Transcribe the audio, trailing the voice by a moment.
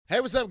Hey,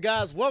 what's up,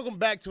 guys? Welcome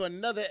back to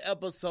another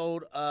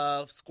episode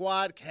of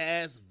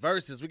SquADD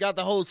Versus. We got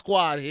the whole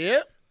squad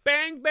here.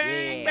 Bang,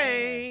 bang,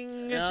 bang.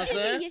 You know what I'm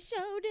saying? You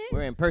showed it.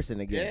 We're in person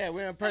again. Yeah,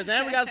 we're in person.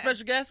 And we got a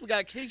special guest. We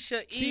got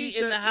Keisha E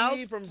in the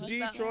house. From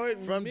Detroit.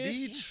 From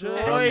Michigan.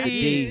 Detroit. From the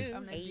D.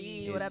 From the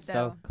D. What up, So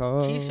though?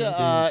 cold.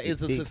 Keisha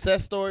is a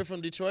success story from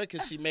Detroit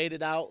because she made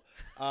it out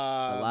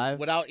Alive?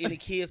 without any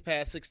kids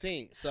past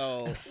 16.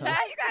 So You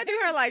gotta do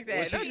her like when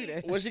that. Don't do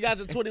that. when she got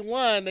to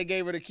 21, they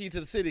gave her the key to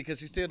the city because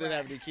she still didn't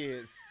have any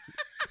kids.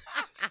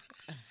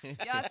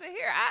 Y'all sit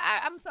here.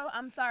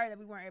 I'm sorry that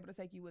we weren't able to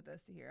take you with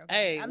us to here. Okay?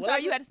 Hey, I'm well,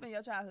 sorry you had to spend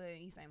your childhood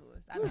in East St.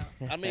 Louis. I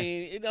know. I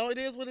mean, it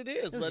is what it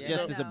is. But Just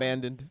Yeah. as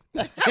abandoned.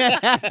 no,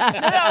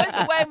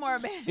 it's way more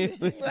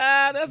abandoned.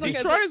 that's okay.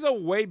 Detroit is a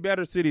way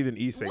better city than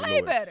East St. Louis.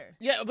 Way better.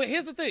 Yeah, but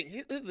here's the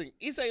thing.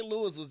 East St.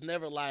 Louis was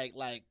never like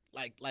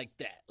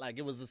that. Like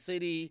it was a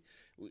city.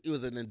 It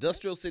was an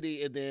industrial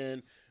city, and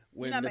then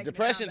when You're not the making it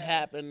Depression sound bad.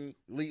 happened,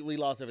 we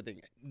lost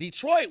everything.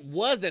 Detroit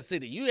was that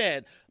city. You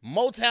had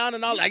Motown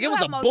and all. You Like it still was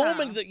a have Motown.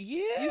 booming.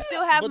 Yeah, You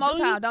still have but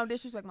do Motown. you? Don't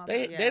disrespect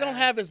Motown. They don't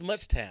have as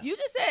much town. You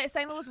just said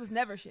St. Louis was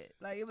never shit.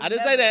 Like it was. I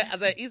didn't never. say that. I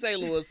said East St.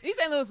 Louis. East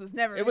St. Louis was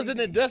never. It was an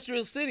anything.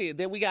 industrial city.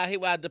 Then we got hit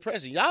by a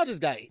depression. Y'all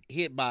just got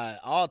hit by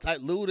all type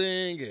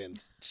looting and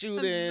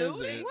shootings.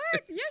 Looting? And,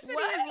 What? Your city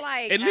What? is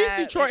like. At least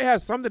Detroit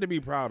has something to be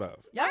proud of.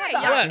 Y'all Right,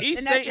 got the y'all- artists, East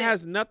and that's St. it.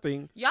 has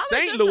nothing. Y'all are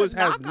St. just Louis a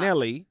has knockoff.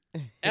 Nelly.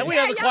 and we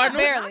Yeah, have the y'all are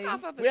Cardinals. barely.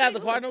 knockoff of We have St. the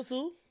Louis. Cardinals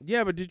too.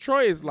 Yeah, but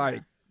Detroit is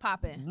like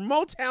Popping.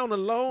 Motown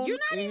alone. You're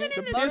not even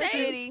in the Most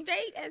same city.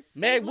 state as St.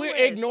 Meg, Louis. we're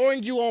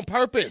ignoring you on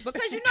purpose.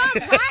 Because you're not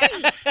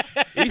right.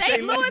 East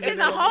St. Louis is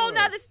a whole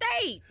Illinois. nother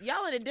state.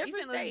 Y'all in a East different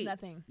St. Louis is state.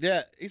 nothing.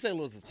 Yeah, East St.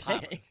 Louis is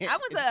popping. I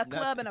went to a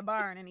club and a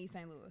barn in East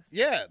St. Louis.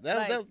 Yeah,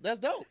 Like- that's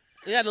dope.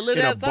 Yeah, the lit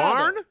In a ass town,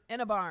 barn? though. In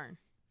a barn.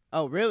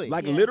 Oh, really?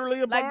 Like Yeah. literally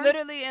a barn? Like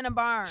literally in a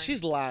barn.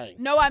 She's lying.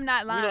 No, I'm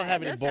not We lying. don't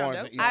have any That sound barns.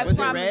 dope. in East I St. Was it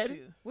Louis. promise red?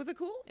 you. Was it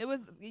cool? It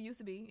used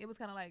to be. It was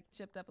kind of like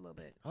chipped up a little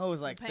bit. Oh, it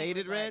was like The paint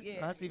faded was like- red? yeah.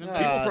 Oh, that's even Nah.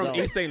 better. People from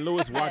no. East St.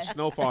 Louis watch Yes.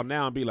 Snowfall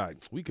now and be like,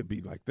 we could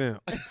be like them.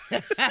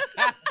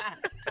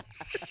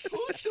 Who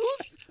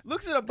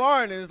looks at a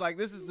barn and is like,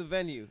 this is the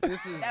venue.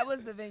 This is. That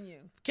was the venue.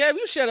 Kev,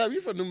 you shut up.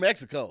 You from New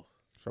Mexico.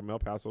 From El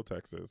Paso,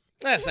 Texas.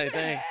 That's the same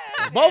thing.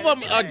 Both of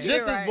them are just You're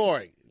as right.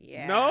 boring.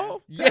 Yeah.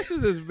 No,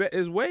 Texas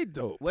is way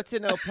dope. What's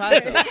in El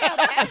Paso?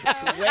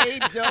 Way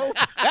dope.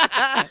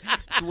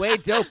 It's way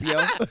dope,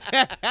 yo.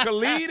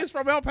 Khalid is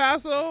from El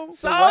Paso.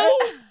 So?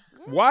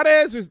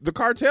 Juarez, the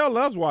cartel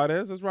loves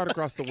Juarez. That's right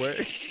across the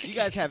way. You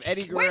guys have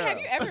Eddie Guerrero. Wait, have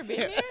you ever been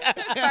here?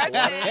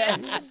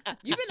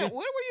 You've been. What were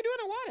you doing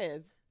in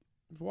Juarez?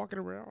 Walking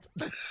around.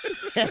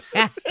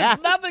 There's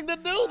nothing to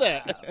do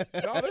there.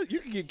 No, you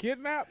can get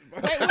kidnapped.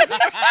 Wait,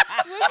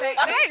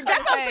 that's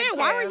what I'm saying.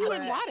 Why were you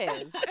in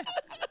Juarez?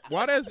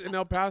 Juarez and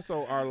El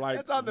Paso are like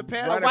That's on the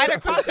panel. right Right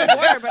across the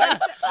border,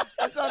 but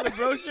That's on the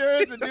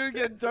brochure. It's a dude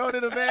getting thrown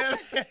in a van.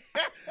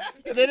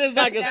 And then it's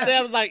like a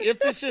step. It's like, if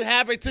this should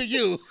happen to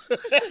you,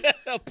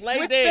 play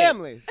Switch dead.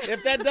 families.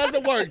 If that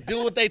doesn't work,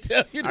 do what they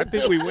tell you to I do.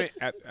 think we went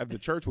at the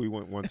church we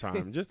went one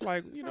time. Just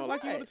like, like you go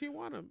what? to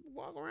Tijuana,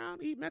 walk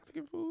around, eat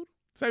Mexican food.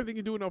 Same thing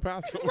you do in El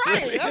Paso.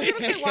 right. I was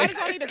gonna say, why did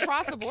y'all need to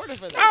cross the border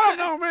for I that? don't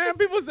know, man.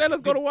 People said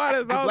let's go to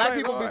Juarez. I was Black like,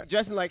 people "All be right."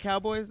 dressing like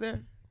cowboys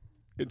there?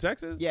 In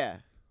Texas? Yeah.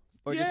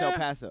 Or just El Yeah.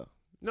 Paso?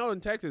 No, in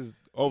Texas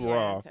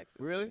overall. Yeah, Texas.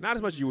 Really? Not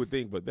as much as you would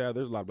think, but there's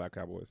a lot of black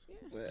cowboys.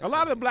 A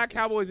lot of the black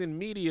cowboys in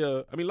media,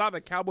 a lot of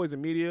the cowboys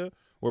in media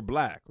were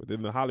black. But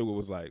then the Hollywood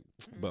was like,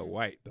 but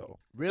white, though.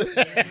 Really?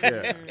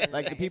 Yeah.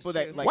 Like the people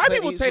that like White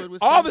Clint people take Eastwood was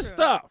all from? the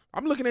stuff.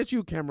 I'm looking at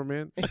you,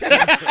 cameraman.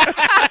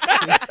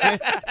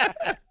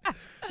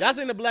 Y'all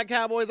seen the black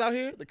cowboys out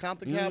here? The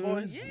Compton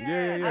Cowboys?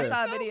 Yeah. I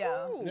saw a So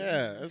video. cool.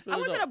 Yeah, that's I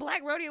really went to dope. the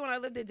black rodeo when I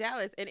lived in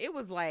Dallas, and it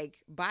was like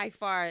by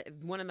far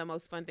one of the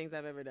most fun things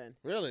I've ever done.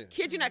 Really?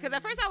 Kid you not? Because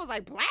at first I was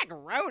like, black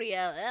rodeo.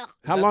 Ugh.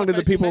 How that long the did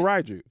the face you people made?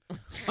 ride you?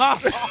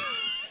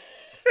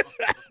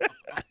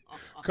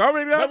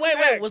 Coming up But wait,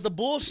 next. was the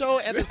bull show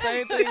at the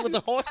same thing with the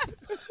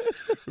horses?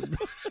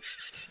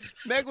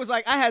 Meg was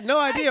like, I had no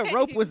idea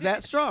rope was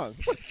that strong.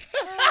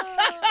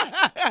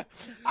 I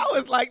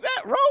was like,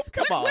 that rope?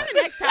 Come on. When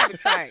the next topic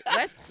start?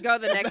 Let's go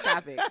to the next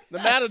topic. The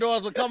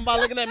matadors would come by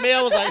looking at me.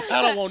 I was like,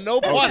 I don't want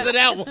no parts of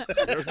that one.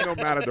 There's no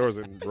matadors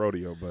in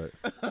rodeo, but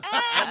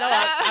I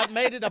know. I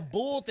made it a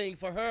bull thing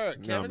for her,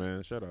 no, Kevin.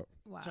 man, shut up.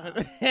 Wow.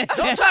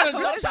 Don't try to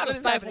What is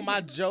stifle happening?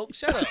 my joke.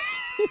 Shut up.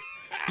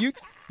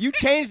 You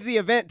changed the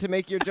event to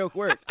make your joke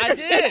work. I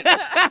did.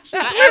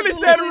 Clearly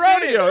said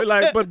rodeo,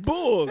 like, but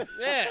bulls.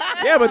 Yeah.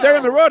 Yeah, but they're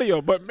in the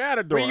rodeo, but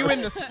matador. Were you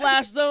in the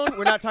splash zone?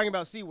 We're not talking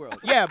about SeaWorld.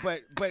 Yeah,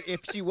 but if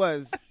she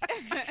was.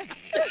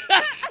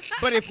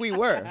 But if we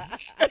were.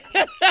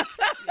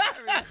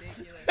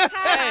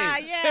 Ah,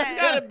 You yeah.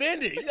 gotta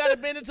bend it. You gotta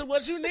bend it to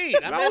what you need.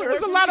 I made it There's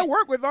work a for lot me. of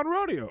work with on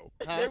rodeo.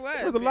 There was.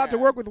 There's a lot to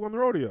work with on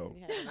rodeo.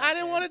 I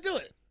didn't want to do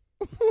it.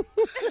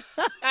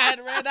 I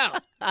had ran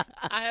out.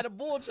 I had a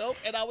bull joke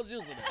and I was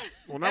using it.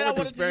 When And I I went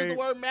to wanted to use the Spain,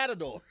 word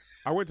matador.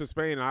 I went to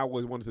Spain and I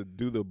always wanted to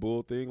do the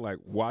bull thing, like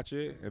watch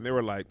it, and they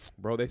were like,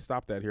 "Bro, they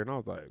stopped that here," and I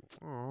was like,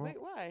 "Oh,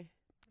 Wait, why?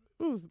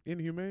 It was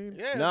inhumane.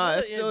 Yeah, Nah, really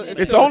it's still-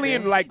 inhumane. It's only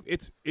in like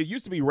it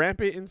used to be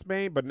rampant in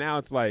Spain, but now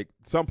it's like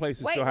some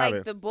places Wait, still have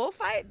like it. the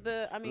bullfight?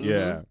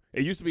 Yeah,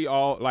 it used to be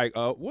all like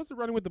what's it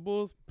running with the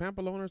bulls,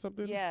 Pamplona or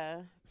something?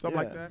 Yeah. something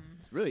like that.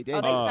 It's really Oh,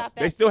 dangerous. they stopped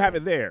that They still too. have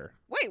it there.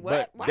 Wait, what?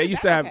 But Why they is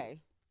used that to have- okay?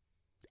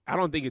 I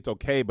don't think it's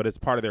okay, but it's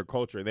part of their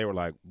culture, and they were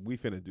like, "We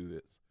finna do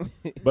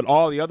this." But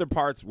all the other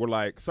parts were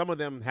like, some of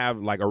them have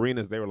like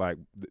arenas. They were like,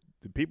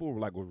 the people were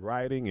like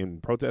rioting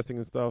and protesting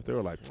and stuff. They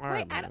were like, "All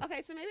right, Wait, man."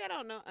 okay, so maybe I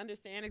don't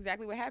understand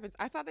exactly what happens.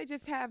 I thought they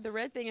just have the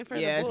red thing in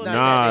front Yeah, of it's the not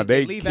bull. Nah, that.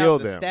 they leave kill out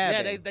the them. Yeah,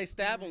 stabbing. they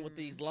stab them with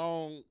these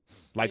long,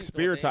 like things, so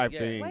spear they- type yeah.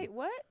 thing. Wait,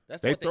 what?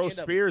 That's They what throw end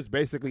up- spears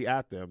basically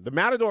at them. The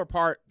Matador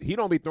part, he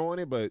don't be throwing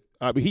it, but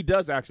he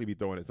does actually be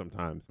throwing it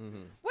sometimes. Wait,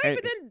 And-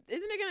 but then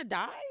isn't it gonna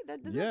die?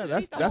 That doesn't Yeah,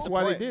 defeat the that's whole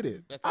why point. they did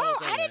it. That's the whole Oh,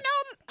 thing, I didn't man. know.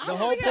 The I'm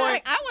whole over here point-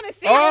 Like, I want to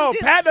see Oh, them do.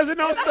 Pat doesn't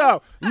know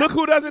stuff. Look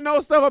who doesn't know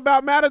stuff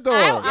about Matador.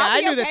 I'll Yeah, I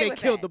be knew that okay they with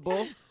killed that. the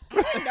bull. I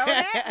didn't know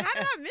that. How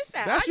did I miss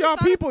that? That's I just y'all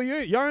thought- people.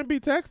 Y'all ain't be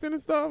texting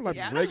and stuff. Like,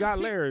 Yeah. they got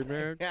Larry,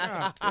 man.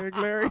 God, dang,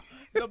 Larry.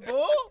 The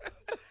bull?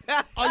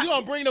 Oh, you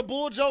gonna bring the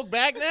bull joke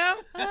back now?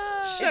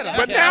 Shut up.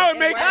 But Cat. now it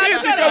makes Nah, sense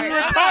shut because up. we were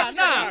Nah, talking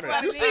nah.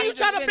 about it. You see, you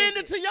trying to bend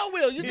it to your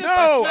will. You just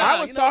No, nah, I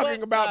was you know talking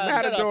what? about Nah,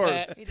 shut up, Matador.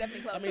 Pat. He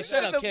definitely I close. mean,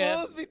 shut up, the Cat.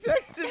 bulls be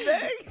texting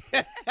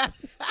back?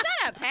 Shut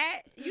up,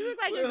 Pat. You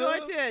look like you're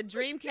going to a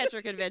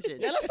Dreamcatcher convention.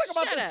 Yeah, let's talk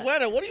about Shut the up.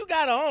 sweater. What do you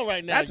got on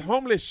right now? That's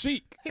homeless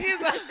chic. He's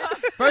like,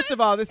 First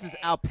of all, this is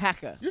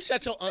alpaca. you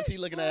shut your auntie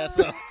looking ass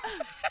up.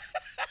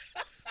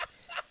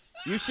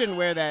 You shouldn't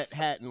wear that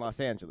hat in Los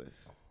Angeles.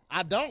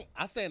 I don't.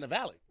 I stay in the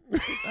valley.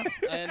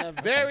 And a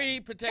very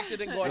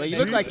protected and guarded Well, you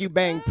look like you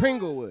banged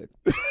Pringlewood.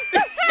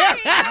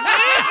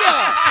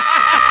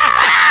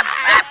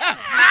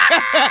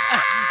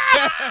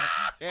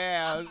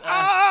 Yeah,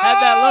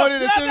 had that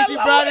loaded as soon as you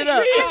brought it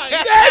up.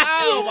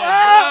 Oh,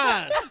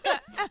 my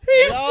God.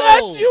 He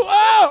Yo. set you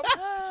up.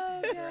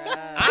 Oh, God.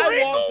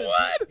 I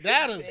walked the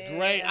That is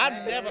great.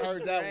 I've never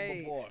heard that one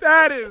before.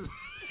 That is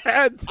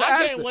fantastic.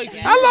 I can't wait to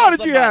use How long it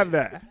did you on have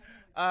somebody.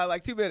 that?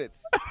 Like 2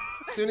 minutes.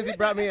 As soon as he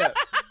brought me up.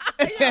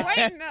 You're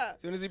waiting up.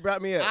 As soon as he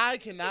brought me up. I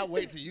cannot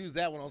wait to use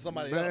that one on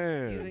somebody else.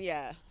 Man.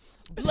 Yeah.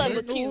 Blood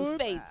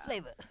Pringlewood?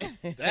 flavor.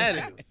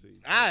 That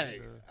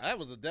is. That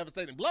was a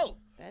devastating blow.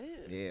 That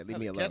is. Yeah, leave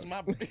me Had to catch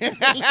alone.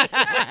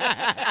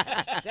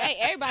 my Dang,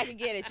 everybody can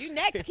get it. You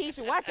next,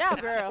 Keisha. Watch out,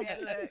 girl. Yeah,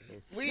 look,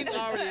 We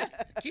already.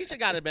 Keisha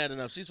got it bad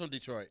enough. She's from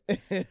Detroit. he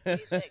should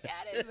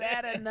got it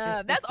bad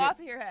enough. That's all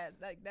Tahir has.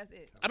 Like, that's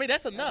it. I mean,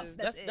 that's enough.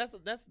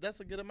 That's That's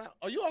a good amount.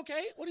 Are you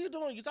okay? What are you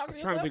doing? You talking I'm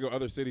to trying to yourself? think of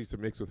other cities to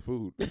mix with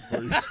food. I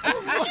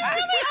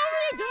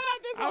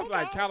I was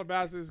like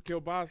Calabasas,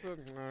 Kielbasa.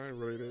 No, I ain't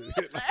really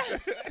did.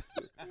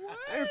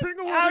 Hey,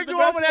 Pringlewood How is the you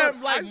best over there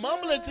part. like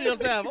mumbling to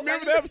yourself? I'm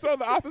Remember like, the episode of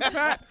The Office,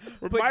 Pat,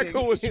 where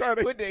Michael was trying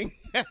to. Pudding.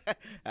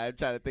 I'm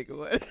trying to think of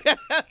what.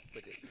 I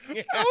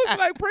was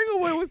like,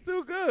 Pringlewood was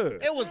too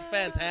good. it was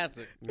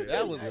fantastic.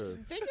 That was.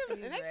 Think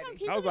of the next time.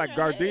 keep I was it like, in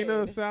your Gardena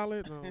head.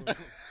 salad. No.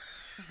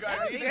 That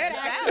was good,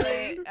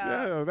 actually.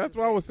 Yeah, that's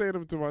why I was saying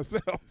them to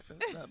myself.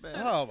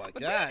 Oh my But God!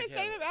 go ahead and say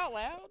Kevin. them out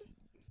loud.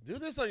 Do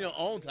this on your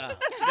own time.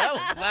 That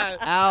was like,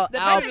 The Al fact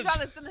that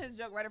y'all is stealing his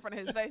joke right in front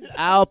of his face.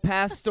 Al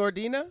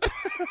Pastordina?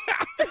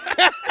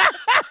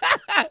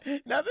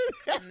 Nothing?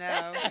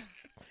 No.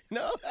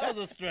 No? that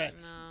was a stretch.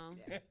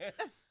 No.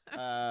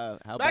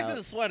 How Back about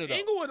to the sweater though.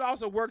 Inglewood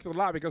also works a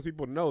lot because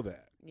people know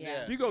that.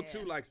 Yeah. If you go Yeah.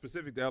 too like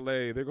specific to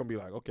LA, they're gonna be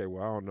like, okay,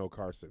 well, I don't know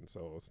Carson,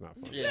 so it's not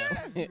funny. Yeah.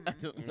 I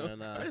don't know.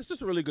 And, It's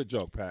just a really good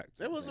joke, Pat.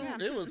 it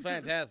was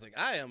fantastic.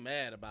 I am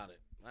mad about it.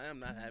 I am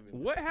not happy.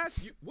 What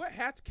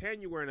hats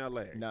can you wear in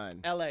LA? None.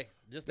 L.A.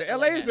 Just The the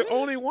LA is hat. the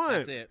only one.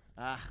 That's it.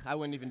 I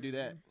wouldn't even do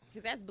that.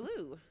 Because that's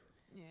blue.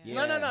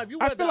 Yeah. No. If you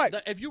I wear feel like-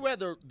 if you wear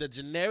the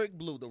generic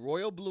blue, the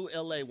royal blue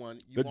LA one,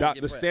 you The won't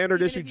get the pressed. standard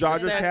Even issue if you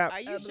Dodgers just- cap.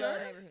 Are you Blood sure?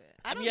 neighborhood.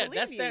 I don't Yeah, believe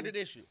that's you. standard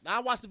issue. Now, I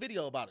watched the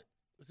video about it.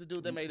 It's a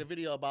dude that made a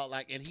video about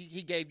and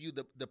he gave you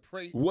the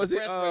Was the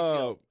it press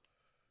ratio.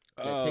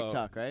 Yeah,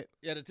 TikTok, right?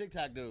 Yeah, the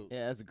TikTok dude.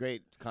 Yeah, that's a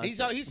great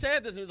concept. He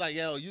said this. He was like,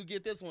 "Yo, you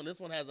get this one. This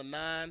one has a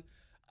 9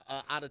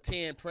 out of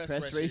 10 press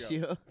Press ratio.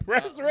 ratio.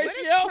 Press What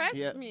ratio. does press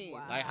Yep. mean?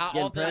 Wow. Like how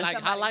Getting often, pressed? like how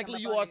Somebody likely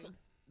come you up are on you.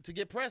 to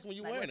get pressed when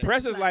you Like, wearing what's it.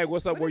 Press is like,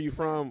 what's up? What Where is you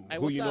from? Hey,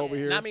 Who what's you up? know over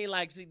here? And I mean,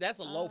 like, see, that's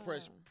a low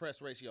press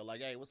ratio.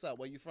 Like, hey, what's up?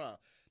 Where you from?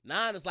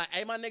 9 is like,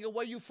 hey, my nigga,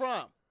 where you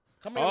from?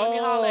 Come here, let me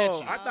holler at you.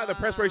 I thought the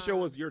press ratio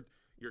was your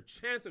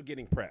chance of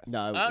getting pressed.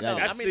 No, no,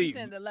 that- I mean, He's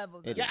in the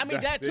levels. It of Yeah, I it.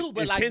 mean that The too,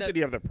 but like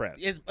intensity of the press.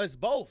 it's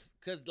both.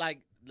 Cause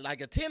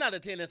like a 10 out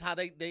of 10 is how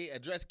they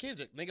address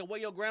Kendrick. Nigga, where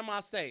your grandma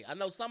stay? I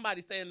know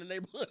somebody stay in the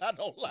neighborhood I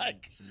don't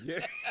like.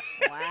 Yeah.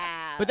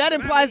 Wow. but that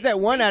implies that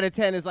 1 out of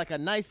 10 is like a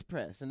nice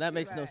press, and that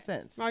makes no Right.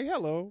 sense. Like,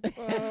 hello.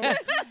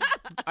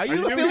 Are you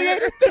you doing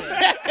affiliated?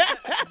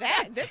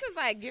 This is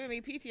like giving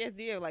me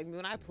PTSD of like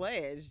when I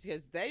pledged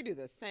because they do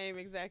the same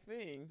exact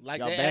thing. Like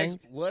Y'all they banged?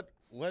 ask what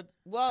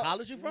Well,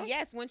 college you from?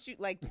 Yes, once you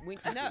like when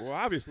no. well,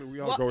 obviously we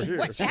all Well, go here.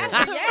 what so-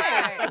 chapter?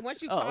 Yes, like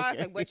once you Oh, cross,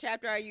 okay. like what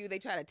chapter are you? They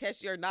try to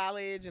test your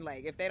knowledge and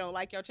like if they don't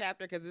like your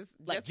chapter because it's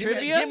Like just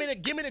trivia?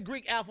 give me the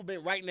Greek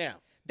alphabet right now.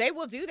 They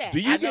will do that. Do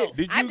you I know.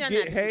 did you I've done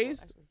get that to people,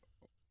 hazed? actually.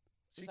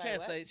 She Sorry, can't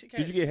what? say. She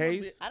can't. Did you get she wanna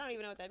Hayes? I don't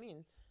even know what that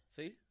means.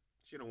 See?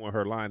 She don't want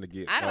her line to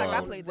get. I don't like I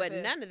know plead the what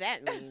fifth. none of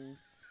that means.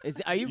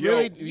 Are you Yo.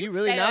 really? You You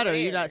really stay not, or over are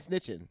you there. not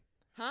snitching?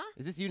 Huh?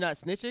 Is this you not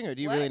snitching, or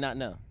do you What? really not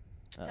know?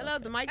 Oh, Hello,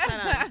 okay. the mic's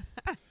not on.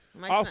 The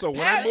mic's Also, not-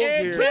 when I moved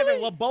and here,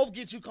 Kevin will both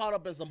get you caught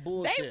up in some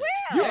bullshit. They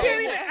will. you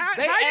can't even ask.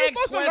 They How you ask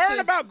supposed to learn questions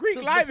about Greek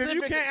to life if you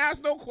specific- can't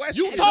ask no questions?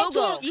 You talk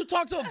Google.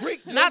 to a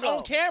Greek not Google.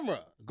 on camera,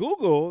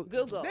 Google.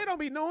 Google. They don't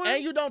be knowing.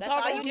 and you don't That's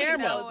talk all on you need to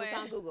camera. know is what's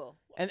on Google.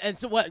 And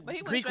so what? But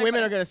he went Greek straight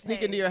women for are gonna the sneak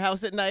head. into your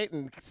house at night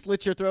and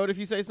slit your throat if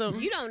you say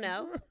something. You don't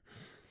know.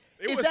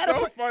 It Is was that a so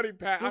pro- funny,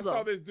 Pat. Google. I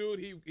saw this dude.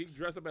 He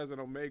dressed up as an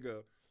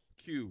Omega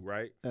Q,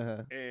 right?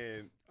 Uh-huh.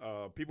 And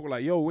people were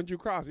like, "Yo, when'd you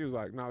cross?" He was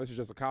like, "No, this is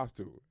just a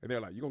costume." And they're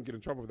like, "You gonna get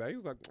in trouble for that?" He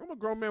was like, "I'm a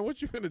grown man.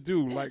 What you finna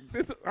do? Like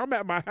this? I'm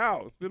at my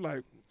house." They're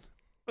like,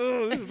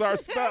 "Oh, this is our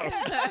stuff."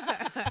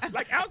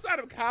 Like outside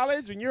of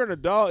college, and you're an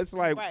adult, it's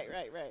like, Right.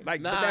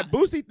 like Nah. but that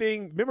Boosie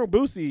thing. Remember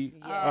Boosie?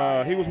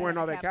 Yeah. He was wearing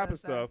all that Kappa Kappa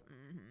stuff.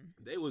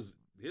 Mhm.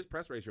 His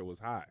press ratio was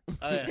high.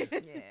 Yeah.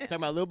 Yeah. Talking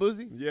about Lil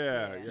Boosie?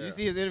 Yeah, Yeah. yeah. You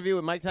see his interview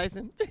with Mike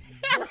Tyson?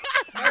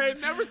 I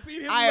had never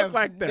seen him I look have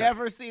like that.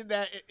 never seen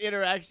that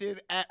interaction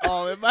at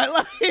all in my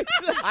life.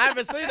 I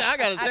haven't seen it. I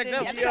gotta check did-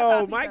 that. I one. think I saw a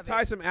Yo, piece Mike of it.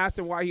 Tyson asked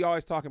him why he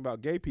always talking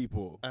about gay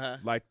people Uh-huh.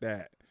 like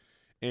that.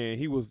 And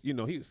he was, he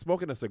was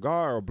smoking a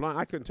cigar or blunt.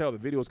 I couldn't tell. The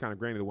video was kind of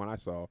grainy, the one I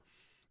saw.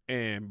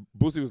 And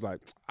Boosie was like,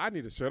 I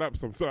need to shut up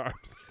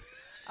sometimes.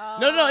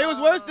 No, it was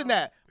worse than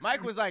that.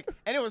 Mike was like,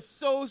 and it was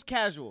so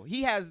casual.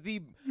 He has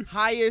the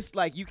highest,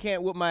 like, you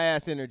can't whoop my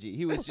ass energy.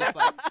 He was just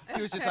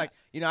like,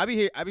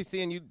 I be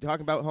seeing you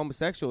talking about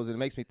homosexuals, and it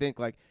makes me think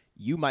like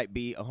you might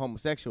be a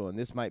homosexual, and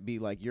this might be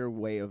like your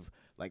way of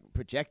like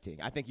projecting.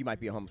 I think you might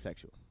be a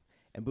homosexual.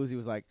 And Boosie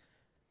was like,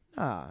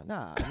 nah.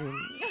 I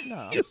mean, no,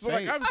 I'm It's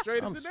straight. like, I'm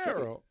straight I'm as an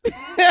arrow.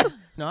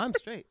 No, I'm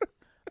straight.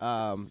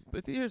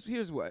 But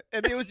here's what,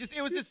 and it was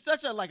just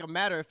such a like a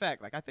matter of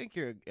fact. Like I think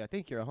you're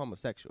a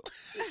homosexual.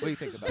 What do you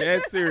think about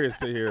Dead that? serious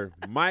to here.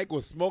 Mike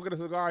was smoking a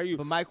cigar.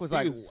 But Mike was he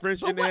like, was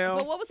Frenching But nail.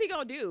 what was he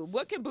gonna do?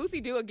 What can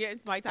Boosie do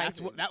against Mike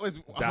Tyson? that was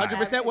Die.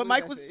 100% what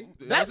Mike was.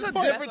 Absolutely. That's his a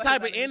point. different That's what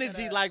type of he wanted to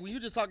energy. shut up. Like when you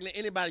just talking to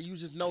anybody, you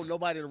just know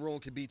nobody in the room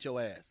can beat your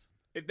ass.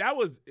 If that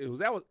was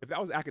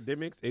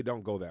academics, it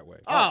don't go that way.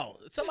 Oh,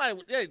 somebody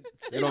would. Yeah,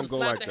 they don't would've go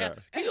slapped like the hand.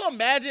 that. Can you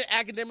imagine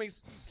academics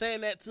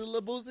saying that to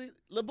Lil Boosie?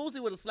 Lil Boosie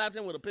would have slapped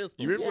him with a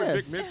pistol. You remember when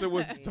Vic Yes. Mensa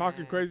was Yeah.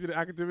 talking crazy to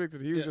academics,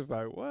 and he was Yeah. just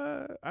like,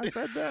 "What? I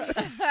said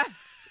that."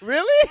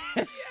 Really?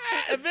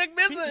 And Vic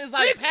Mensa is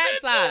like Pat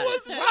size.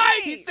 was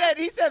right.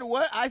 He said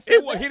what? I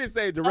said. He didn't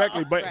say it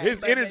directly, but right, his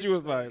but energy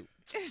was like,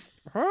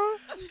 "Huh?"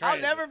 I'll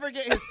never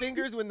forget his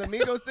fingers when the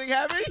Migos thing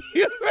happened.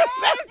 You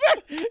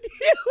remember?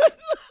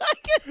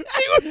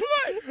 He was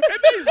like, and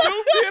they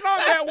zoomed in on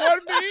that one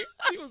beat.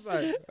 He was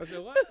like, I said,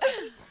 what?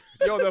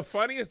 Yo, the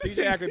funniest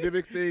DJ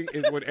Academics thing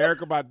is when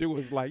Erykah Badu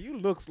was like, you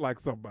looks like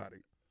somebody.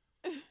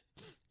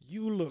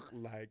 You look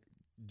like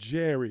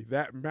Jerry,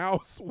 that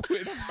mouse with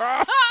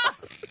Tom.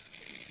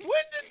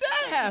 when did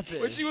that happen?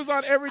 When she was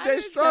on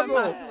Everyday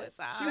Struggle.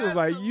 She was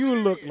like, you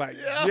look like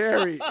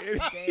Jerry. And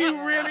he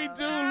really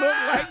do look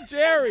like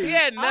Jerry. He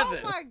had Oh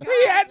nothing. my god!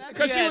 He had, That's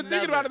because she He was had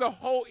thinking about nothing. it the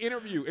whole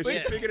interview, and she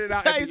But- figured it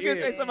out I at was the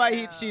gonna say end.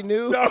 somebody she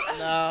knew. No.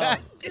 No.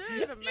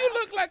 You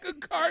look like a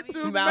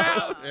cartoon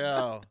Mouse. mouse.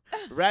 Yo.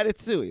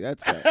 Ratatouille.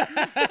 That's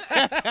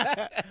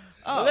right.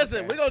 Well,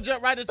 listen, we're going to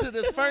jump right into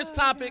this first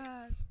topic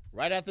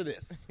right after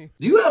this.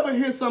 Do you ever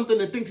hear something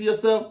and think to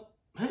yourself,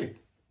 hey,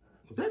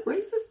 was that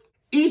racist?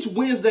 Each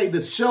Wednesday,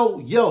 the show,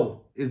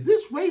 Yo, Is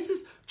This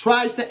Racist?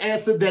 Tries to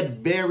answer that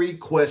very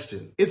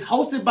question. It's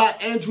hosted by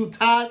Andrew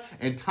Todd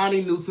and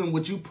Tawny Newsom,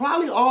 which you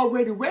probably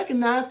already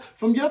recognize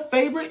from your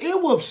favorite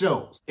Earwolf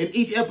shows. In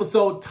each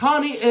episode,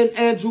 Tawny and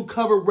Andrew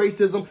cover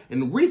racism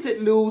in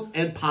recent news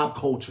and pop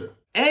culture.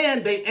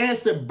 And they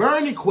answer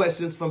burning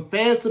questions from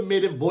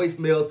fan-submitted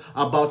voicemails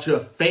about your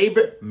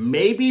favorite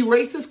maybe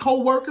racist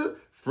coworker,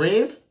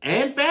 friends,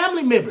 and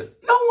family members.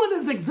 No one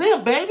is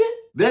exempt, baby.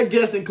 Their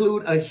guests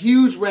include a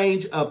huge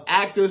range of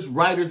actors,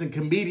 writers, and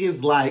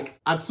comedians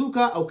like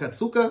Atsuka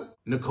Okatsuka,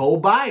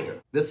 Nicole Byer,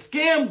 the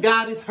scam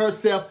goddess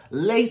herself,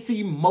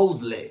 Lacey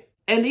Mosley,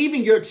 and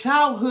even your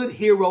childhood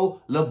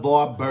hero,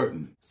 LeVar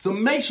Burton. So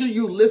make sure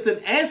you listen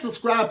and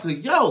subscribe to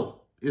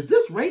Yo, Is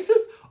This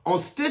Racist? On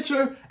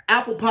Stitcher,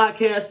 Apple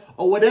Podcasts,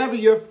 or whatever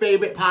your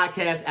favorite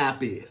podcast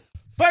app is.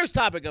 First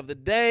topic of the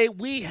day,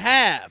 we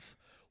have,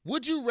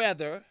 would you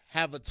rather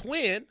have a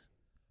twin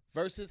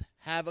versus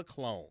have a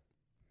clone?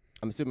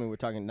 I'm assuming we're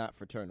talking not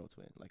fraternal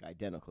twin, like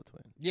identical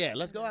twin. Yeah,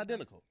 let's go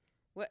identical.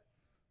 What?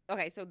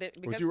 Okay, so because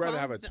Would you rather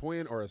have a clones-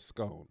 twin or a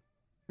scone?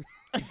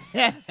 I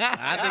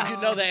think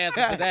you know the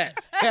answer to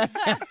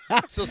that.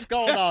 It's a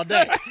scone all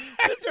day.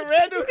 That's a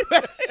random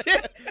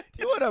question. Do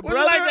you want a Would brother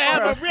you like to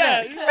or have a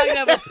yeah, you like to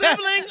have a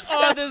sibling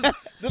or this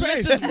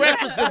delicious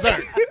breakfast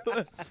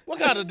dessert? What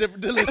kind of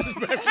different delicious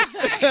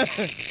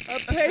breakfast?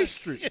 A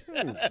pastry.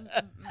 Give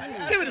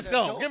me the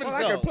scone. Give me the Well,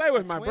 I can scone. play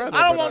with my brother.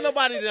 I don't but want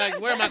nobody to like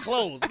wear my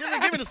clothes.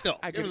 Give me the scone.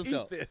 I Give can me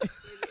the scone. eat this.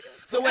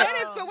 So What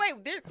wait, is, but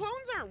wait, their clones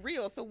aren't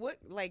real. So what?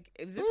 Like,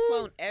 is this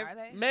clone ever? Are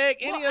they? Meg,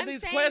 any Well, of I'm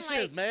these saying,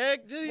 questions, like,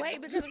 Meg? Gee.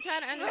 Wait, because I'm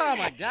trying to understand. Oh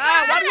my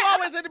God! Why do you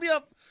always have to be a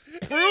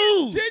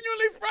prude?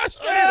 Genuinely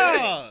frustrated.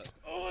 Ugh.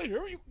 Oh,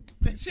 here you.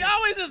 She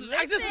always just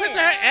I just picture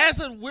her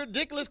answering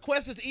ridiculous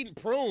questions, eating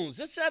prunes.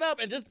 Just shut up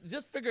and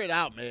just figure it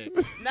out, Meg.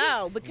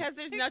 No, because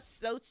there's no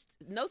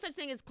such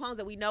thing as clones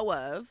that we know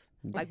of.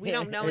 Like, we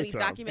don't know any It's,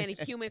 documented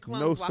human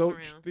clones No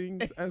walking such around.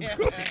 things as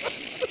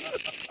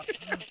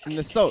In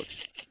the Soch.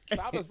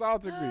 Stop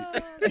assaulting me.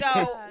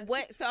 So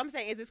what? So I'm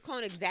saying, is this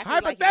clone exactly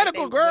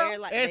Hypothetical, like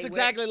girl. It's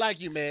exactly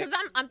like you, Meg. Because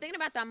I'm thinking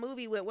about that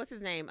movie with what's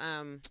his name,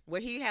 where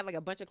he had like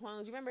a bunch of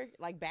clones. You remember,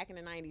 like back in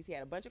the '90s, he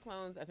had a bunch of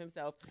clones of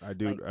himself. I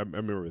do. Like, I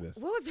remember this.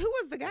 who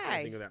was the I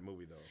guy? think of that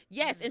movie though.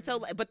 Yes, and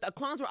so, but the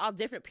clones were all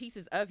different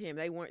pieces of him.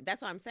 They weren't.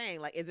 That's what I'm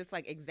saying. Like, is this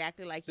like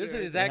exactly like This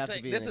yours? is exact have to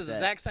same. be This an is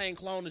exact same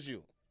clone as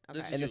you. Okay.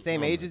 This is And the you.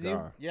 same Oh age my as you?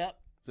 God. Yep.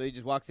 So he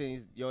just walks in,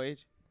 he's your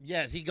age?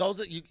 Yes, he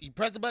goes. You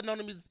press the button on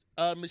his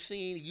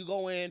machine. You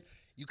go in.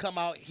 You come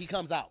out. He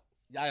comes out.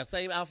 Y'all got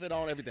same outfit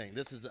on. Everything.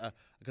 This is a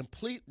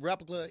complete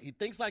replica. He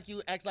thinks like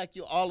you, acts like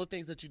you, all the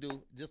things that you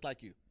do, just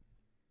like you.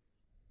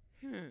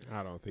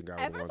 I don't think I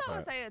would At first, want I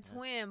would that. say a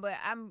twin, but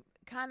I'm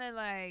kind of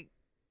like,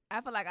 I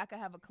feel like I could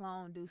have a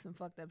clone do some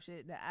fucked up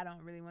shit that I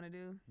don't really want to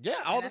do. Yeah,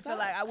 all And the I feel time.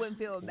 like I wouldn't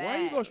feel bad.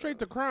 Why you go straight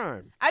to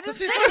crime? I just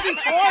She's think from it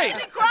Detroit.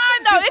 could be crime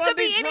though. She's It from could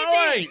be Detroit.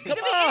 anything. It could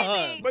Come be on.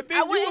 anything. But then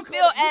I you wouldn't could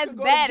feel go- you as could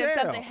go to bad if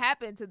jail. something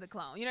happened to the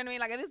clone. You know what I mean?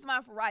 Like if this is my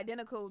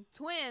identical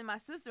twin, my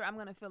sister, I'm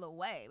gonna feel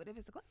away. But if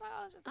it's a clone,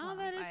 oh, it's just a Oh, clone.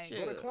 that is Like, true.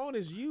 Well, the clone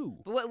is you.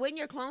 But wouldn't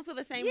your clone feel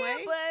the same Yeah,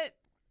 way? but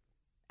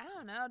I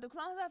don't know. Do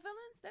clones have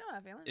feelings? They don't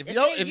have feelings. If If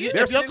your they if, use- you,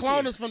 They're if your clone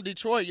sentient. is from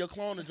Detroit, your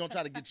clone is gonna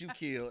try to get you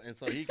killed, and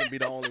so he can be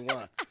the only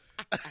one.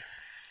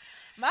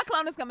 My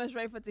clone is coming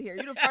straight for Tahir.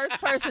 You're the first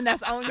person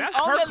that's on, That's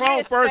on her the clone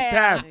list, first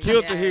fam. task.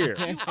 Kill Yeah. to here.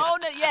 You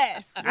own it,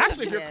 yes.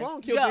 Actually, if your Yes.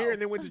 clone killed Go. here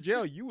and then went to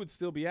jail, you would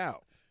still be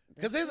out.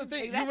 Because here's the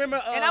thing. Exactly. You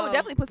remember? And I would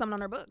definitely put something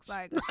on her books.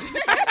 Like,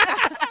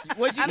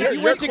 Would you, I mean, if you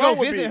your went to go clone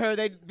would visit be- her,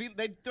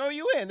 they'd throw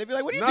you in. They'd be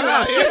like, what are you No, doing no,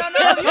 out she- here? no,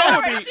 you clone would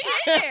already be-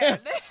 she in here.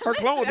 Her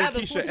clone would be Have the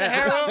Keisha switch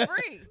Evans. of Hero hair.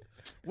 free.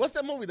 What's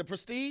that movie? The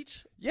Prestige.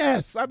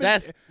 Yes, I mean,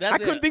 That's I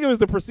couldn't it. think it was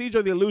the Prestige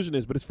or the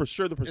Illusionist, but it's for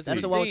sure the Prestige.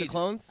 That's the one with the Prestige.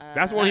 clones?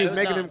 That's when Yeah, he's it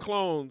making was them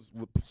clones.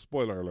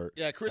 Spoiler alert.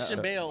 Yeah,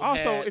 Christian Bale.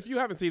 Also, had- if you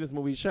haven't seen this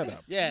movie, shut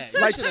up. yeah, you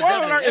Like, should've spoiler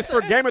definitely- alert, it's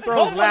for Game of Both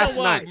Thrones of last them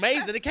were night.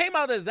 amazing. They came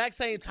out at the exact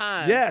same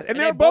time. Yeah, and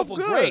they they're both were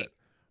good. great.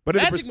 But in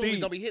the Magic movies Prestige,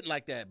 don't be hitting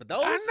like that. But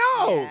those, I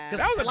know. Yeah.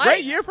 That was a Slight-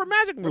 great year for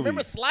magic movies.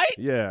 Remember Slight?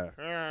 Yeah.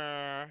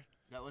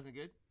 That wasn't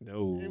good?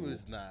 No. It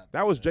was not.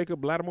 That was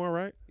Jacob Lattimore,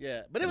 right?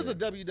 Yeah, but it was a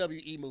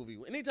WWE movie.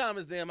 Anytime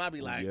it's them, I'd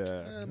be like,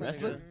 Yeah. my That's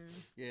nigga. it.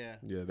 Yeah.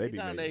 Yeah, they be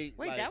Anytime making-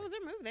 Wait, like- that was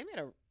their movie. They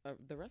made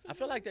the rest of I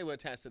feel like they were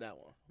attached to that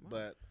one,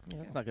 but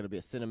That's not going to be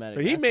a cinematic.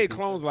 But he made masterpiece.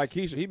 clones like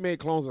Keisha. He made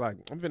clones like,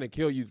 I'm finna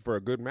kill you for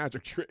a good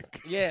magic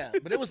trick. yeah,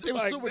 but it was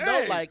Like, super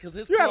dang. dope, like because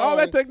his You had all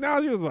that clone-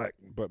 technology. It was like,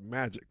 but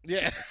magic.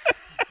 Yeah,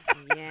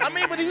 Yeah. I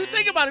mean, but if you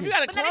think about it, if you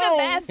got a But clone, then even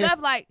bad stuff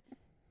like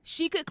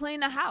she could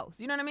clean the house.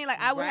 You know what I mean? Like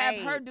I would have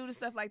her Right. do the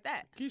stuff like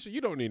that. Keisha, you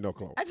don't need no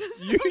clone. I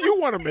just- You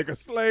want to make a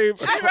slave,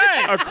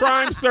 right. a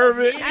crime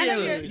servant. I know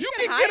You you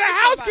can can get a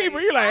hire housekeeper.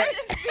 somebody. You're I like,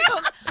 just feel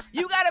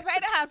you gotta pay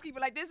the housekeeper.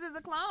 Like this is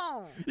a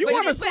clone. you But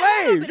want a but hold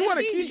on, slave. but You if want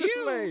a she's Keisha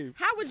you, slave.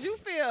 How would you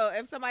feel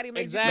if somebody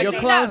made Exactly. Your you?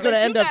 clone's No, going to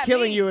but end you up got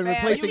killing me, you and man.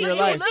 replacing You your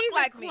look life.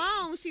 like like me.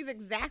 clone. She's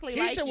exactly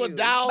like Keisha you. would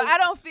dial. But I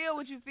don't feel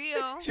what you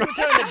feel. She would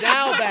turn the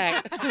dial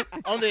back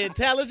on the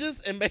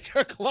intelligence and make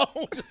her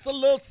clone just a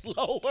little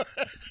slower.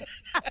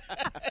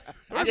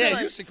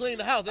 Yeah, you should clean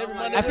the house every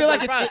Monday. I feel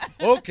like Friday.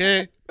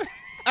 Okay,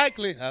 I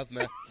clean house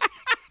now.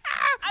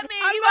 I mean,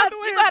 I you love gonna the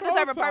way you your gonna have to clone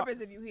serve a talks.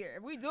 purpose if you here.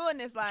 If we doing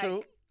this like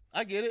True,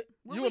 I get it.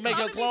 What You we would make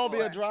your cloning me clone be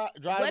a for?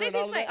 driver What if and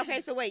all it's of like, that.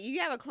 okay, so wait, you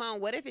have a clone.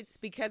 What if it's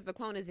because the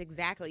clone is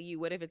exactly you?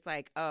 What if it's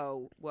like,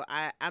 oh, well,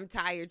 I'm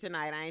tired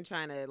tonight. I ain't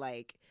trying to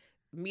like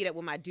meet up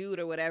with my dude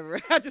or whatever.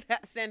 I just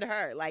send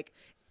her. Like,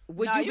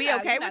 would no, you be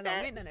not, okay you're with not gonna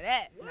that? get none of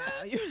that.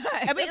 No, you're not.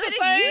 I mean, It's it's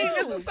the same. you.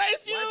 It's the same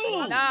as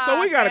you. Nah,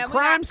 So we got fam, a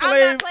crime I'm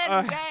slave, not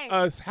playing this game.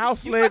 a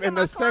house You slave, fucking and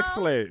my a sex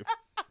clone? slave.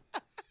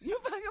 You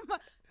fucking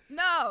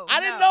no. I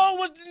didn't no. know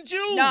it wasn't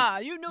you. Nah,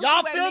 you knew Y'all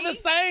you feel wasn't the me.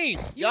 same.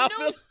 You Y'all knew-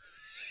 feel.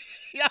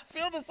 Y'all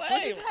feel the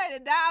When you same. said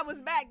the dial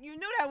was back, you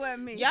knew that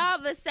wasn't me. Y'all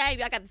the same.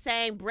 Y'all got the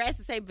same breasts,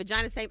 the same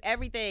vagina, same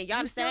everything. Y'all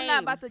you the still same.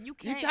 not about to. You You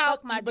can't talk,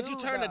 fuck my but dude, you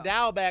turn the though.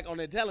 dial back on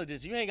the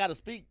intelligence. You ain't got to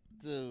speak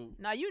to.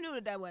 No, you knew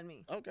that wasn't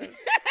me. Okay.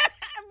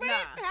 But Nah.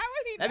 how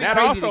would he? That'd be That crazy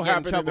to also get in happened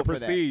in the trouble for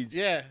that. Prestige.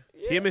 Yeah.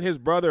 Him and his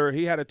brother,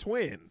 he had a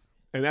twin,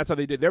 and that's how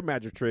they did their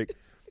magic trick.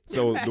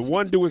 So the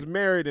one dude was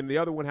married, and the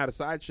other one had a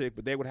side chick,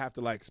 but they would have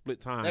to like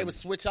split time They would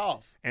switch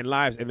off. and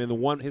lives. And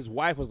then his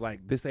wife was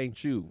like, "This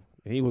ain't you,"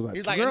 and he was like,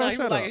 He's like, "Girl, no, he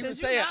shut was like, up." he was 'Cause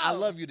you saying, "I know.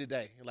 love you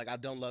today." Like, I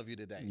don't love you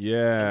today. And when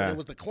Yeah, it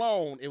was the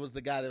clone. It was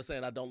the guy that was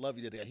saying, "I don't love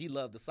you today." He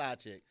loved the side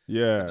chick. The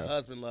yeah.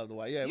 husband loved the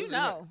wife. Yeah, it You was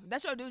know,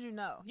 that's your dude. You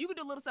know, you could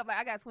do little stuff like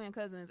I got twin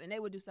cousins, and they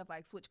would do stuff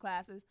like switch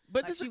classes.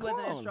 But like this a she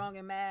wasn't as clone. strong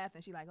in math,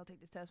 and she like, go take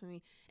this test for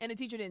me, and the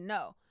teacher didn't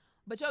know.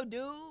 But your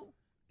dude,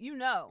 you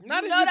know,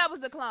 Not you if know you- that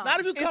was the clone. Not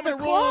if you It's come a in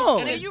the clone. room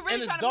and and you it's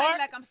really trying to dark. make me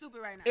like I'm stupid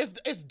right now.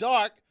 It's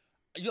dark.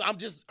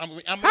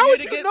 I'm How here would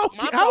to you get know?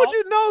 my How would call.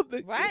 you know?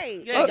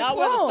 Right. Yeah, y'all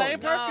wear the clone. same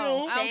perfume. I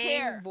don't Same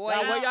care. voice.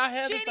 Y'all wear y'all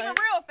hair She the ain't same. even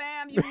real,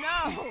 fam. You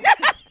know.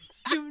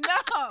 You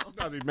know.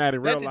 I'll be mad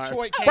in real That life.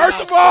 Detroit came First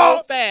out of all,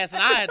 so fast,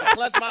 and I had to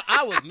clutch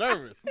I was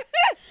nervous.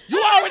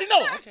 You already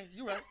know. Okay,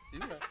 you right.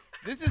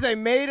 This is a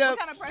made-up What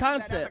kind of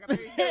concept.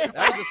 That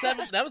was a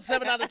 7. That was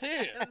 7 out of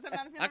 10. That was a 7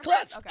 out of 10 I on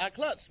clutched. purpose? Okay. I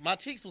clutched. My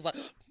cheeks was like,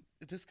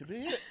 this could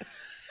be it.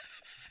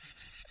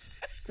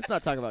 Let's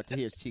not talk about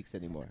Tahir's cheeks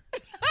anymore.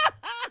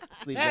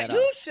 Let's leave Pat, that out.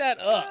 you shut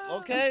up,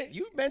 okay?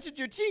 You mentioned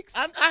your cheeks.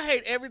 I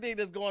hate everything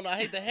that's going on. I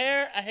hate the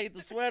hair. I hate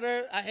the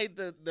sweater. I hate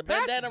the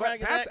bandana around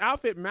your Pat's neck.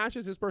 outfit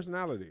matches his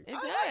personality. It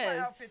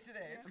does. today.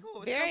 It's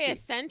cool. Very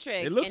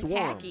eccentric It looks and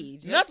warm. tacky.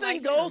 just Nothing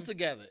like goes him.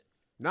 together.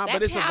 Nah, That's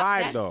but it's a how- vibe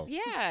that's- though.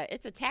 Yeah,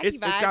 it's a tacky It's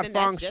vibe. got and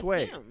feng that's just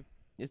shui. him.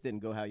 This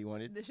didn't go how you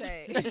wanted. The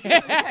shade.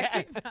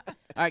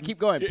 All right, keep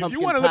going. If Pumpkin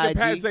you want to look pie at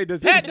Pat G. and say,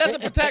 does Pat this?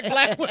 doesn't protect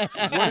black women.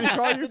 What did he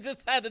call you?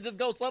 Just had to just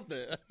go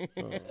something.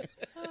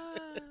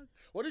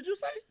 What did you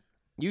say?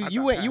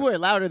 You were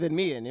louder than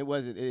me, and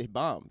it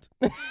bombed.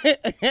 I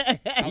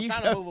was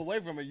trying to move away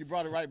from it. You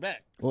brought it right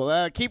back.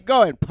 Well, keep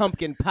going,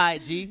 pumpkin pie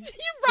G. You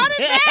brought it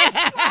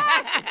back.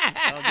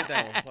 I don't get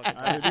that one.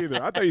 I didn't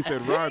either. I thought you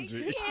said Ron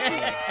G.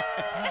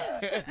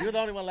 You're the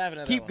only one laughing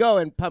at Keep that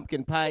going,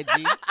 pumpkin pie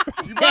G.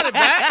 You brought it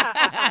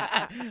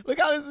back? Look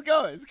how this is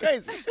going. It's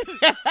crazy.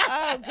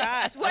 Oh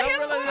gosh. Well,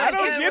 I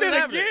don't get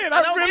it again.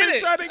 I'm really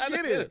trying to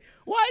get it.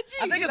 YG.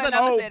 I think He's it's like, an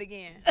never O. say it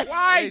again.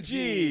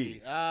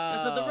 YG.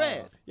 That's of the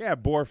red. Yeah,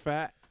 bore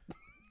fat.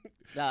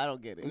 No, I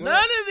don't get it.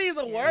 None of these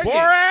are working.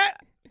 Borat.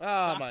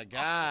 Oh my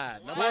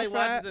God. Nobody Borat.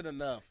 watches it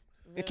enough.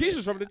 And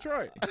Keisha's from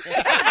Detroit.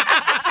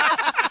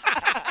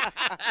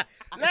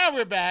 Now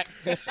we're back.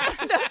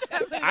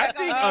 I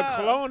think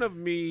a clone of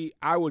me,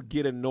 I would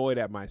get annoyed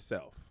at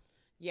myself.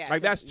 Yeah.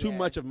 Like that's too yeah.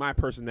 much of my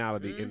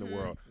personality in the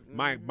world.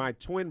 My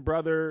twin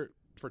brother,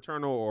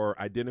 fraternal or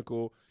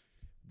identical,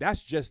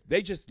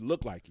 they just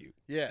look like you.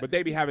 Yeah. But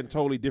they be having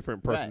totally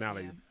different Right.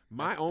 personalities.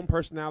 My own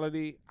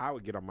personality, I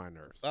would get on my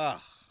nerves. Ugh.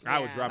 I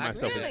would Yeah. drive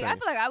myself Really? insane. I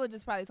feel like I would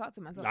just probably talk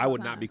to myself. I all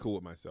would the not time. be cool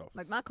with myself.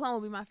 Like my clone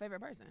would be my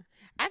favorite person.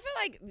 I feel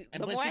like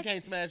And the but more you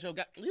can't smash your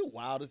guy. You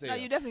wild as hell. No,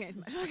 you definitely can't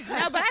smash.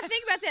 No, but I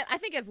think about that. I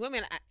think as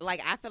women,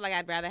 I feel like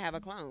I'd rather have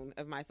a clone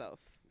of myself.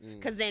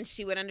 Because then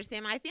she would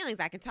understand my feelings.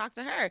 I can talk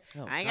to her.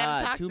 Oh, I ain't got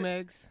to talk two to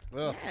megs?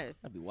 Ugh. Yes.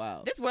 That'd be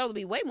wild. This world would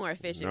be way more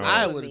efficient. No. with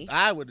I two of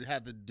would me.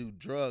 have to do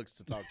drugs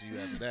to talk to you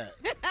after that.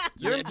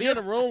 You're be in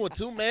a room with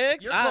 2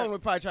 megs. Your clone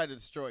would probably try to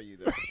destroy you,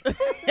 though.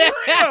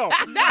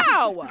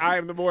 No. I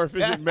am the more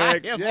efficient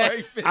Meg. I am Yeah. more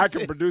efficient. I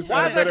can produce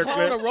Why a is that better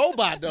clone clip. a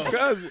robot though?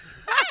 Because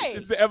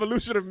it's the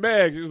evolution of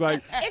Meg. She was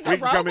like, It's we a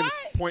can come in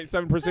robot?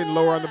 0.7%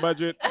 lower on the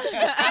budget.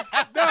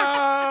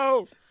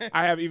 No!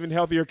 I have even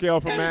healthier kale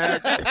for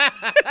Meg.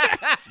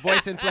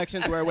 Voice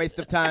inflections were a waste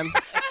of time.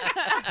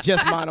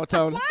 Just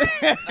monotone.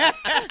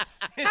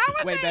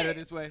 Way better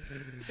this way.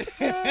 2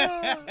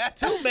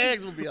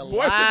 megs would be a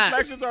Voice lot.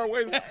 inflections are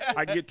way.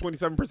 I get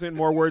 27%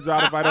 more words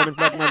out if I don't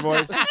inflect my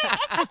voice.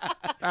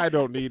 I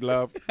don't need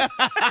love.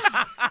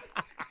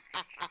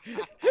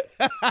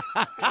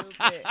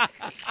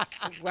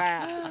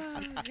 Wow.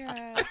 Oh,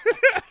 God.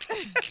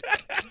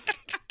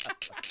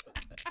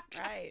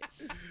 Right.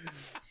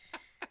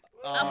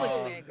 I'm with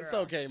you, man, girl. It's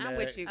okay, man. I'm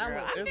with you, girl. I'm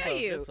with I you. It's feel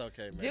okay, you. It's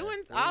okay, man. Doing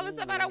all the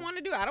stuff I don't want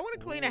to do. I don't want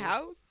to clean a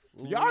house.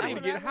 Y'all need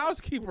to get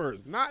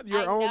housekeepers, not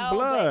your I own know,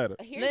 blood.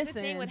 but here's the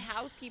thing Listen. with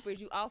housekeepers,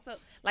 you also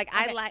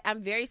Okay.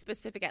 I'm very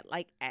specific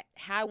at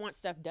how I want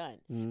stuff done.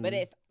 Mm. But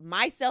if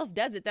myself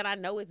does it, then I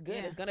know it's good.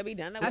 Yeah. It's gonna be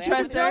done. the I way trust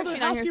want it her. done. Tell She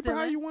the not here housekeeper how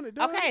stealing. you want it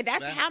done. Okay, that's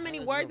That- how many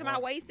that's words good am I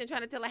one. wasting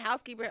trying to tell a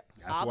housekeeper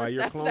That's all why the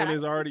your stuff clone that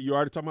is already. You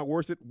already talking about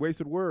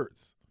wasted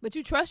words. But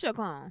you trust your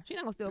clone. She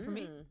not gonna steal from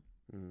me.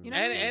 Mm. You know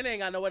what I mean? And they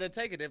ain't got nowhere to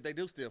take it if they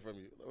do steal from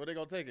you. Where they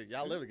gonna take it?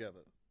 Y'all live together.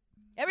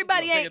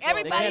 Everybody Take ain't it to 'em.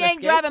 everybody They can't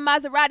ain't escape. driving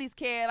Maseratis,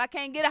 Kev. I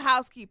can't get a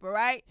housekeeper,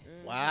 right?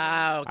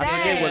 Wow. I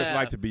forget what it's damn.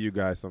 like to be you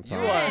guys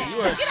sometimes. You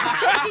are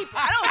Housekeeper.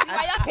 I don't see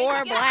why y'all poor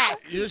can't get a black.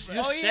 housekeeper.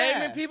 You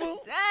shaming people?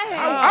 Dang. I'm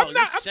not. you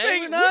I'm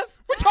saying shaming us?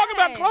 We're talking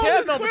about Dang. clones. Kev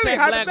It's don't clearly protect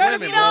black hypothetical.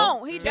 women, He bro.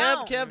 don't. He Kev,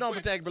 don't. Kev don't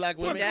protect black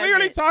We're women. doesn't.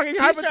 clearly talking Keisha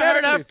hurt her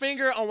hypothetically.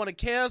 finger on one of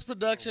Kev's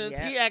productions.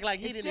 Yep. He act like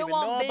he It didn't still even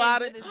won't know bend about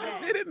to it. this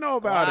day. He didn't know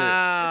about it.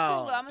 It's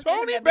cool, though. I'ma send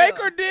Tony you that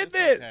Baker bill. did It's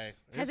this. okay.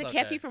 Has It's it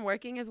kept okay. you from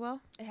working as well?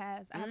 It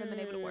has. I haven't been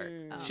able to work.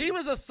 She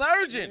was a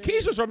surgeon.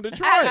 Keisha's from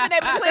Detroit. I haven't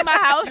been able to clean my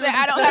house, and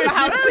I don't have a She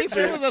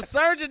housekeeper. was a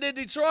surgeon in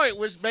Detroit,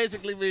 which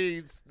basically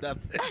means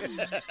nothing.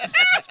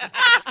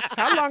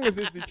 How long is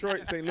this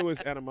Detroit St.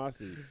 Louis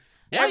animosity?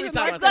 Every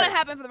time I It's gonna say it.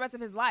 happen for the rest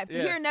of his life.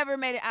 Yeah. Tahir never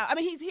made it out. I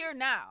mean, he's here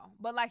now,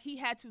 but like he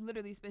had to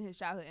literally spend his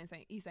childhood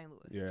in East St. Louis.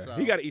 Yeah, So-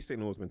 he got an East St.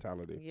 Louis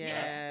mentality.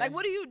 Yeah. Like,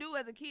 what do you do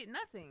as a kid?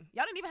 Nothing.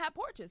 Y'all didn't even have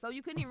porches, so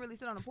you couldn't even really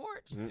sit on the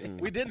porch. Mm-mm.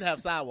 We didn't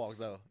have sidewalks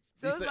though.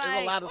 So It's it's a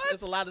like, lot of what?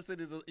 it's a lot of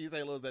cities in East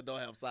St. Louis that don't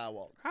have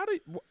sidewalks. How do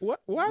you,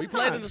 what? Why We not?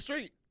 played in the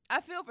street.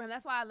 I feel for him.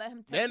 That's why I let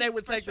him take Then they his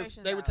would take the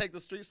frustrations out.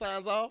 the street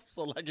signs off.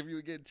 So like if you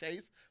were getting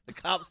chased, the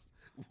cops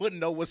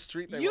wouldn't know what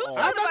street they You were on.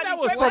 I talking thought about that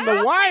was Detroit, from but The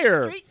y'all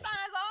Wire. take street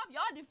signs off.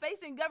 Y'all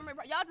defacing government.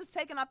 Y'all just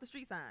taking off the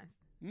street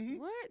signs.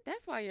 What?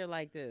 That's why you're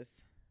like this.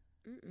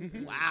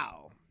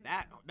 Wow.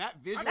 That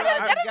visual. That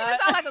doesn't even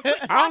sound like a quick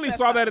I only process,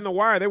 saw that though. in The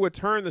Wire. They would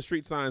turn the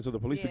street signs so the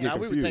police would Yeah. get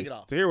Nah, we would confused. take it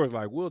off. Tahir was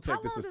like, we'll How take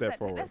long this a does step that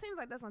forward. That seems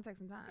like that's gonna take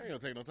some time. Ain't gonna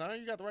take no time.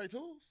 You got the right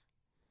tools.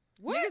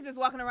 Niggas just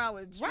walking around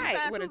with street Right,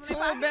 sign with a tools in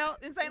tool their pocket belt.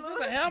 in St. It's Louis.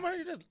 just a hammer.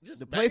 You just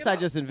The bang place it I out.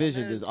 just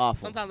envisioned And is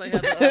awful. Sometimes they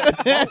have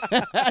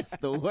the, That's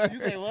the worst. You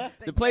say what?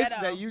 The place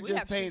ghetto. that you We just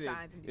have street painted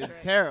signs in is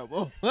Detroit.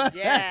 terrible.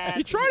 Yeah.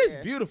 Detroit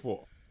is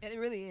beautiful. It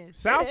really is.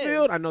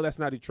 Southfield, is. I know that's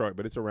not Detroit,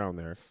 but it's around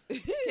there.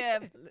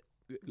 Kev,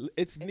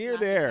 It's near not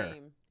the there.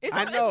 same. it's,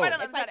 I on, know. it's right on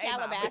the It's other like side of 8 Mile,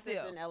 but Calabasas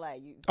still. in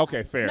LA.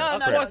 Okay, fair. No, Of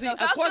no, fair. course, no, of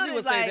course he Southfield would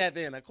is say like- that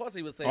then. Of course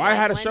he would say Oh, I that.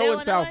 had a show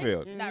in Glendale in LA?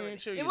 Southfield. Not really.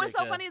 Sure you It was did,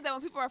 so Kev. funny is that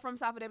when people are from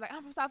Southfield, they're like,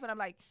 I'm from Southfield. I'm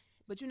like,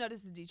 but you know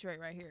this is Detroit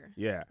right here.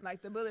 Yeah.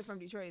 Like the bullet from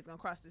Detroit is gonna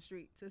cross the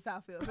street to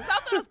Southfield. So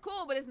Southfield is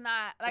cool, but it's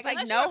not like, It's like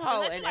unless you're- NoHo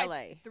unless in you're, LA.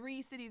 like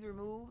 3 cities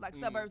removed, like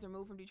suburbs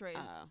removed from Detroit.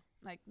 It's Oh.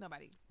 like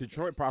nobody.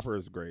 Detroit cares. proper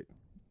is great.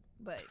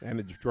 But And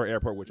the Detroit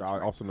airport, which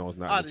I also know is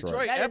not Detroit.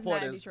 Detroit That is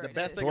Airport not is Detroit. the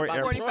best It thing is. about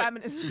Detroit Detroit. 45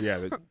 minutes.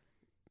 Yeah,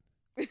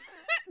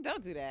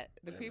 Don't do that.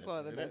 The people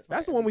are the best.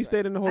 that's the part one of we Detroit.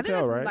 stayed in the I think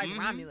hotel, it's right? like Mhm.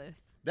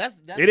 Romulus. That's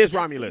It is It's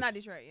Romulus. not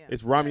Detroit, yeah.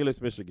 It's Romulus,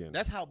 Michigan.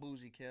 That's how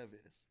bougie Kev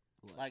is.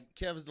 Like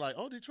Kev is like,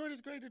 oh, Detroit is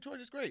great. Detroit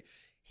is great.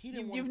 He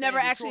didn't. wanna You've stay never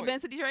in actually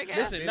Detroit. been to Detroit, guys?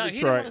 Listen, no, he didn't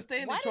Detroit. want to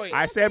stay in Why Detroit. did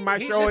I said my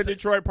He- show in listen.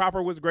 Detroit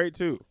proper was great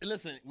too.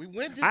 Listen, we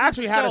went to. I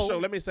actually the had show. a show.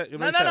 Let me say. No,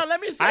 let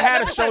me say. I had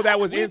let a me show say. that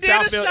was We in did a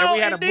Southfield, and we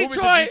show had in to move it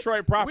to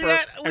Detroit proper, We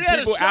had and a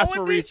people show asked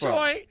in for refunds.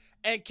 Detroit,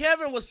 and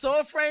Kevin was so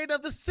afraid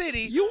of the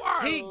city. You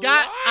are He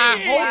got our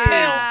lying.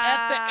 hotel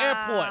at the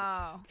airport.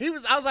 Wow.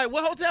 I was like,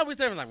 what hotel we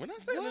staying? I was like, we're not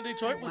staying in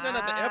Detroit. We're staying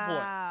at the airport.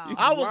 Wow.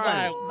 I was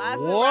Right. like, My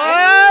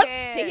what?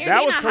 surprise. That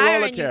He was not Corolla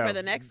hiring you Kev. for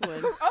the next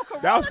one.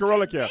 That was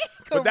Corolla Kev.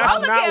 But that's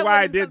Corolla not Kev why I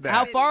wasn't did so that.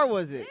 How far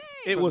was it?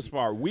 It was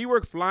far. We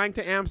were flying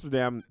to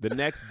Amsterdam the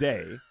next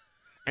day,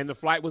 and the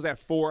flight was at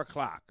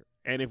 4:00.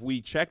 And if we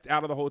checked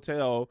out of the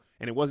hotel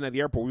and it wasn't at the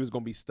airport, we was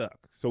going to be stuck.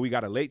 So we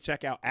got a late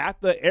checkout at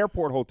the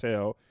airport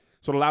hotel,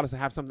 so it allowed us to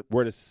have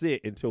somewhere to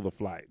sit until the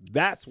flight.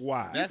 That's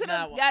why. You That's could not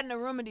have why. gotten a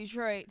room in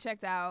Detroit,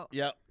 checked out,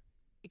 Yep.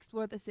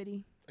 explored the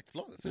city.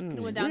 Explore the city. Mm.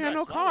 went We down had to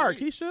no Explore car, the-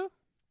 Keisha.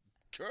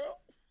 Girl.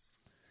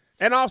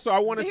 And also, I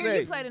want to Tahir, say,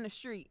 you played in the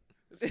street.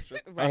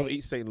 of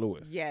East St.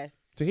 Louis. Yes.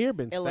 Tahir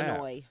been stabbed.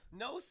 Illinois.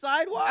 No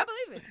sidewalks? I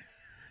believe it.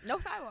 No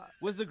sidewalk.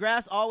 Was the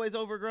grass always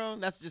overgrown?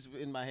 That's just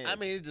in my head. I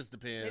mean, it just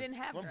depends. They didn't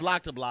have From grass.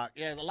 block to block.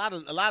 Yeah, a lot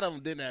of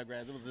them didn't have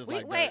grass. It was just We,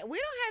 like wait, dirt. we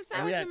don't have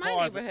And we sidewalks had in my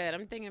cars- neighborhood.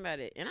 I'm thinking about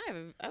it, and I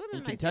live in a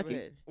nice Kentucky?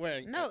 neighborhood.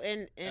 Where? No,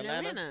 in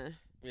Atlanta? Atlanta.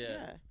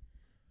 Yeah.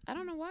 I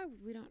don't know why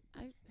we don't.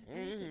 I need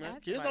to Mhm.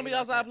 ask Kids don't somebody be about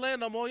outside that. playing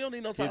no more. You don't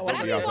need no Kids But sidewalks. I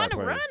don't be be outside want to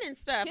playing. run and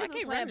stuff. Kids I was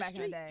can't playing run the back in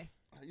the street. day.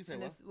 You say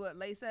In what? this,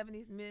 late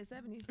 70s, mid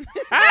 70s.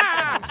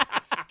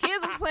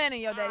 Kids was playing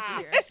in your day to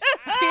here.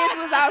 Kids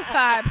was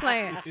outside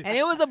playing, and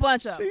it was a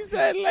bunch of them. She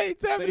said late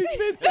 70s,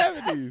 mid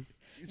 70s.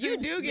 You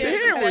do get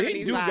Tahir, some well,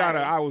 he 70s do got a.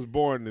 vibes. I was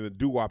born in the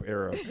doo-wop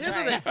era. Here's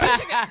the thing.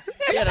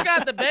 Keisha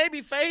got the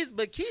baby face,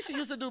 but Keisha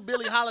used to do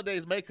Billie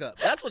Holiday's makeup.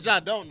 That's what y'all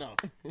don't know.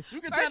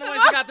 You can tell First the of way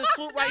all- she got this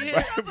swoop right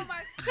here.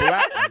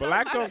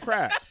 Black don't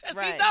crack.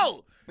 Right. She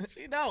don't.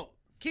 She don't.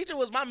 Keisha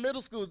was my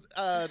middle school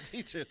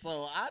teacher,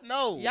 so I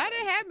know. Y'all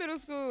didn't have middle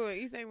school in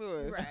East St.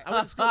 Louis. Right. I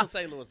went to school in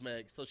St. Louis,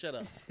 Meg, so shut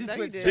up. No,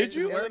 you did. Did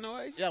you?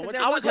 Illinois? Yeah, when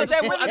There I was was, in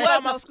there really I did all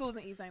was my no schools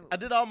in East St. Louis. I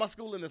did all my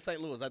schooling in St.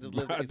 Louis. I just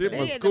lived I in East did St. my They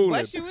Louis. had school to in-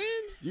 bus you in?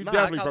 You Nah,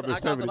 definitely I from the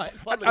got the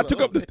 70s. public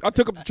I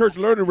took up the church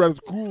learning around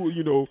school.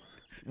 You know,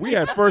 we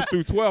had 1st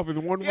through 12th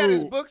in one he had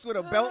his room. books with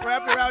a belt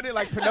wrapped around it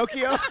like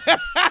Pinocchio.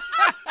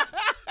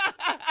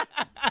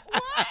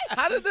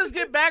 How did this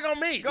get back on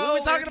me? Go What are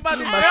we talking about?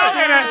 into This my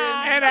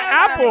show? And an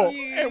That's apple. not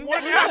you. And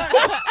one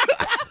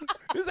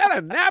apple. Is that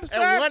a knapsack?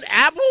 And one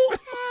apple?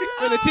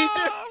 For the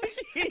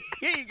teacher.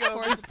 Here you go.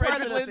 Poor Miss little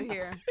Franklin.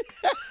 Tahir.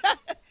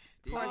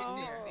 Poor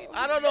Tahir.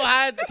 I don't know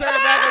how it turned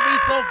back on me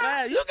so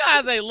fast. You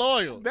guys ain't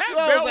loyal. That you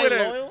belt always with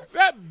ain't a loyal.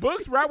 that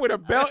books right with a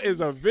belt is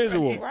a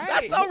visual. Right.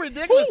 That's so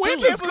ridiculous Who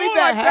went too. to school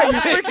like that? You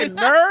freaking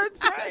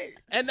nerds. Right.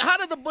 And how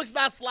did the books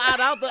not slide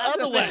out the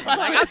other way?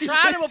 Like, I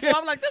tried it before.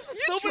 I'm like, this is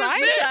stupid as tried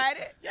shit. Tried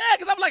it. Yeah,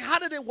 because I'm like, how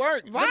did it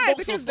work? Them Right,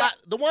 books because will slide,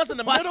 the ones in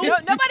the middle. No,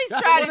 nobody's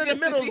tried one in it the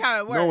just to middle- see how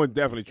it works. No one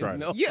definitely tried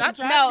No. it. You, I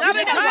tried. no, Y'all you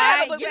didn't know try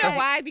why? it, but You know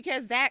why?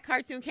 Because that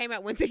cartoon came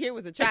out when Tahir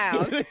was a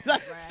child. It's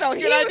like, So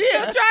he good was idea.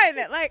 still trying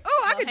that. Like,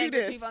 oh, I could do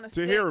Handkerchief this. on a To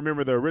stick. hear,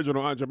 remember the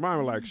original Aunt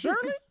Jemima like, Shirley?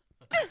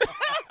 I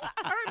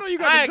didn't know you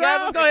All got right, the guys,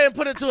 job. let's go ahead and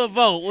put it to a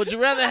vote. Would you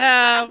rather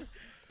have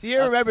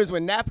Tahir remembers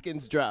when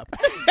napkins drop.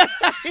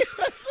 He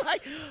was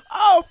like,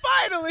 oh,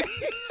 finally.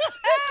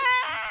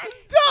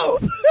 It's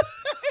dope.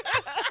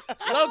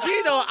 low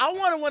key though?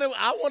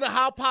 I wonder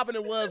how popping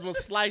it was when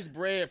sliced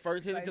bread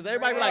first hit because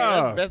everybody be like, bread.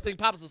 that's the best thing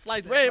pops is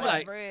sliced bread. Be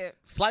like, Bread.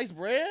 sliced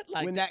bread?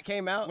 Like When that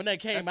came out? when that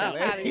came That's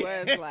out. Probably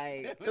was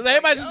like, Because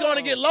everybody just going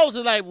to get low.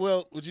 So like,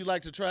 well, would you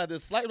like to try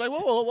this slice? Like, whoa.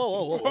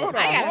 Hold on,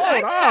 I gotta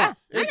hold on.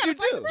 What you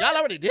do? Y'all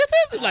already did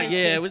this? It's like,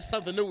 yeah, it was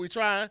something new we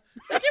trying.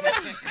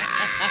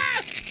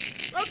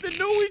 Something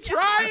new we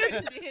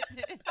trying.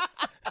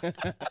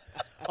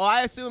 Oh,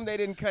 I assume they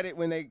didn't cut it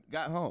when they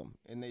got home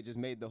and they just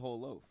made the whole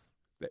loaf.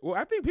 Well,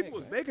 I think people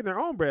was making their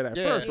own bread at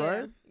Yeah. first, Yeah.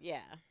 right? yeah.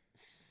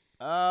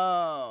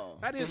 Oh.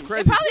 That is It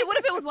crazy. probably, what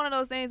if it was one of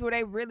those things where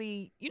they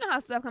really, you know how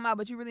stuff come out,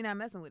 but you really not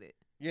messing with it.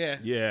 Yeah.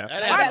 Yeah.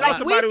 That I happens. know Like, we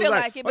somebody was feel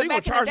like, like it, "Oh, but you back gonna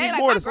in the charge day, me like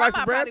more my to slice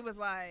grandma of bread? probably was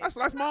like, I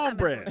slice my "I'm own not messing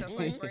bread." with your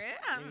sliced bread.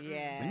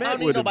 Yeah. Man, I don't with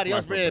need them nobody else's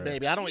slice of bread, bread.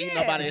 baby. I don't eat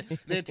Yeah. nobody.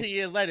 Then 10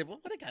 years later,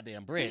 what that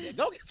goddamn bread?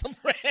 Go get some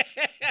bread.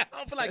 I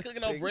don't feel like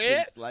cooking no Things bread.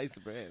 and Slice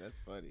of bread. That's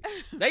funny.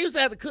 They used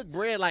to have to cook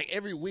bread like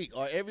every week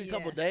or every Yeah.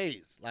 couple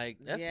days. Like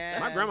that's, Yeah.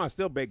 My grandma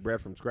still baked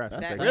bread from scratch.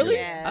 That's That's Really?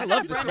 Yeah. I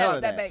love the friend smell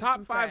of that that. bakes Top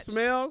from 5 scratch.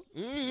 smells.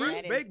 Mhm.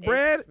 That Baked it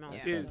bread smells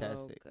is so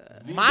fantastic.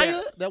 good. Maya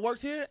best. that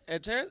works here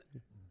at Terrence,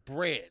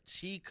 bread.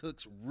 She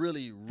cooks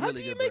really, really How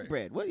do you good make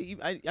bread? What do you,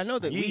 I know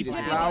that Yeast, wheat is You good.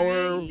 gotta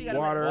flour, rinse, you gotta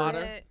water, let it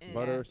sit, and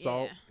butter,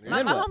 salt. Yeah. And My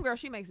then what? homegirl,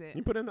 she makes it.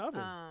 You put it in the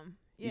oven.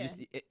 Yeah. You just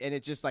and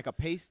it's just like a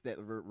paste that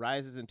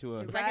rises into a.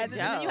 It's like a rises, and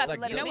then you dough. have to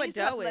It's let like it. dough. then you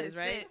still have to You know what let dough it is,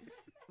 right?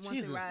 sit once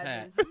Jesus, it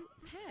rises.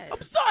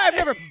 I'm sorry, I've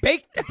never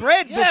baked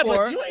bread Yeah,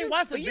 before. but you ain't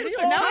watched the video.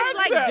 No, it's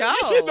like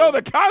Concept. dough. You know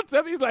the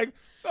concept. He's like,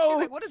 so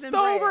like, what is in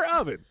stove bread? or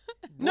oven?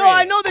 No,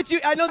 I know that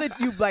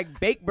you like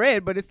bake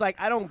bread, but it's like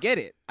I don't get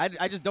it.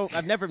 I just don't.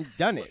 I've never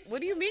done it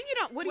What do you mean you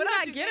don't? What do What you don't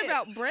not you get get?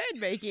 about bread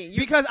baking?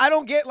 because I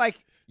don't get like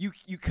you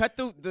cut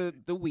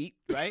the wheat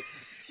right.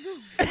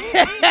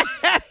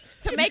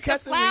 To make the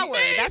cut the wheat. flour.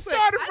 That's what.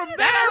 started from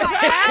That's there. what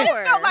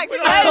flour. felt like We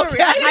slavery. don't- I don't we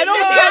get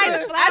buy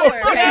it.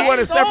 flour. First you want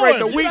to separate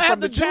the You wheat don't from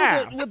have the to do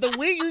chaff. with the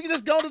wheat. You can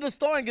just go to the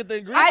store and get the I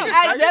ingredients. just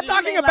I'm just definitely,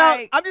 talking about.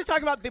 like- I'm just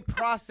talking about the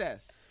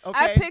process. Okay.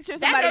 I picture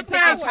That's somebody what picking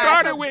flour Man is.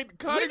 started cotton. with We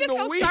cutting just the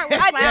gonna wheat. start with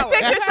I just flour.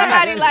 picture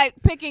somebody like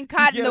picking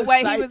cotton Get the a way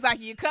he scythe. was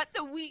like, you cut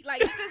the wheat,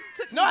 like you just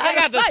took. No, I I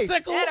got the scythe.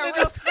 sickle. had a and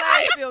real the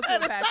scythe feel to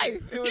And it. a Patrick.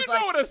 scythe. It was You know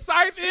like what a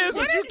scythe is,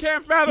 What but you is-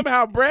 can't fathom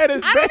how bread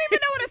is I don't baked. even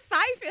know what a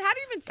scythe is. How do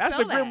you even spell That's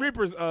the that? Grim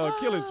Reaper's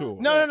killing tool.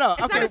 no.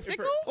 It's okay. not a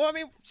sickle? Well, I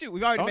mean, shoot,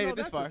 we've already Oh, made no, it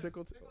this that's a far.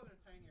 sickle too.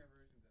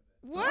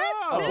 What?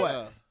 Oh, This-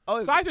 what?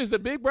 Oh, Scythe is the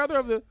big brother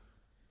of the.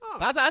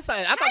 I thought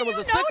How it was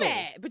you a know sickle.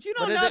 that? But you But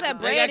don't is know it- that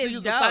they bread actually is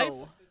use a scythe?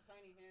 dough.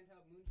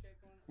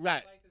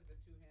 Right.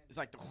 it's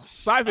like the.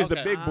 Scythe is the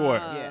Okay. big boy.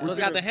 Yeah. So it's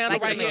got the handle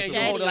Like right the here, and you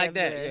hold it machete like of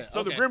that. the- Yeah.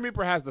 So the okay. Grim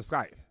Reaper has the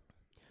scythe.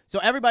 So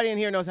everybody in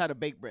here knows how to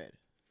bake bread.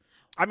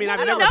 I mean, I I've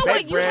don't never know what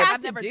baked you bread. have I've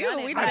to never do. done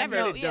it. We've but I never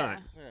know, seen it yeah.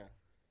 done. Yeah.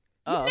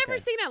 Oh, You've okay. never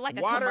seen it like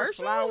a Water,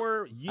 commercial?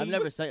 flour, yeast.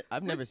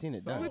 I've never seen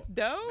it done. With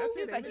dough? That's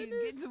It's it, like ain't you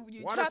it? get to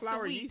you Water, chop the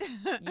flour, wheat.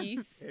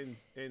 Yeast.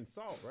 and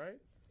salt, right?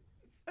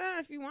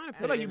 If you want to So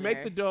put like it you in make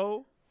there. the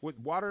dough with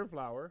water and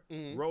flour,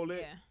 Mhm. roll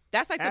it. Yeah.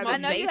 That's like the Add most I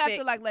know basic. you have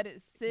to like let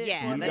it sit. Yeah,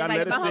 for a You minute. gotta Like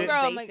let it my sit.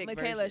 homegirl, Basic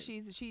Michaela,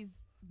 version. she's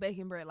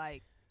baking bread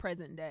like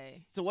present day.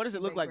 So what does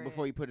it look Bake like bread.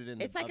 before you put it in?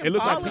 It's like the a It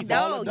looks ball like of pizza.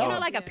 dough. You know, Yeah.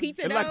 like a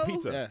pizza It It's dough. like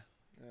pizza. Yeah.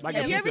 Like Yeah,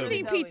 a Have you ever pizza.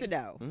 seen doughy. pizza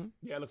dough?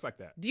 Yeah, it looks like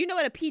that. Do you know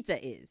what a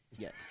pizza is?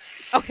 Yes.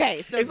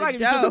 Okay, so It's the like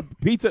if you dough. took a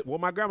pizza. Well,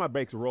 my grandma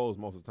bakes rolls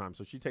most of the time,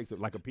 so she takes it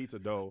like a pizza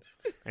dough,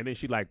 and then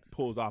she like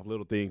pulls off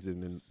little things,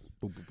 and then.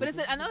 Boop, boop, But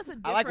boop. I know it's a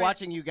different. I like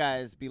watching you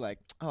guys be like,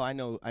 oh, I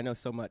know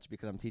so much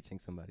because I'm teaching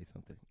somebody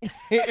something.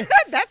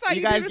 That's how you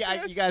you guys, do this to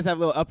us? you guys have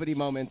little uppity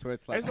moments where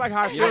it's like, It's like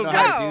how I you feel. don't know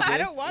how to No, do I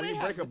this. don't want When it.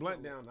 you break a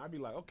blunt down, I'd be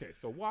like, okay,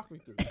 so walk me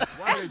through this.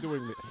 Why are they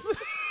doing this?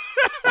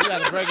 You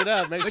gotta break it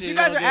up. Make But sure you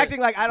guys don't are get acting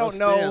like I no don't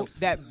know stems.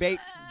 that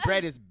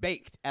bread is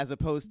baked as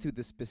opposed to the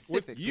With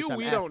specifics. you, which I'm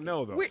we asking. don't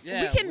know though. We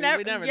Yeah, can we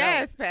never. never know.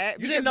 Yes, Pat. You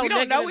because didn't know we don't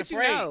Naked know and what you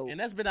Afraid, know. and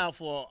that's been out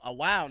for a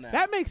while now.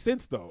 That makes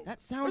sense though.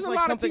 That sounds There's a like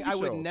lot of something TV I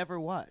would shows. never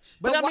watch.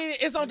 but But I wha- mean,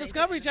 it's on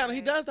Discovery Channel.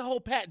 He does the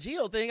whole Pat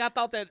Geo thing. I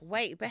thought that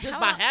Wait, but just how?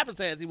 by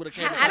happenstance he would have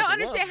came. I don't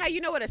understand how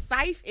you know what a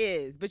scythe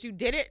is, but you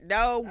didn't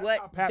know That's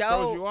how what Pat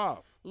throws you dough off.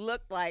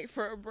 looked like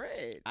for a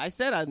bread. I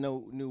said I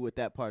knew what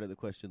that part of the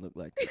question looked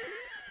like.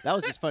 That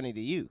was just funny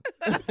to you.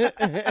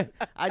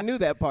 I knew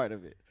that part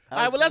of it. All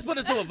right, well, let's put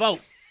it to a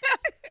vote.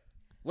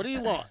 What do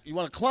you want? You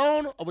want a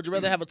clone, or would you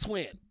rather have a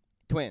twin?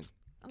 Twin.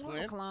 I'm going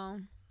Twin? with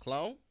clone.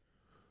 Clone,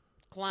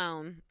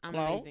 Clown. I'm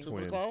clone, amazing. two for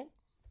the Twin. clone,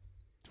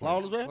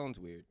 clone as well. Clone's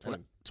weird. And a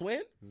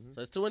twin. Mhm.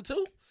 So it's 2 and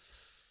 2.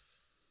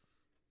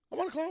 I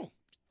want a clone.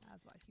 I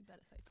was like, you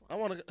better say clone.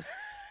 I want to.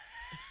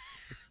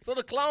 So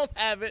the clones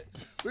have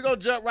it. We're gonna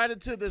jump right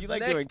into this You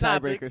like next doing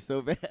topic. tiebreakers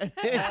so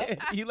bad.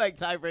 You like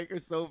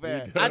tiebreakers so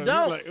bad. I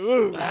don't. Like,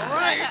 ooh,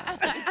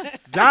 Right.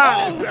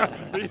 guys,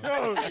 you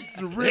know, it's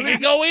It really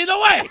can go either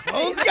way.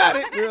 Clone's got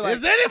it. We were like,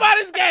 It's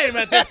anybody's game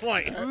at this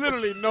point. it's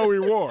literally no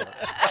reward.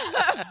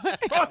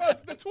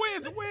 The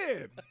twins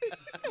win.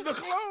 The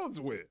clones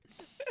win.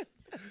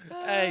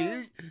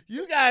 Hey,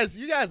 you guys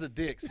are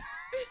dicks.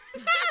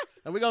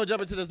 And we're gonna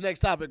jump into this next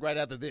topic right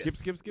after this.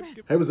 Skip.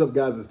 Hey, what's up,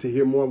 guys? It's to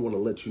hear more. I want to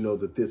let you know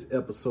that this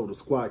episode of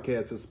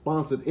SquADcast is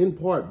sponsored in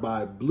part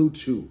by Blue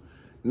Chew.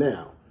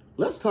 Now,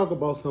 let's talk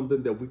about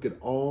something that we could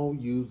all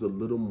use a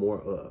little more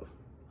of.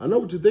 I know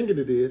what you're thinking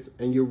it is,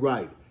 and you're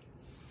right.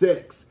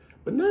 Sex.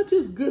 But not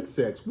just good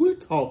sex. We're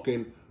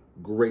talking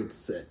great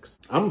sex.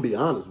 I'm going to be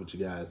honest with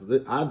you guys.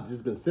 I've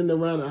just been sitting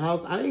around the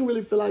house. I ain't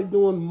really feel like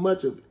doing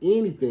much of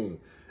anything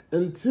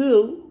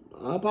until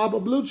I pop a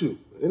Blue Chew.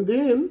 And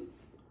then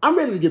I'm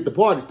ready to get the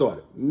party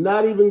started.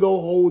 Not even go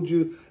hold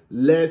you.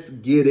 Let's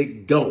get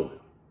it going.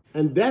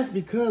 And that's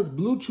because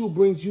Blue Chew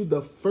brings you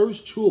the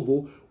first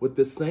chewable with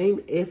the same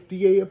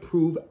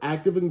FDA-approved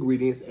active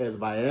ingredients as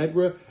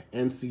Viagra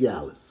and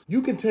Cialis.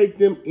 You can take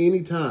them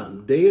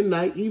anytime, day and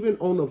night, even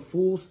on a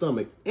full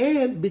stomach.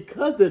 And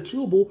because they're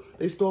chewable,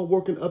 they start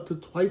working up to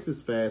twice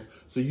as fast,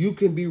 so you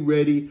can be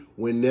ready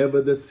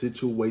whenever the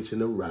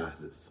situation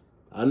arises.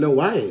 I know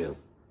I am.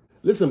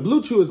 Listen,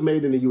 Blue Chew is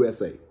made in the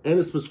USA and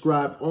is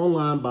prescribed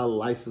online by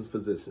licensed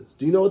physicians.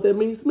 Do you know what that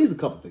means? It means a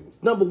couple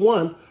things. Number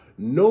one,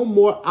 no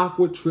more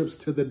awkward trips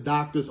to the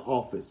doctor's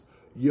office.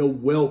 You're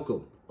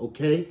welcome,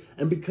 okay?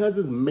 And because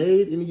it's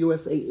made in the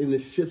USA and it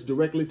ships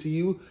directly to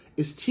you,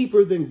 it's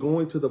cheaper than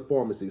going to the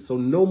pharmacy. So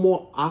no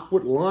more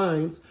awkward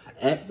lines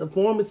at the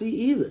pharmacy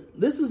either.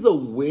 This is a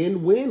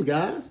win-win,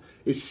 guys.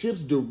 It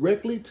ships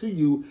directly to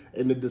you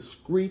in a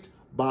discreet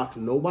box.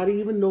 Nobody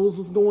even knows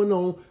what's going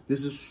on.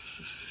 This is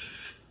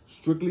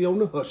strictly on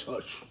the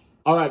hush-hush.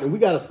 All right, and we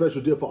got a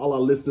special deal for all our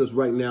listeners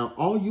right now.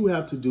 All you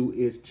have to do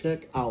is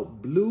check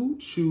out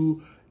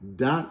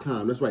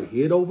BlueChew.com. That's right.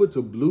 Head over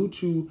to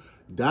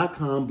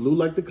BlueChew.com. Blue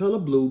like the color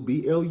blue.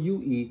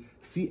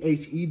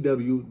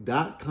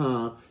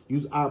 BlueChew.com.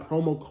 Use our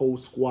promo code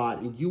SQUAD,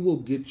 and you will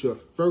get your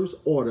first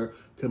order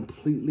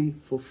completely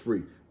for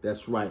free.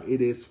 That's right.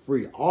 It is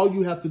free. All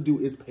you have to do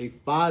is pay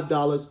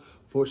 $5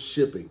 for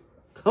shipping.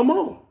 Come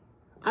on.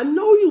 I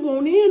know you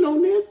want in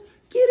on this.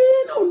 Get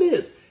in on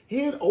this.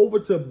 Head over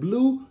to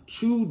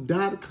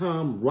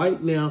BlueChew.com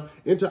right now.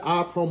 Enter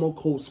our promo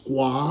code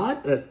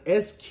SQUAD, that's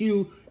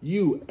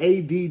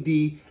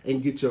SQUADD,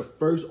 and get your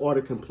first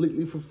order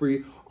completely for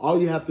free.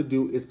 All you have to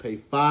do is pay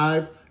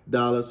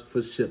 $5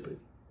 for shipping.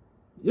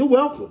 You're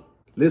welcome.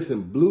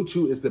 Listen, Blue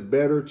Chew is the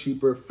better,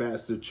 cheaper,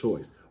 faster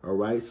choice. All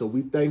right? So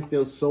we thank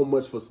them so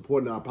much for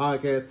supporting our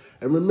podcast.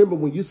 And remember,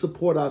 when you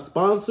support our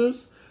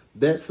sponsors,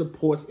 that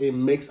supports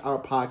and makes our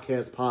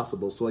podcast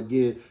possible. So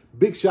again,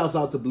 big shouts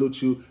out to Blue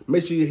Chew.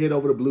 Make sure you head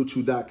over to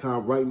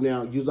BlueChew.com right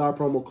now. Use our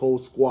promo code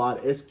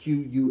SQUAD,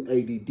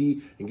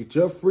 SQUADD, and get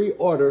your free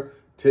order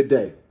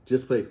today.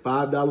 Just pay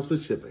 $5 for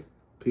shipping.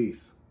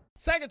 Peace.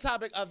 Second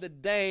topic of the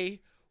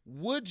day,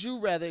 would you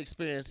rather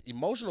experience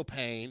emotional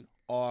pain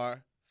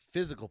or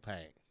physical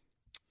pain?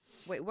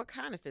 Wait, what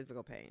kind of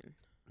physical pain?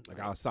 Like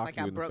I'll sock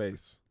you in the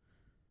face.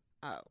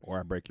 Oh. Or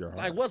I break your heart.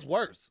 Like, what's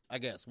worse, I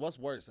guess? What's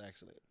worse,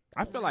 actually?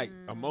 I feel like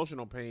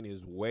emotional pain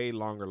is way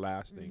longer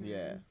lasting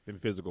than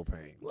physical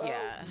pain.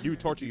 Yeah. You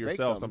torture You break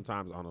yourself something.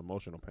 sometimes on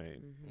emotional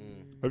pain.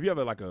 If you have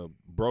like a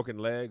broken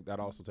leg, that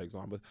also takes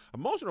on. But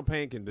emotional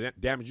pain can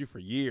damage you for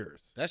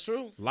years. That's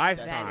true.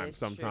 Lifetime That is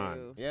sometimes.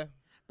 true. Yeah.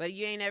 But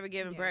you ain't ever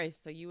given birth,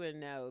 so you wouldn't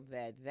know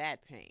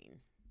that pain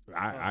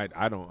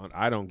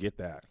I don't get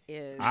that.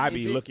 is. I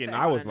be is looking, so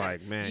I was on a-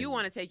 like, man. You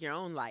want to take your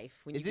own life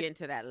when Is you it- get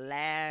into that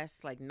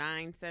last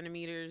 9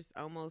 centimeters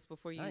almost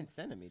before you 9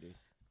 centimeters.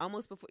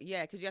 almost before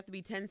because you have to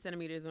be 10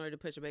 centimeters in order to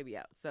push a baby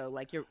out. So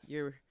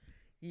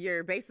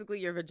you're basically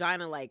your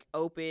vagina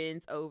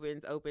opens,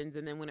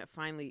 and then when it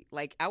finally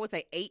I would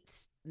say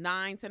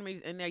 8-9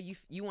 centimeters in there,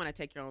 you want to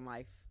take your own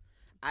life.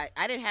 I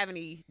didn't have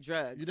any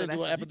drugs. You so didn't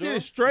do that's- an You did epidural?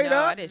 it straight no,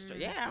 up? I did straight.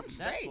 Yeah, I'm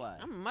straight. why.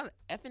 I'm a mother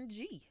effing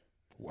G.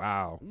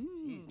 Wow.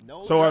 Jeez,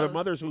 no So are the drugs.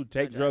 mothers who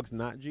take No drugs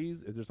not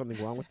G's? Is there something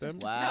wrong with them?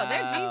 Wow. No,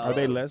 they're G's. Are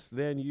they less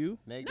than you?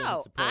 Meg doesn't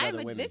No, support I'm other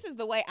a. women. This is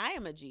the way I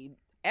am a G.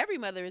 Every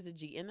mother is a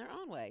G in their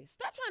own way.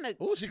 Stop trying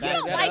to. Ooh, she You cleaned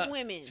don't that like up.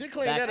 women. She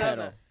cleaned that up.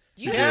 Backpedal.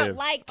 You Kev. don't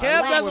like. Kev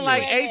black doesn't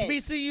like women.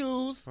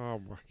 HBCUs. Oh,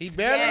 my. He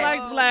barely Yes.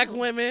 likes black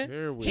women.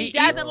 Here we He go.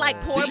 doesn't like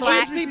poor He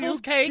black eats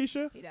people's cake.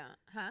 Keisha, He don't.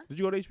 Huh? did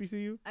you go to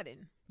HBCU? I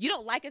didn't. You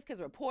don't like us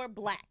because we're poor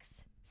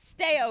blacks.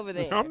 Stay over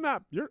there. I'm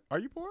not. Are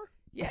you poor?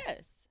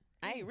 Yes,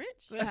 I ain't rich.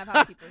 We don't have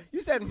housekeepers.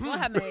 You said, we don't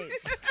have maids.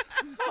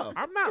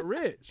 I'm not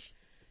rich.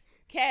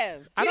 Kev, I You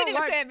don't didn't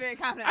even like. say it very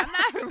confident. I'm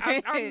not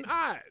rich. I'm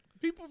not.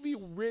 People be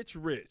rich.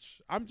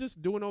 I'm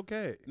just doing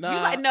okay. Nah, you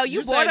say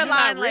you're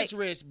borderline, not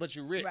rich, but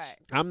you're rich. Right.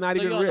 I'm not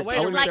So even you're on the rich. way I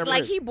to wouldn't rich. say I'm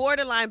like rich. he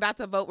borderline about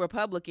to vote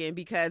Republican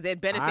because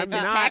it benefits his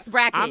I'm not- tax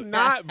bracket. I'm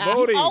not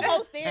voting.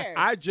 Almost there.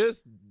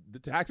 The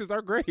taxes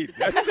are great.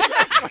 That's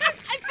it.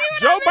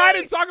 Joe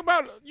Biden talk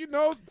about,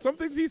 some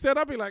things he said.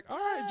 I'll be like, all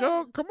right,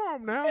 Joe, come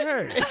on now.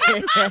 Hey,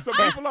 some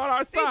people on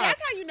our See, side.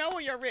 that's how you know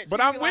when you're rich. But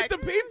You I'm be with like, the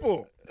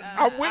people.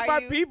 I'm with are my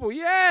you? people,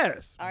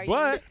 yes. Are you?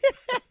 But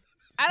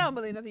I don't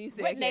believe nothing you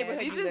said. What Kev.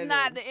 neighborhood It's you just live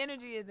not. in? The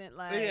energy isn't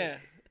like. Yeah.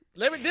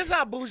 This is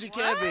how bougie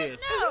Kev What?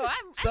 is. No, I'm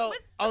So with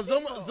on the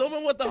people.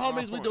 Zooming with the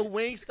homies, we do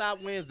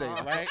Wingstop Wednesdays,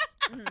 right?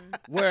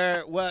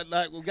 Where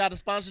we got a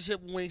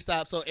sponsorship with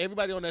Wingstop, so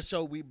everybody on that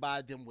show we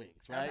buy them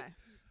wings, right? Okay.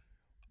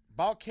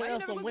 Bought Why you Kev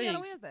never some book me on a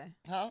wings. Wednesday?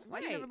 Huh? Why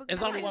you Right. never book It's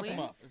me on only a once a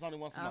Wednesday? month. It's only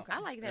once a month. Okay.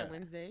 I like that Yeah.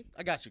 Wednesday.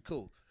 I got you.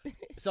 Cool.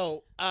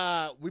 So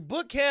we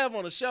booked Kev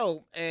on the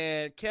show,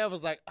 and Kev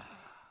was like,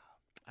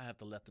 I have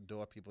to let the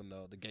gate people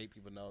know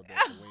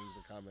that the wings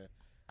are coming,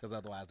 because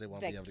otherwise they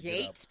won't The be able to get up.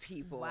 gate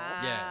people.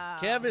 Wow. Yeah,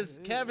 Kev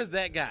is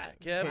that guy.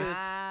 Kev is.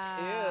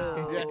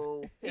 Wow.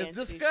 Ew. It's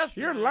Fancy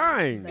disgusting. you're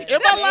lying. The Am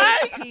I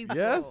lying? gay people.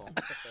 Yes.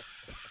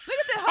 Look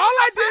at it All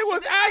I did homeless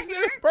was person ask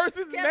just the right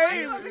person's here? Can't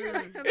name. over here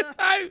like a It's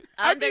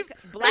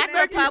like, Black it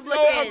makes me so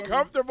Republicans.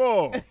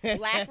 uncomfortable.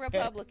 Black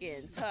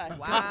Republicans. Huh?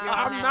 Wow.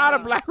 I'm not a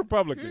black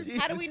Republican.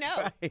 How do we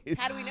know? Jesus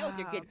How do we know if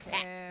you're good Kev.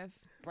 tax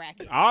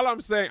bracket? All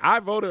I'm saying, I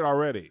voted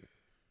already.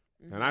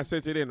 And I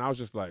sent it in. I was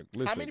just like,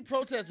 listen. How many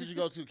protests did you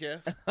go to,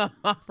 Kev?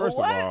 First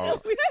of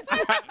all,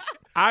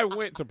 I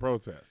went to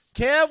protest.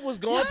 Kev was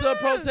going to a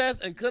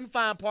protest and couldn't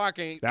find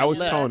parking. That was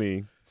Left.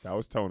 Tony. That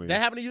was Tony. That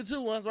happened to you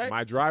too once, right?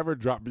 My driver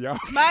dropped me off.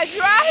 My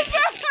driver.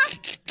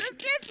 This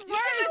gets You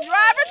took a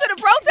driver to the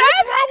protest?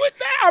 What's wrong with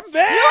that? I'm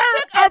there. You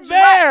took a I'm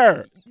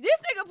there. This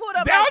nigga pulled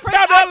up Downtown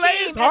like LA Prince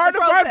is Hakeem hard at to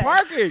the find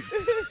protest.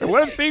 parking. And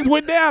when things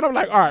went down, I'm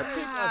like, all right,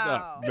 pick us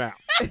Wow. up now.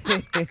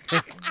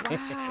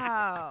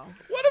 Wow.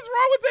 What is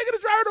wrong with taking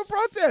a driver to a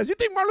protest? You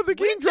think Martin Luther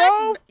King We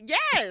drove?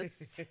 Yes.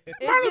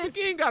 Martin Luther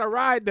King got a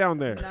ride down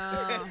there.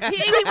 No.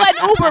 He wasn't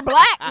uber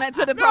black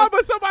to the No, protest.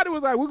 but somebody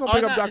was like, we're going to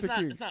pick up Dr.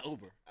 King. It's not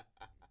Uber.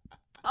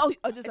 Oh,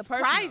 just a It's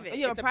person. private. Oh,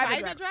 you have It's a a private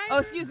private driver. driver? Oh,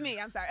 excuse me.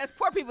 I'm sorry. As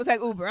poor people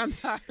take Uber. I'm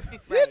sorry.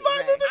 Right,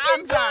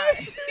 I'm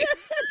sorry.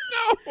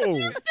 No.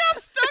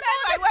 That's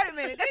like, wait a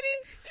minute. Did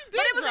he?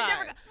 But it was a drive.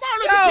 different.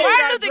 Martin Yo,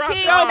 Martin Luther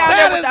King went down there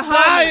That with is the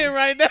dying homie.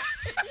 right now.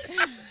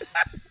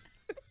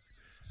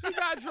 He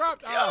got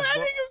dropped off.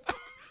 bro.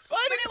 But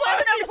it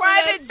wasn't a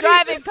private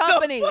driving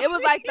company. It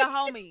was like the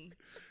homie.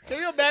 Can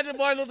you imagine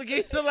Martin Luther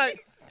King? They're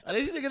like, are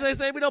these niggas ain't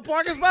saving me no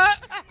parking spot?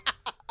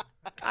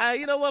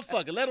 You know what?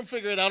 Fuck it. Let them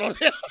figure it out on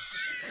them.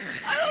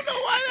 I don't know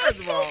why that's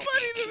so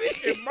funny to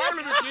me. If Martin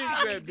Luther King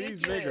said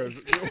these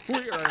niggas,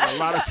 we are in a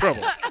lot of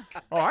trouble.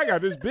 Oh, I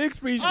got this big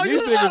speech. Oh, These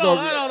you niggas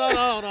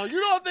don't. no. You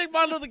don't think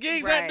Martin Luther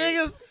King said Right.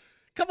 niggas?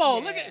 Come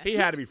on, look at He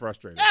had to be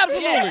frustrated.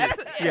 absolutely. Yeah,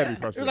 He had to be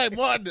It frustrated. was like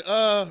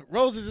Martin.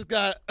 Rosa just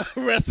got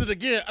arrested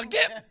again.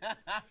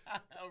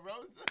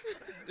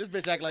 This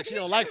bitch act like she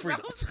don't like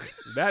freedoms.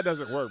 That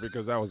doesn't work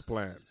because that was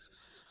planned.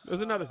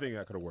 There's another thing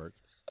that could have worked,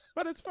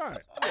 but it's fine.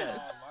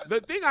 The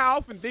thing I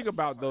often think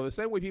about, though, the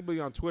same way people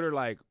on Twitter,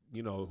 like,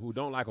 you know, who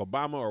don't like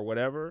Obama or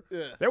whatever,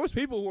 Yeah. there was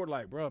people who were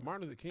like, bro,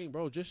 Martin Luther King,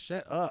 bro, just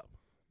shut up.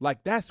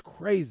 Like, that's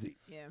crazy.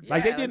 Yeah.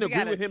 Like, they Yeah, didn't we agree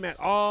gotta- with him at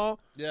all.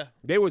 Yeah.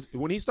 They was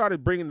when he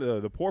started bringing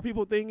the poor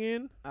people thing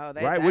in, Oh,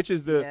 right? Which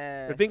is the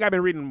yeah. thing I've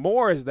been reading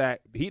more is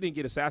that he didn't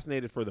get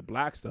assassinated for the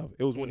black stuff.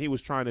 It was when he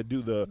was trying to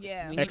do the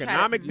Yeah. When you try to-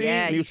 economic thing.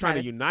 yeah, He you was trying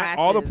try to to unite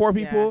all the poor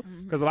classes, people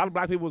yeah. because a lot of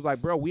black people was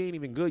like, bro, we ain't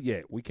even good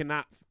yet. We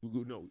cannot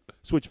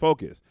switch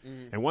focus.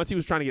 And once he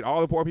was trying to get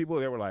all the poor people,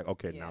 they were like,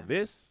 okay, now Yeah.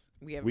 this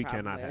We, have a we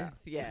problem cannot with. have.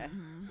 Yeah.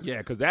 Yeah,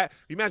 because that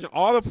imagine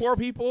all the poor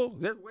people.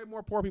 There's way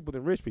more poor people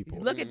than rich people.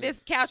 Look at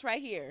this couch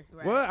right here.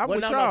 Right. What? I'm Well,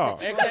 with no, y'all.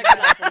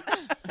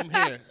 from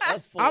here.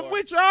 Us four. I'm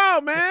with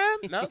y'all, man.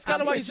 No, it's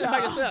kind of like you should by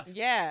yourself.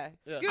 Yeah.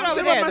 Yeah. Scoot I'm over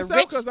good there. by The myself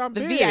rich, 'cause I'm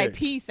the big.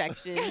 VIP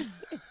section.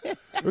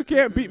 We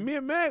can't beat me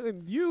and Meg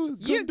and you.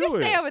 You couldn't just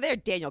do stay it. over there,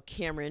 Daniel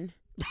Cameron.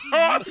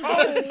 Oh,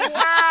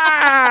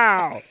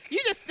 wow. You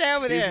just stay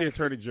over He's there. the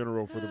Attorney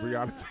General for the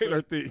Breonna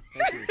Taylor thing.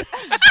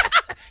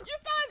 You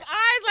saw his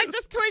eyes like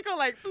just twinkle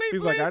like bleep,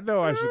 He's like, I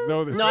know I should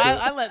know this. No,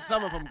 I let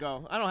some of them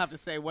go. I don't have to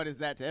say what is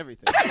that to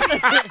everything.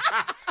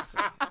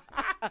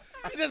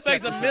 He just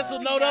makes a mental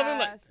note of it.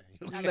 Like,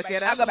 Gosh. Look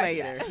it I'll up go back to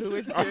later. that. Who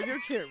is Daniel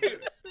Cameron?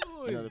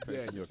 Who is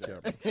Daniel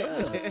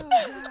Cameron?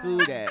 Who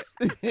that?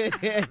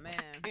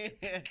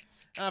 Man.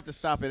 I have to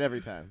stop it every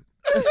time.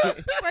 Wait,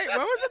 what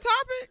was the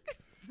topic?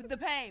 The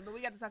pain, but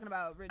we got to talking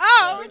about rich.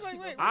 Oh, rich wait,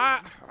 people. wait.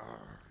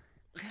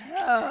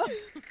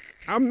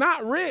 I'm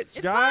not rich,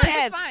 It's guys. fine.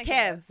 Kev, fine,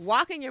 Kev,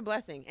 walk in your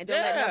blessing and don't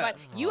let Yeah. nobody.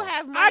 You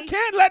have I money.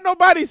 can't let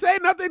nobody say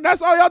nothing.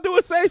 That's all y'all do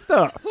is say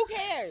stuff. Who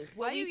cares?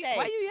 What Why we you- say?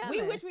 why you We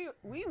yelling? wish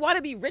we want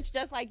to be rich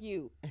just like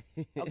you.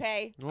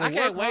 Okay. Well, I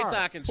can't work wait hard.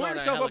 till I can Pull charter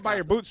a yourself up by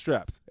your helicopter.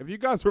 bootstraps. If you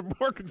guys were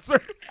more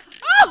concerned,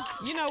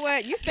 You know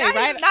what? You stay Now he-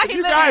 right. now he you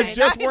looking guys at it.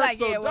 just Now he weren't like,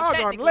 so yeah, well,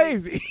 doggone technically.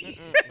 lazy.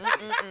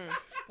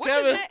 What's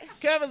his name?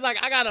 Kevin's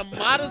like, I got a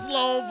modest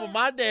loan for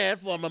my dad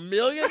for $1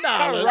 million.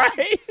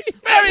 Right?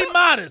 Very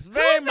modest.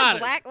 Very Who's the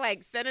modest. black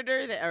like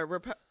senator that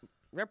or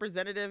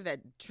representative that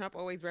Trump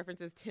always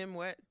references? Tim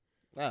what?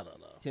 I don't know.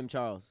 Tim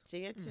Charles.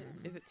 Jansen?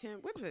 Is it Tim?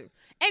 What's it?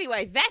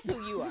 Anyway, that's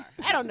who you are.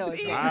 I don't know. His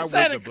See, name. I You was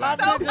said the it black.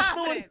 So confident. Just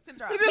threw confident. it. Tim He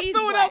Charles. just He's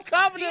threw it black. up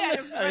confidently. He had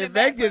to I run mean, it Meg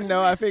back didn't for know.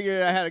 him. I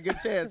figured I had a good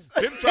chance.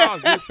 Tim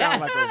Charles did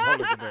sound like a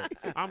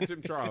Republican. I'm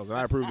Tim Charles, and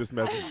I approve this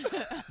message.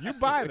 You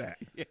buy that.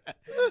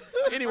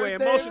 Anyway, First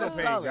name, emotional that's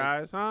pain, solid.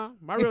 guys, huh?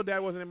 My real dad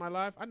wasn't in my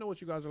life. I know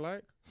what you guys are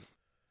like.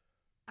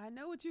 I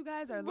know what you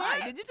guys are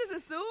like. Did you just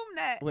assume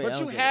that Wait, I But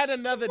don't you get had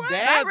another my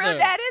dad real there.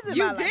 dad is in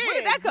You my life? Where did.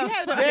 did that come You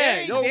had from? a- Yeah,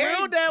 Very, your very-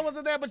 real dad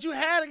wasn't there, but you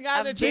had a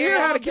guy that you He had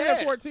had a on kid dad.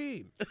 at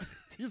 14.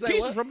 You say Keisha's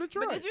what? from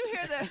Detroit. But did you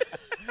hear the?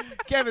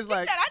 Kevin's He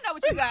like, said, "I know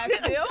what you guys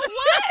feel."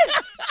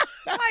 What?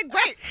 I'm like,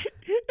 wait,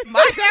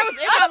 my dad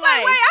was in I my was like,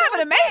 life. wait, I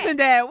have an amazing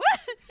dad.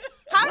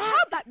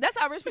 What? That's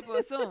how rich people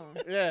assume.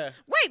 Yeah.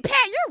 Wait,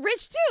 Pat, you're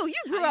rich too. You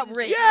grew up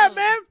rich. Yeah,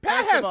 man. Pat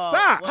First has of all,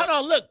 stock. Hold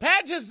on, look.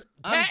 Pat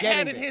I'm getting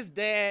handed it. his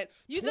dad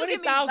You do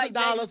give me, like, $20,000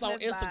 on Jaden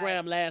Smith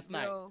Instagram vibes, last you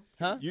night. know.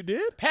 huh? You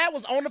did? Pat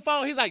was on the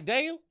phone. He's like,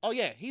 Daniel? Oh,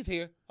 yeah, he's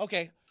here.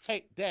 Okay.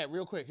 hey, Dad,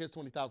 real quick, here's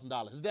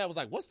 $20,000. His dad was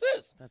like, what's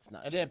this? That's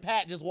not. And then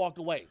Pat just walked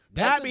away.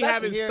 Pat be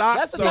having here- stock.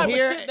 That's the so type of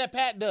here- shit that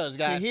Pat does, To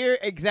guys. hear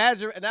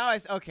exaggerate. Now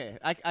okay.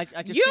 I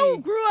can You see.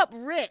 grew up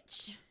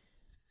rich.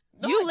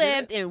 No, You I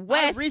lived didn't. in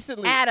West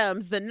recently-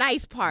 Adams, the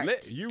nice part.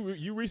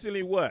 You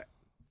recently what?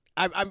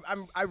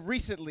 I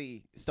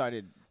recently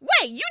started.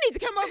 Wait, you need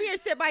to come over here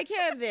and sit by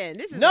Kevin.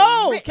 This is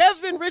No, rich. Kev's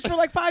been rich for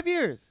like 5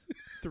 years.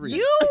 3.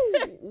 You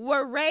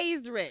were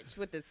raised rich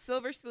with a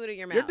silver spoon in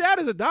your mouth. Your dad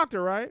is a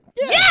doctor, right?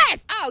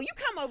 Yes. Oh, you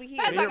come over here.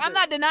 Pat's like, I'm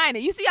not denying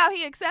it. You see how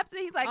he accepts it?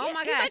 He's like, Oh yeah.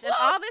 my He's gosh! like, and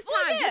look, all this look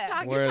time at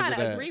that. you're Where is trying it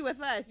to at? agree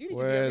with us. You need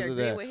Where to is be it able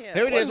to agree at? with him.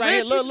 Here it is, right here.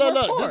 rich Look, look, before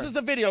look. poor. This is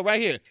the video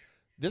right here.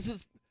 This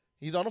is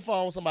he's on the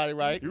phone with somebody,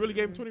 right? You really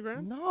gave him 20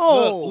 grand?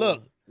 No.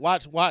 Look.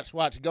 Watch.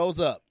 It goes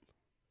up.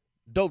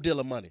 Dope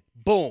dealer money.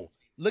 Boom.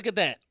 Look at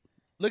that.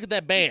 Look at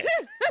that band.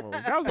 Well,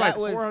 that was like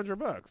was-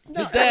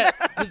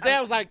 $400. His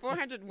dad was like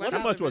 400. What How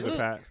is much the- was it,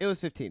 Pat? It was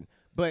 15.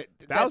 But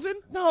 $1,000?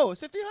 No, it was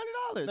 $1,500.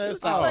 No, It was it's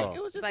just like $1,000.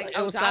 it was just Like like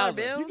it was dollar $1,000.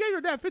 bills. You gave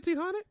your dad $1,500?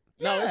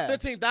 No, Yeah. it's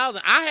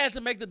 15,000. I had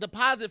to make the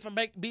deposit from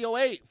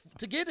BOA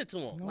to get it to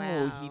him. No,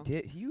 Wow. he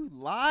did. You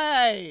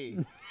lie.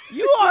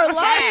 You are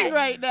lying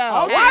right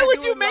now. Oh, Why yeah, would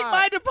you you would make lie.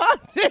 my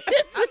deposit?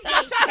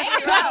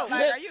 Take a note.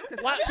 Like, are you?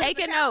 'cause Take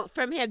a note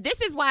from him.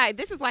 This is why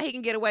he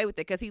can get away with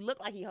it because he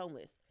looked like he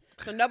homeless.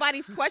 So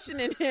nobody's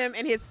questioning him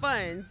and his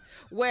funds.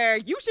 Where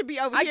you should be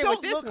over I here don't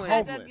with this look one. That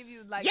homeless. does give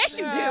you like. Yes,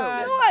 you the- do. No,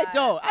 I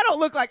don't. I don't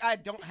look like I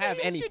don't have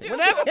you should anything. do.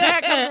 Whenever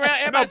Pat comes around,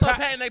 everybody No, saw Pat-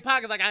 Pat in their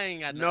pockets like, I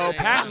ain't got nothing. I No, ain't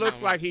got Pat nothing looks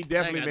on me. like he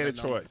definitely I ain't made a got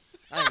nothing on me. choice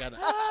I ain't got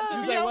nothing.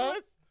 You say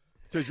what?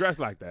 to dress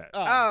like that.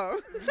 Oh.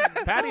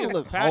 Patty is,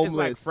 look Pat is like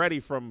homeless. Freddie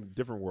from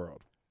Different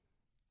World.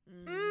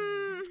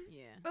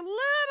 Yeah. A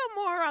little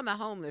more on the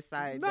homeless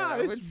side. No, though, I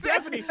would it's say.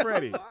 definitely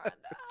Freddie.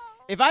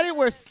 If I didn't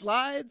wear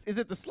slides, is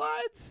it the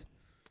slides?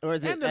 Or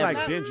is it And the like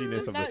everything?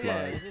 dinginess of the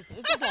Yeah, slides.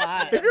 it's a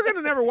slide. If you're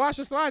gonna never wash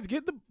the slides,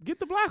 get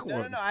the black No,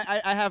 ones.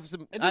 I have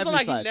some. It I just have looked new like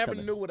he slides never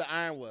coming. knew what an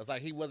iron was.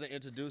 Like he wasn't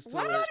introduced to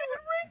Why it. not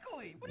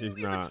even wrinkly? What are He's you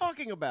even not.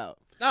 talking about?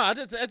 No,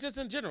 it's just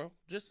in general.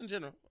 Just in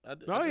general.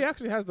 No, he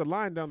actually has the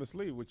line down the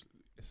sleeve which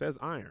says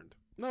ironed.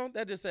 No,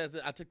 that just says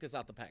I took this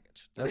out the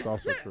package. That's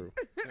also true.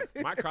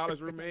 My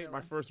college roommate,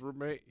 my first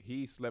roommate,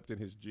 he slept in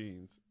his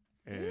jeans,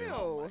 and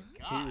Ew.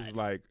 he was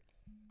like,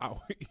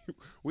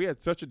 we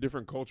had such a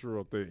different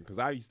cultural thing because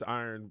I used to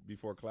iron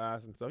before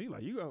class and stuff. He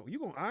like, you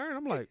gonna iron?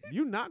 I'm like,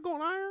 you not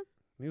gonna iron?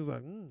 And he was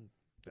like,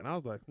 and I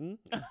was like,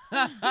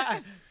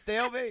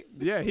 Stalemate.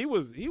 yeah. It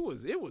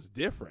was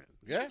different.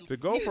 Yeah. To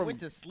go He from went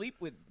to sleep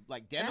with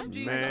like denim That's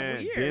jeans. man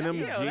weird. denim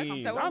Ew, that's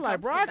jeans. so I'm like,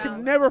 bro, I uncomfortable.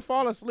 could never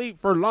fall asleep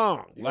for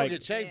long. You gonna Like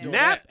get chafed doing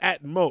nap that.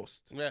 at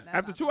most. Yeah. That's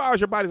After not 2 bad.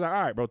 hours, your body's like,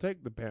 all right, bro,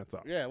 take the pants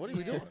off. Yeah. What are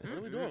we doing? What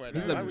are we doing right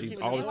He's now? living Why we jeans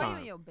keeping all it the Why going? time.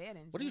 you in your bed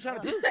and What are you shit?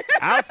 trying to do?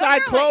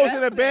 Outside clothes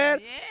in the bed.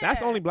 Yeah.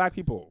 That's only black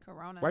people.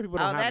 Corona. White people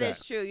Oh, don't have that that.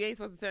 is true. You ain't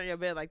supposed to sit on your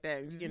bed like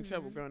that. You get in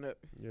trouble growing up.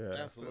 Yeah.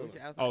 Absolutely.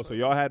 Oh, so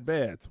y'all had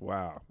beds?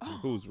 Wow.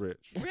 Who's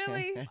rich?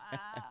 Really?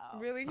 Wow.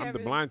 Really? I'm the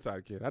Kevin?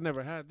 blindside kid. I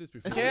never had this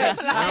before. Yeah,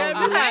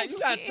 Yeah. you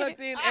got tucked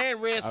in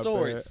and read I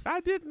stories. bet. I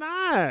did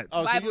not.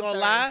 Oh, so Bible you gonna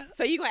stories. lie?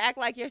 So you gonna act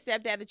like your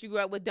stepdad that you grew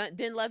up with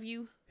didn't love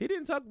you? He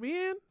didn't tuck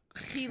me in.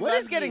 He What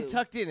loved is getting you.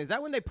 tucked in? Is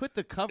that when they put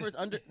the covers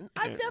under?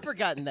 I've never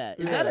gotten that.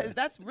 Is Yeah.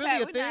 that's really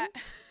Pat, a we thing? not-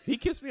 He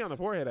kissed me on the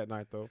forehead at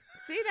night, though.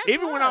 See, that's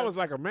Even when I love. was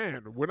like a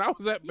man, when I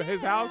was at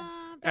his house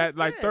that's at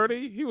like good.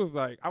 30, he was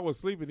like, I was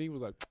sleeping. He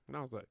was like, and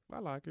I was like, I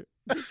like it.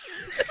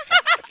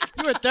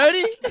 You were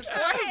 30?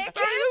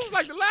 This was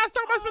like the last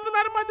time I spent the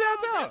night at my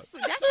dad's house.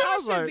 That's I how it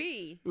was should like,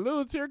 be. A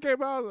little tear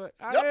came out. I was like,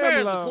 I Your am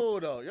parents loved. are cool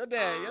though. Your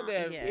dad,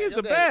 Yeah. He's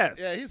your the dad-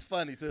 best. Yeah, he's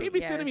funny too. He'd be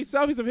Yes. sending me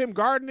selfies of him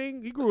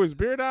gardening. He grew his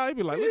beard out. He'd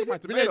be like, look at my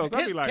tomatoes.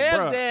 I'd be like, Kev's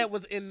bruh. dad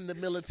was in the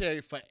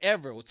military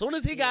forever. As soon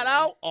as he got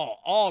out,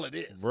 all of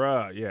this.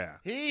 Bruh, yeah.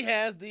 He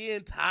has the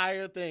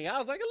entire thing. I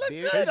was like, it looks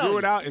He good on grew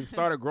it you. out and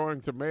started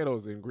growing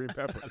tomatoes and green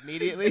peppers.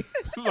 Immediately.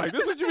 It's like,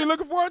 this is what you be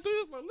looking forward to?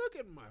 He's like, look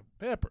at my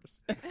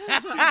peppers.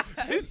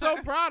 He's so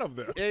proud of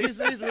them. Yeah, he's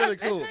really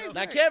cool.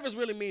 Now, Kevin's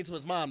really mean to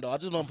his mom, though. I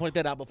just want to point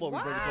that out before we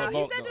bring it to a Wow, he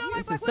vote. said though. you don't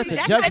like This black is such a women.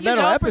 That's how you judgmental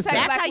don't episode. protect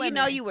That's black how you women.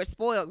 know you were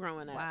spoiled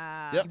growing up.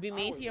 Wow. Yep. You be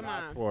mean to your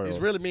mom. Spoiled. He's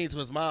really mean to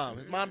his mom.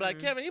 His mom be like,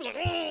 Kevin, he's like,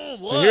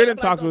 what? Tahir didn't I'm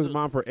talk like, to his "Don't do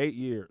mom for 8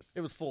 years. it."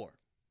 It was 4.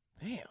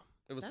 Damn.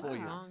 It was That's 4 a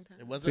years. long time.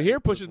 It wasn't. Tahir it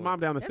pushed was his 4. mom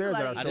down the That's stairs. a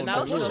lot That of I I showed did shit.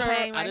 not him. She was push her.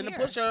 paying I right didn't here.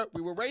 push her.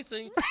 We were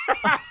racing.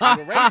 We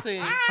were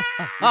racing.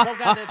 We both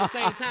got there at the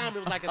same time. It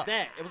was like a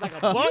that. It was like a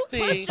bump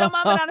thing. Pushed your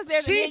mama down the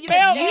stairs She and then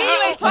fell you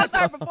down. ain't talked to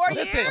her for 4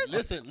 Listen, years?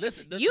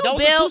 listen. You Those are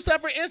 2 built-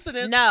 separate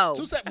incidents. No.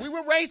 We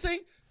were racing.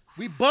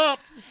 We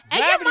bumped. And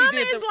your Gravity mama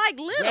did is the, like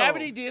little.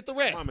 Gravity did the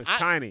rest. Mom is I-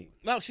 tiny.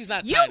 No, she's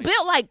not You tiny.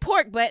 built like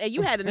pork butt, and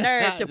you had the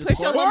nerve to Just push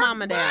your pork little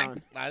mama down.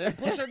 I didn't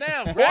push her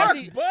down.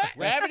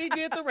 Gravity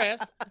did the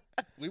rest.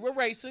 We were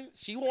racing.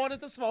 She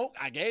wanted the smoke.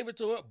 I gave it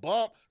to her.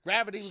 Bump.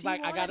 Gravity was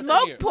like, I got it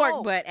Smoke here.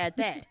 pork butt at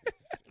that.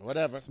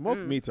 Whatever.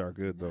 Smoked meats are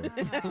good, though.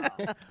 All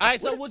right,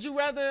 so would you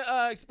rather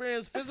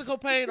experience physical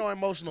pain or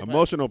emotional pain?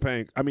 Emotional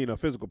pain. I mean,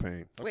 physical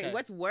pain. Okay. Wait,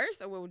 what's worse,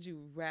 or what would you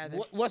rather?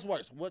 What's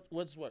worse?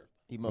 What's worse?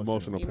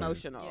 Emotional pain.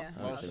 Emotional. Yeah.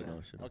 Emotional.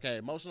 Emotional. Okay,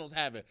 emotionals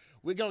have it.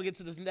 We're gonna get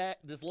to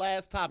this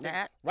last topic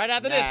Nah. right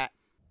after Nah. this.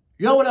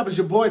 Yo, what up? It's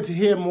your boy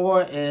Tahir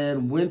Moore,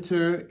 and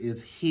winter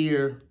is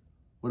here.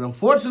 But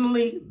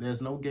unfortunately,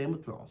 there's no Game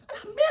of Thrones. I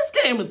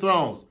miss Game of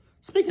Thrones.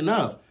 Speaking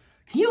of,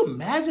 can you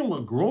imagine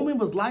what grooming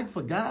was like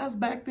for guys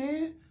back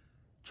then?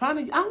 What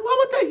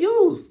would they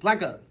use?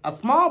 Like a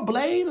small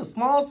blade, a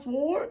small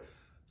sword?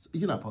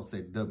 You're not supposed to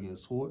say W in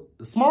sword.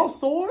 The small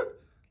sword?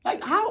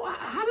 Like,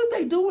 how did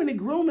they do any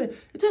grooming?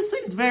 It just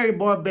seems very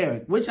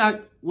barbaric, which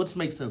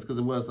makes sense because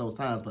it was those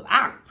times. But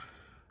I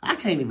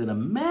can't even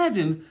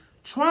imagine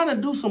trying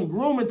to do some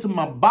grooming to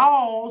my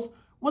balls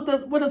with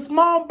a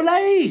small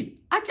blade.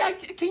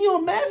 Can you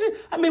imagine?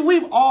 I mean,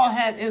 we've all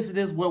had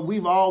incidents where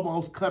we've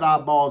almost cut our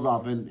balls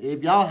off. And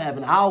if y'all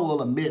haven't, I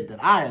will admit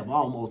that I have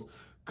almost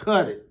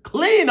cut it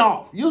clean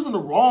off using the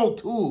wrong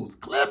tools.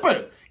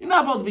 Clippers. You're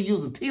not supposed to be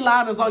using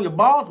T-liners on your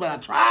balls, but I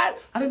tried.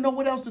 I didn't know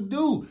what else to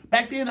do.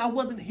 Back then, I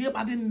wasn't hip.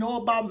 I didn't know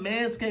about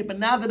Manscaped. But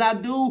now that I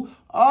do,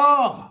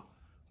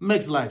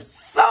 makes life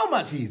so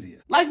much easier.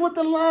 Like with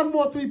the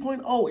Lawnmower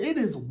 3.0, it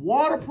is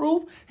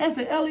waterproof, has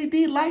the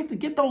LED lights to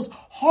get those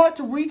hard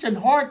to reach and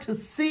hard to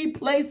see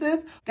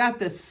places, got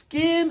the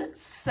skin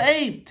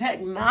safe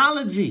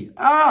technology.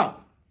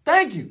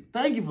 Thank you.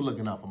 Thank you for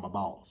looking out for my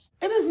balls.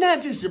 And it's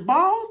not just your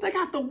balls, they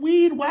got the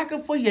weed whacker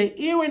for your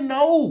ear and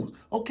nose,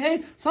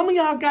 okay? Some of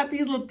y'all got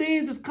these little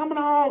things that's coming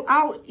all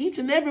out each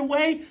and every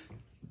way.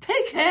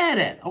 Take care of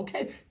that,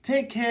 okay?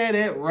 Take care of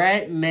that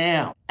right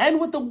now. And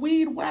with the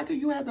weed whacker,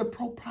 you have the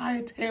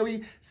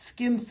proprietary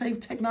skin-safe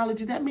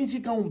technology. That means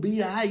you're going to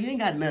be all right. You ain't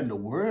got nothing to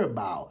worry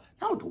about.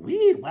 Now with the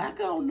weed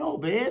whacker, I don't know,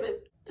 baby.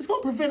 It's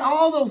going to prevent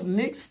all those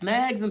nicks,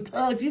 snags, and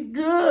tugs. You're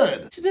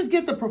good. You just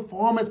get the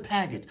performance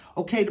package.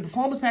 Okay, the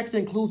performance package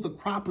includes the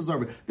crop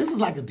preserver. This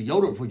is like a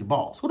deodorant for your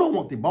balls. Who don't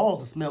want their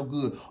balls to smell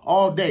good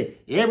all day?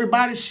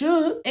 Everybody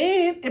should.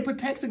 And it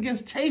protects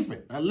against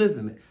chafing. Now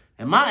listen,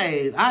 at my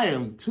age, I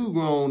am too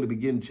grown to be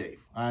getting chafed.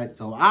 All right,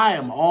 so I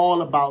am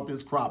all about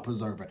this crop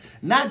preserver.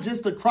 Not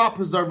just the crop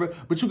preserver,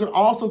 but you can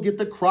also get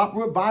the crop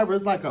reviver.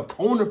 It's like a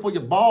toner for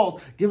your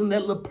balls, give them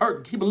that little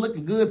perk, keep them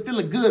looking good,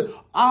 feeling good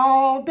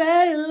all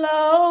day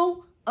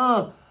long.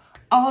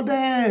 All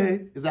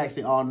day. It's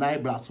actually all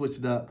night, but I switched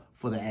it up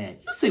for the ad.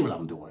 You see what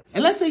I'm doing.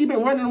 And let's say you've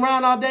been running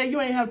around all day, you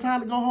ain't have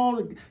time to go home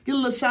and get a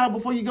little shower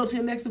before you go to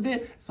your next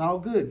event. It's all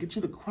good. Get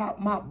you the Crop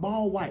Mop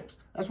Ball Wipes.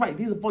 That's right,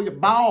 these are for your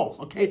balls,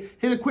 okay?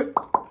 Hit it quick.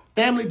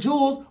 Family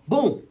jewels,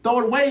 boom, throw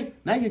it away.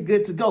 Now you're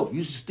good to go.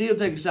 You should still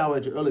take a shower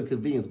at your early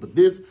convenience, but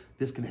this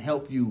can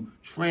help you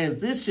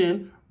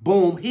transition,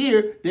 boom,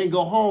 here, then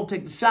go home,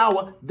 take the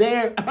shower,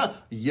 there.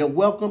 You're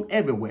welcome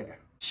everywhere.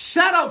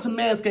 Shout out to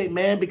Manscaped,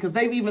 man, because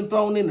they've even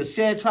thrown in the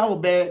shared travel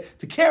bag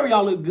to carry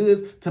all your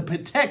goods, to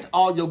protect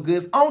all your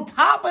goods. On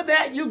top of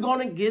that, you're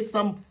going to get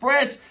some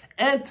fresh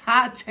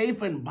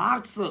anti-chafing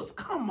boxers.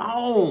 Come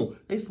on.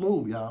 They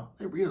smooth, y'all.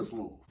 They real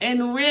smooth.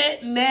 And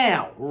right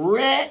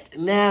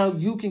now,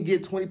 you can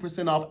get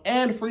 20% off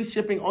and free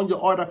shipping on your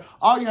order.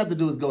 All you have to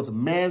do is go to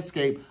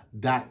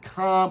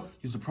manscaped.com,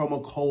 use the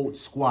promo code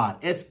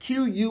SQUADD,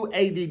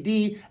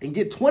 SQUADD, and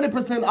get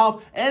 20%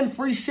 off and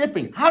free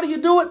shipping. How do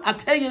you do it? I'll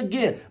tell you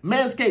again,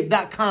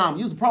 manscaped.com,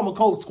 use the promo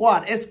code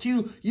SQUADD,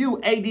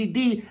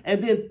 SQUADD,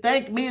 and then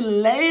thank me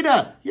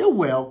later. You're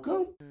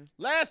welcome.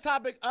 Last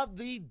topic of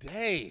the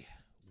day.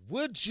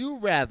 Would you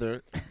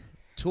rather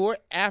tour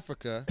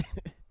Africa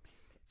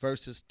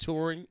versus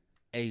touring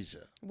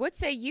Asia? What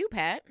say you,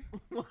 Pat?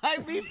 Why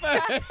me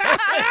first?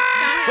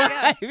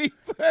 Why me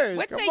first?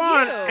 What say Come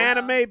on, you?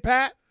 anime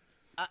Pat.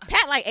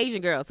 Pat like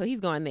Asian girls, so he's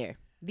going there.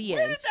 The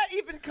Where end. did that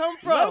even come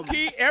Low from?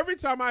 key, every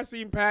time I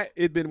seen Pat,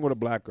 it been with a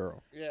black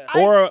girl. Yeah.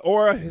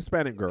 Or a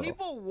Hispanic girl.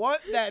 People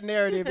want that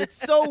narrative. It's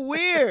so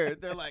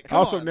weird. They're like, I come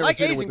also on, never like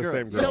seen it Asian with the girls.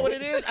 same You girl. know what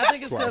it is? I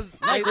think it's because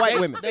Like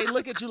white women. they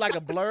look at you like a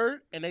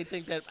blurred, and they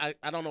think that,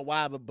 I don't know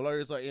why, but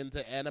blurs are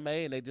into anime,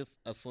 and they just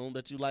assume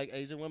that you like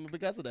Asian women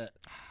because of that.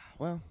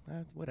 Well,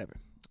 whatever.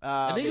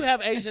 And then you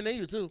have Asian in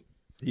you, too.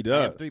 He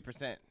I am does.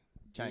 3%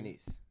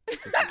 Chinese.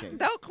 Just in case.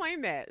 Don't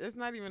claim that. It's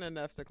not even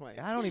enough to claim.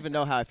 I don't even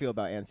know how I feel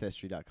about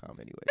Ancestry.com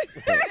anyway.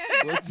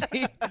 We'll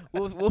see.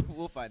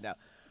 We'll find out.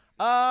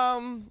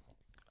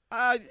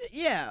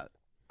 Yeah.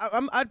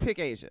 I'd pick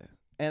Asia.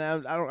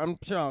 And I'm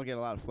sure I'll get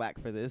a lot of flack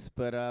for this,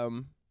 but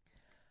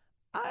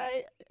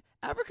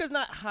Africa's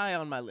not high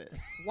on my list.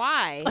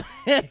 Why?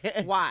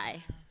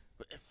 Why?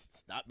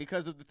 It's not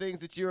because of the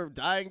things that you're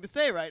dying to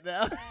say right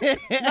now. No,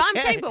 I'm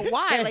saying, but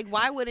why? Like,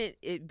 why wouldn't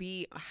it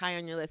be high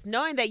on your list?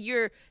 Knowing that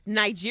you're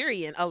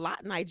Nigerian, a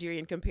lot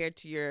Nigerian compared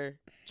to your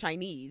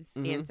Chinese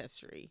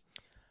ancestry.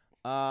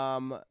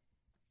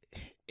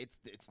 It's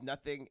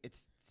nothing.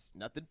 It's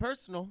nothing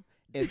personal.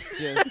 It's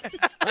just.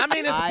 I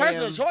mean, it's a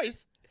personal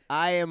choice.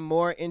 I am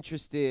more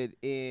interested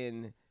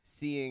in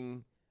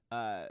seeing,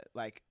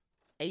 like,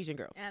 Asian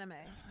girls. Anime.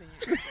 Than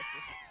your ancestors.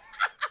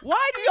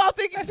 why do y'all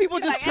think people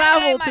You're just like, anime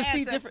travel my to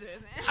see different?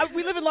 ancestors.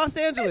 We live in Los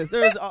Angeles.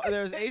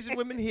 There's Asian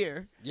women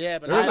here. Yeah,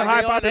 but There's I a high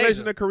agree on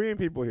population Asia. of Korean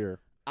people here.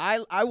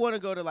 I want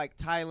to go to like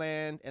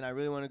Thailand, and I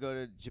really want to go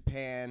to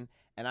Japan,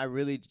 and I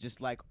really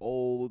just like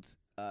old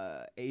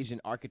Asian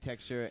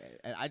architecture,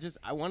 and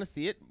I want to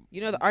see it.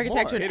 You know, the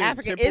architecture in Hidden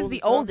Africa temples is and the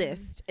stuff?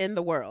 oldest in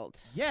the world.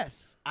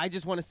 Yes, I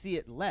just want to see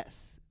it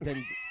less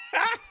than.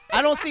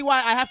 I don't see why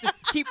I have to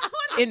keep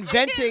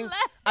inventing.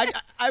 I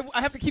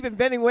have to keep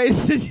inventing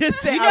ways to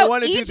just say You I know,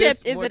 want to do this.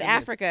 Egypt is more in than this.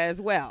 Africa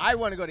as well. I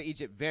want to go to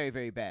Egypt very,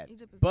 very bad,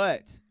 Egypt is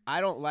but I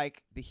don't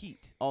like the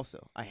heat.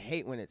 Also, I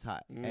hate when it's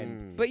hot, Mm.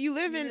 and but you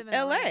live You in live in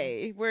LA,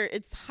 LA. where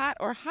it's hot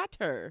or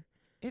hotter.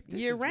 this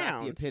year is not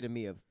round. the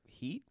epitome of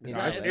heat. It's No,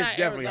 not- it's, it's it's not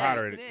definitely Arizona.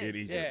 hotter Yes, in it is.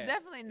 Egypt. Yeah. It's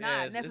definitely not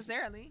Yeah, it's-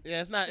 necessarily.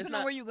 Yeah, it's not. It's Depending on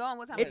not. where you going,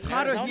 what time It's of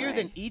hotter Arizona. here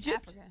than Egypt.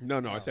 Africa.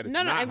 No, I said it's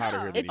No, not I'm hotter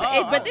sorry. than It's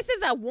Egypt. but this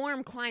is a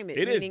warm climate.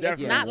 It is meaning it's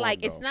definitely not warm,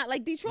 like though. it's not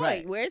like Detroit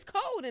Right. where it's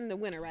cold in the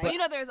winter, right? But you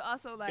know, there's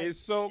also like It's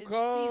so seasons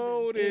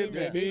cold in it. the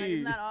Like, beach.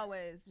 it's not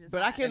always just.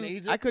 But I hot. can.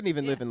 Egypt? I couldn't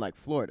even live Yeah. in like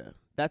Florida.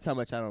 That's how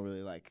much I don't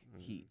really like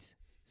heat.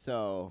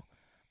 So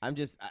I'm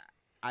just.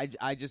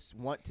 I just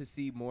want to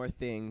see more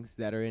things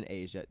that are in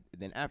Asia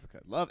than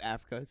Africa. Love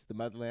Africa. It's the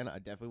motherland. I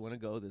definitely want to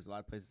go. There's a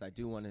lot of places I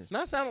do want to. It's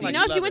not sounding you like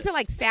know, if love you went it. to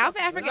like South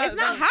Africa, not- it's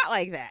not it's not- hot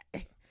like that.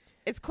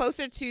 It's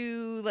closer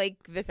to like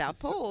the South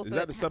Pole. Is so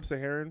that it the ha-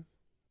 sub-Saharan?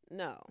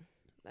 No,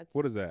 that's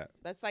What is that?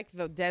 That's like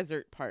the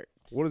desert part.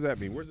 What does that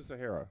mean? Where's the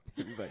Sahara?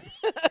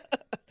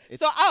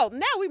 So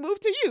now we move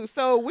to you.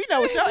 So we know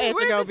what your answer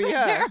Where's gonna the be,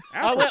 huh? Sahara?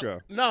 Oh, well,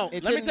 Africa. no,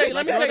 It's let me in, tell you.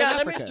 like, Let me tell you. northern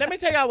Let me, Africa. let me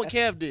tell you what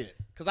Kev did,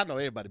 because I know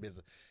everybody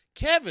business.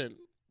 Kevin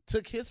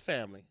took his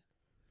family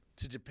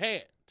to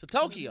Japan, to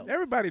Tokyo.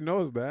 Everybody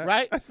knows that,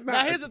 Right? That's not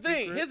Now a here's the thing.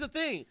 secret. Here's the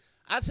thing.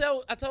 I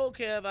told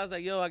Kev, I was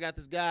like, yo, I got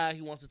this guy.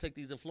 He wants to take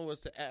these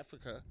influencers to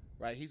Africa.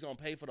 Right? He's gonna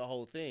pay for the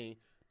whole thing.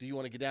 Do you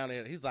want to get down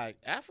there? He's like,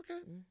 Africa?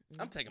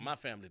 I'm taking my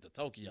family to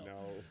Tokyo. No.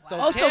 So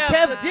Oh, so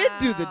Kev did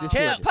do the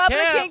decision.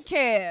 Publican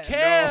Kev.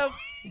 Kev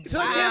took his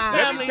Let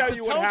family me tell to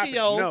you what happened.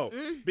 Tokyo. No,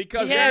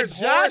 because He had there's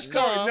Josh horror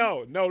stories.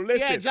 come. No, He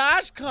listen. had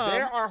Josh come.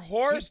 There are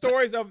horror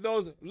stories of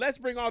those. Let's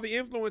bring all the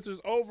influencers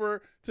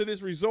over to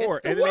this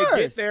resort, It's the and then they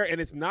get worst. there, and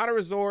it's not a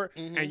resort,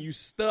 Mm-hmm. and you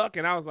stuck.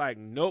 And I was like,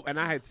 nope. And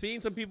I had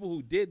seen some people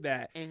who did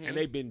that, and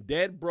they've been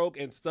dead broke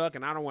and stuck.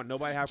 And I don't want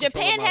nobody to have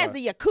control Japan of my has life.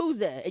 the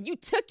Yakuza, and you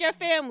took your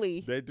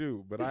family. They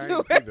do, but I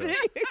ain't see them.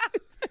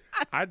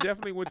 I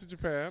definitely went to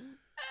Japan.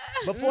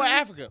 Before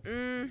Africa.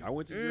 I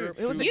went to Europe.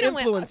 It was too. an You done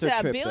went influencer to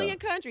a trip, billion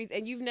though. countries,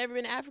 and you've never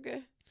been to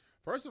Africa.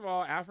 First of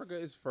all, Africa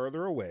is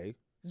further away.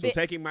 So Bi-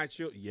 taking my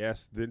children,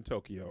 yes, than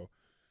Tokyo.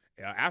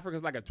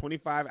 Africa's like a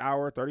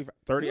 25-hour,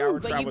 30-hour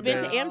But travel you've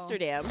been down. to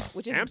Amsterdam,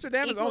 which is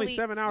Amsterdam is only equally-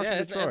 7 hours Yeah, from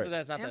it's Detroit.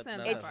 not that.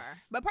 Amsterdam's It's not far.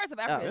 But parts of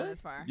Africa really?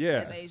 is far. Yeah,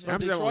 It's Asia.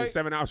 Amsterdam only Detroit?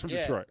 7 hours from Yeah,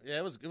 Detroit. yeah,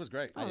 it was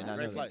great. I did not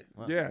great know flight. that.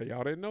 Wow. Yeah,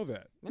 y'all didn't know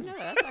that. No,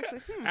 that's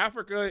actually.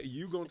 Africa,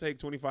 you gonna take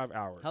 25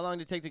 hours. How long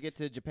did it take to get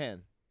to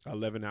Japan?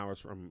 11 hours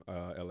from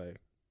L.A.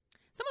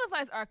 Some of the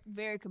flights are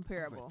very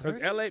comparable. Because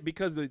L.A.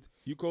 because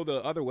you go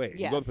the other way,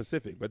 Yeah. you go the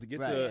Pacific, but to get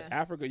Right. to Yeah.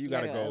 Africa, you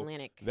gotta gotta go go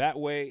Atlantic. that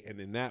way and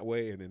then that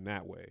way and then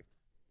that way.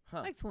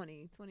 Huh. Like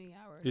 20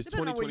 hours. It's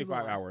depending on where you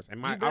 25 going. hours. And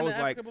You been I to was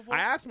like, Africa before? I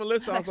asked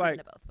Melissa, I I've was actually like,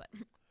 been to both,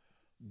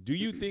 but do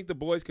you think the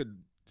boys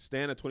could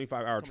stand a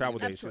 25-hour travel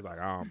day? That's She was true. like,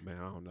 oh man,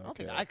 I don't know. I don't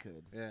think Okay. I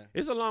could. Yeah.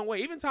 It's a long way.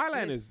 Even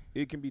Thailand It is.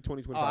 it can be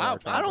 20, 25 Oh, hour I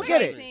travel. don't It's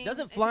get it. 18,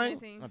 Doesn't it's flying?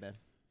 18. My bad.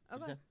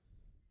 Okay.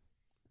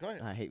 Go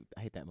ahead. I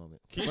hate that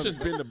moment. Keisha's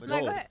been to No, go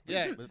both. ahead.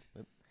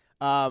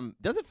 Yeah.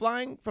 Doesn't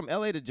flying from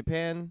LA to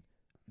Japan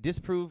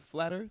disprove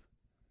flat Earth?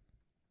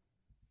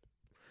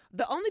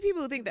 The only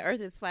people who think the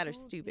Earth is flat are Oh,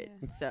 stupid.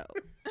 yeah. So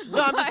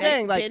No, I'm just It's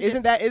saying, like, been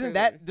isn't disproven.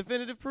 that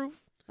definitive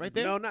proof right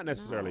there? No, not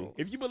necessarily. No.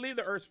 If you believe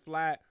the Earth's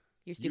flat,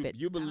 you're stupid.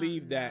 you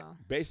believe that no.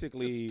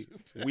 basically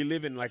we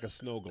live in like a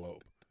snow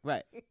globe.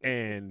 Right.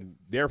 And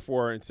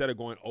therefore, instead of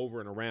going over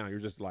and around, you're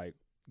just like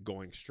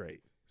going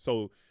straight.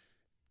 So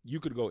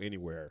you could go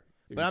anywhere.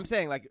 But I'm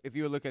saying, like, if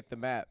you look at the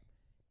map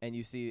and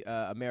you see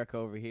America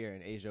over here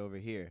and Asia over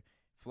here,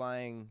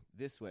 flying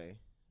this way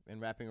and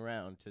wrapping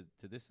around to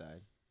this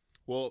side.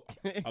 well,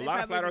 a lot of probably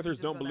flat would earthers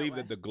just don't go that believe way.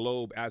 that the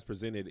globe as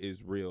presented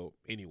is real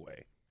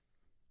anyway.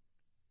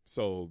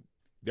 So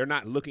they're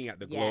not looking at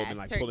the globe and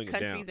like certain pulling it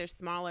countries down. are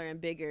smaller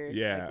and bigger.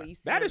 Yeah. like what you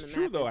see That on is the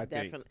true, map though, is I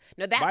think. definitely-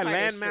 No, that By part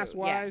is landmass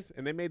true. Yeah. wise,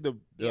 and they made the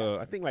Yeah.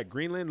 I think like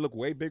Greenland look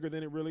way bigger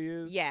than it really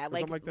is. Yeah, or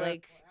something like that.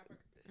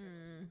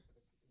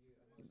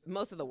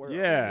 most of the world.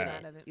 Yeah. Get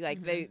out of it.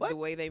 Like the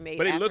way they made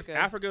But it Africa. looks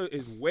Africa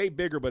is way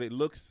bigger, but it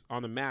looks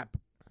on the map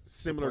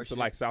similar to Proportion.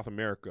 like South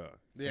America.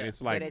 Yeah. And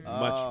it's like it's-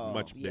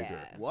 much bigger.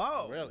 Yeah.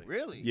 Whoa. Really?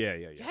 Really? Yeah.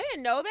 I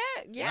didn't know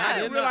that. Yeah. I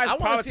didn't know. realize I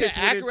want to see an politics went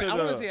accurate. into I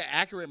want the- to see an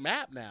accurate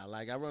map now.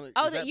 Like I want to.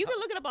 Oh, you can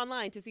look it up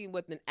online to see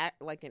what an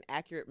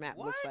accurate map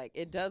looks like.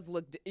 It does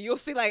look. You'll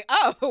see like,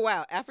 oh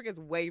wow, Africa's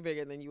way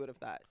bigger than you would have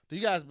thought. Do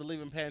you guys believe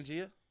in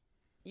Pangea?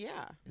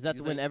 Yeah, Is that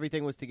You when think-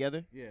 everything was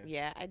together?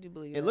 yeah, I do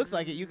believe It that. looks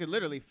like it. You could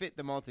literally fit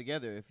them all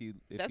together if you.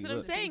 That's you what I'm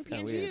look. saying. It's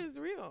kinda Pangea weird. is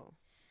real.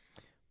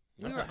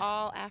 We Okay. were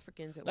all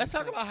Africans. At Let's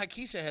one talk point. about how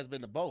Keisha has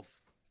been to both.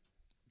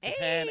 Hey.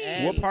 Japan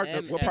and What part-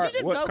 and- what Did part- you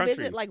just what go country?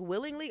 visit like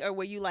willingly, or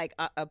were you like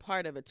a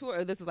part of a tour?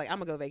 Or this was like I'm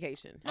gonna go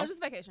vacation. No, it's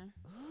just vacation.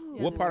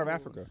 What part of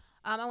Africa?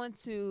 I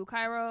went to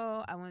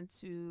Cairo, I went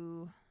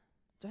to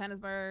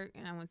Johannesburg,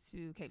 and I went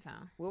to Cape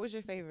Town. What was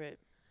your favorite?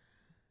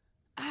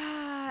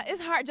 It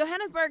it's hard.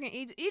 Johannesburg and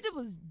Egypt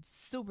was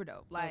super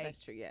dope. Like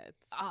that's true. Yeah,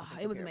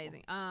 it was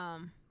amazing.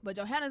 But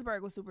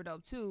Johannesburg was super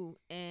dope too,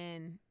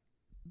 and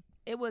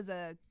it was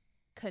a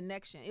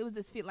connection. It was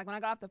this feel like when I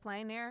got off the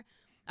plane there,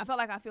 I felt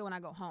like I feel when I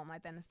go home,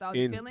 like that nostalgia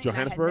In feeling.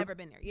 Johannesburg? And I had never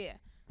been there. Yeah,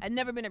 I'd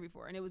never been there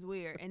before, and it was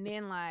weird. And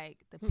then like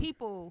the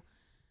people,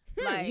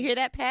 like you hear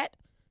that, Pat?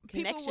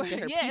 people Connection were, to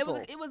her yeah, people.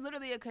 it was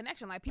literally a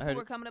connection. Like I people heard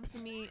were it. coming up to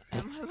me.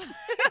 And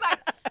like,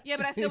 yeah,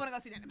 but I still want to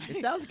go see that.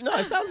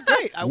 It sounds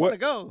great. I What- want to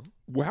go.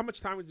 Well, how much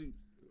time would you?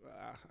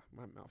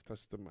 My mouth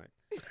touched the mic.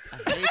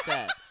 I hate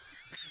that.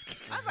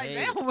 I was like,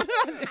 Hey. damn, what do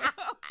I do?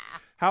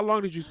 How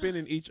long did you spend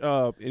in each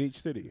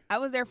city? I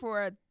was there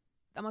for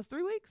almost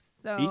 3 weeks.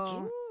 So Each?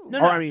 No,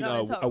 Or no, I mean,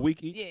 no, in total. a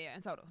week each. Yeah,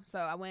 in total. So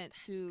I went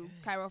to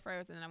Cairo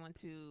first, and then I went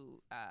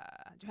to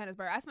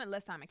Johannesburg. I spent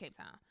less time in Cape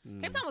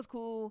Town. Cape Town was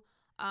cool,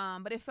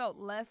 but it felt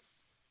less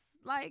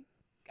like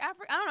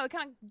Africa. I don't know. It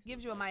kind of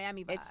gives you a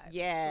Miami vibe.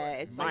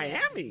 It's like,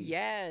 Miami?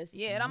 yes.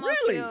 Yeah, it almost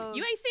Really? feels.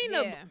 You ain't seen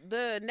yeah.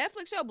 the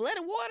Netflix show Blood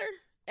and Water?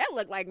 That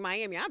looked like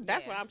Miami.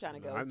 That's Yeah. where I'm trying to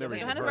go. No, I've is never But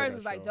even Johannesburg. heard Johannesburg that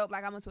was like show. dope.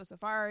 Like I went to a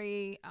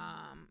safari.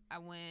 I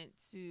went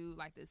to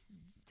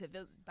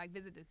like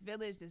visit this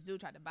village. This dude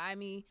tried to buy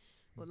me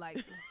with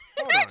like.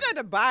 Hold They on. tried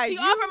to buy He you.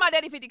 offered my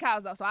daddy 50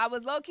 cows though, so I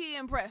was low key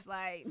impressed.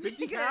 Like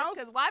 50 cows?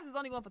 because wives is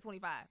only going for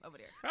 25 over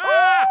there.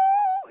 Ah!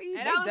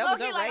 And I was low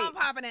key like I'm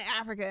popping in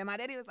Africa, and my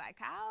daddy was like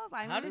cows.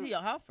 Like How did he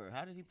offer?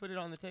 How did he put it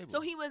on the table? So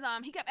he was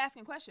he kept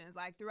asking questions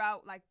like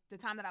throughout like the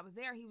time that I was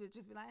there. He would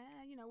just be like,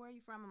 where are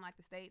you from? I'm like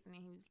the States, and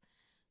then he was.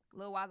 A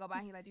little while go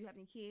by, he's like, "Do you have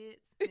any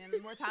kids?" And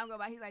then more time go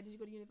by, he's like, "Did you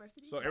go to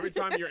university?" So every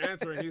time you're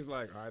answering, he's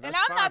like, "All right, and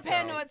that's I'm not 5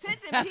 paying cows. no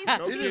attention, but he's,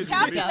 No he's kids.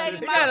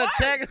 calculating You my gotta work.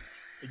 check.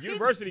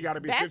 University got to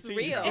be That's 15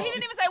 real. cows. And he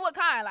didn't even say what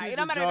kind. Like He's it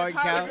don't just matter if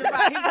it's drawing Harvard.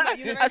 cows. He was like,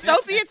 university.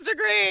 Associate's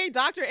degree,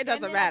 doctorate, it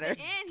doesn't And then matter. At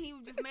the end, he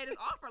just made his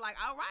offer like,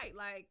 "All right,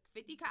 like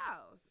 50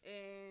 cows."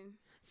 And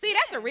See,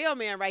 that's a real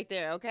man right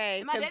there,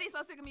 okay? my 'Cause daddy's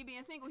so sick of me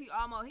being single, he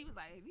was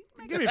like, "If you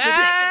make Give me it 50,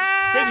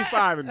 back,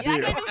 55 and yeah, I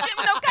deal. can't do shit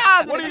with no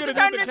cows. What But are if you you gonna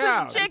turn do it with into the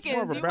some cows? It's more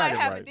chickens, of a you might bragging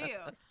have a right.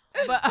 deal."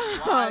 But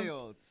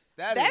Wild.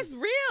 that's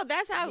real.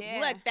 That's how, Yeah.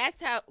 look,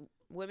 that's how,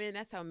 women,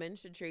 that's how men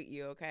should treat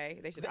you, okay?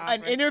 They should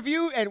An offer.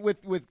 interview and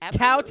with cow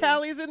Absolutely.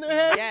 tallies in their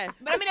head. Yes.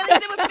 But I mean, at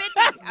least it was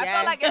 50. I Yes.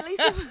 felt like at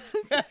least it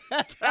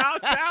was. Cow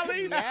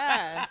tallies?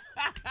 Yeah.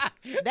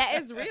 That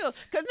is real.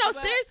 Because, no,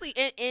 But- seriously,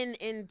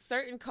 in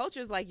certain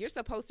cultures, like, you're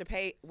supposed to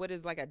pay what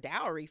is like a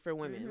dowry for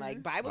women.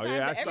 Like, Bible Oh times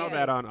yeah, I and saw everything.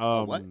 that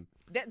on what?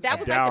 That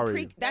was like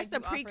Dowry. that's Like the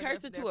you offer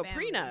precursor their to a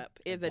family. prenup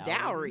is a Dowry.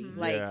 dowry. Mhm.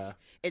 Like Yeah.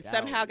 it Dowry.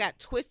 somehow got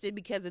twisted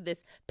because of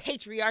this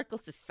patriarchal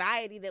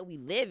society that we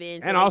live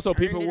in. So And they also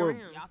turned people it were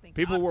around. Y'all think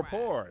people y'all were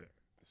prize. poor.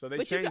 So they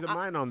But you changed could- their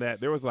mind on that.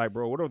 There was like,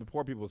 bro, what are the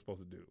poor people supposed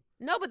to do?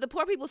 No, but the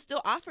poor people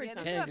still offered Yeah, they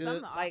something. still have Canned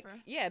something goods. to Like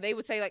offer. yeah, they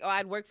would say like, oh,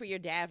 I'd work for your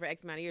dad for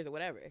X amount of years or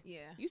whatever. Yeah.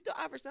 You still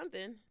offer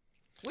something.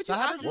 What So you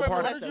how offer did you- for how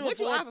did Melissa? you What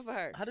you afford- offer for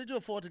her? How did you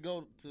afford to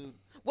go to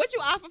What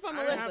you offer for I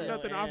Melissa? have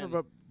nothing to offer And-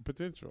 but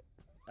potential.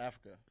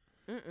 Africa?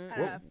 How did What-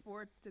 I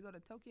afford to go to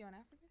Tokyo and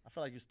Africa? I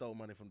feel like you stole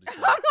money from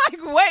Detroit. I'm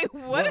like, wait,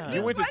 what is Wow. this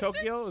You went to question?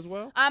 Tokyo as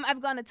well? I've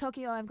gone to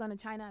Tokyo. I've gone to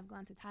China. I've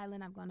gone to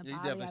Thailand. I've gone to You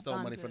Bali. definitely I've stole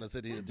gone money to... from the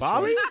city of Detroit.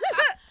 Bali?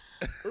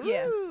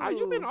 Yeah.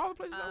 You've been all the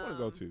places I want to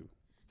go to.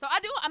 So I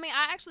do. I mean,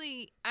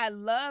 I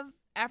love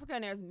Africa,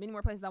 and there's many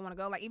more places I want to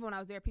go. Like even when I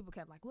was there, people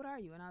kept like, "What are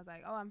you?" And I was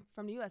like, "Oh, I'm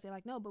from the U.S." They're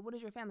like, "No, but what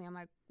is your family?" I'm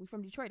like, "We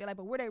from Detroit." They're like,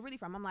 "But where they really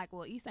from?" I'm like,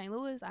 "Well, East St.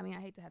 Louis." I mean,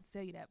 I hate to have to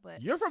tell you that,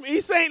 but You're from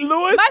East St.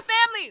 Louis? my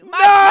family, my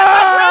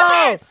No!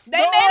 grandparents, they The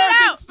made it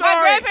origin out. story.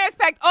 My grandparents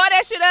packed all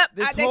that shit up.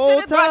 This They whole should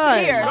have brought to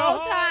time. here. The whole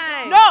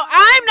time. No,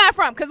 I'm not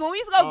from. Because when we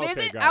used to go Okay,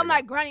 visit, got it, I'm got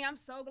like, it. Granny, I'm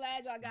so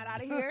glad y'all got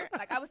out of here.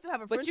 Like I would still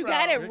have a French But you roll.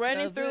 got it Your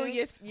running cousin? through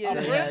your Oh,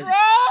 Yes.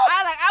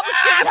 I was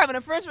still having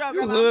a French roll.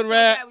 You girl. I'm hood so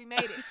rat. glad we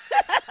made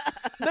it.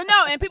 But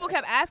no, and people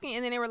kept asking,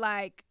 and then they were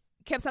like,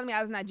 kept telling me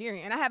I was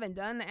Nigerian, and I haven't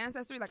done the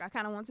ancestry. Like I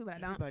kind of want to, but I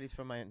don't. Everybody's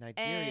from Nigeria.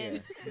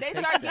 And they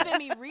started giving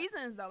me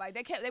reasons though. Like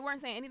they weren't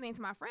saying anything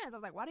to my friends. I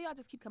was like, why do y'all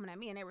just keep coming at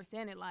me? And they were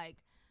saying it like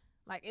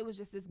it was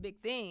just this big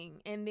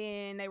thing. And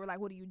then they were like,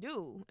 what do you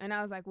do? And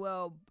I was like,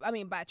 well, I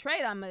mean, by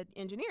trade, I'm an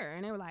engineer.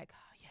 And they were like,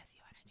 oh, yes,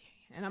 you are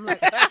Nigerian. And I'm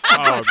like,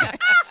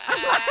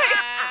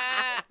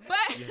 but.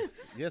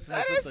 Yes,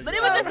 my sister. But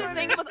it was just this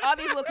thing. It was all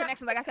these little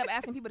connections. Like I kept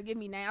asking people to give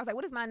me names. I was like,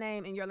 "What is my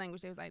name in your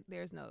language?" They was like,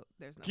 "There's no."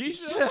 Keisha?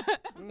 So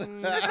I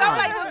was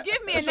like, "Well,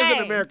 give me a That's just an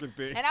name." American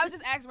thing. And I would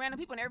just ask random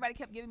people, and everybody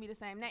kept giving me the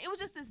same name. It was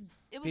just this.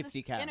 It was 50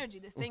 this cows. energy,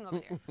 this thing over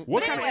there.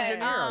 What But kind of anyway,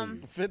 engineer are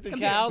you? 50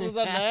 cows is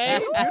a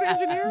name? You're an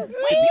engineer?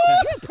 Wait, you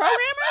a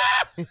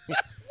programmer?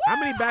 How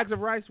many bags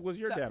of rice was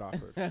your dad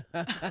offered?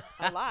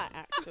 A lot,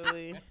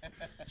 actually.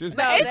 Just,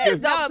 But it's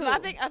just No, dope,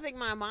 but too. I think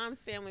my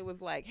mom's family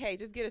was like, "Hey,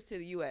 just get us to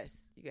the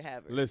U.S. You can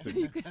have her."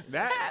 listen.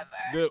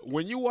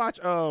 When you watch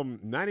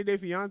 90 Day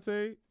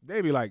Fiance,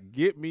 they be like,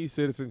 "Get me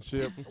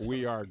citizenship.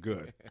 We are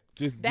good.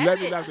 Just That's let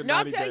me it. after No,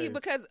 I'll 90 tell days." you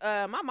because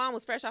my mom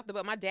was fresh off the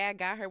boat. My dad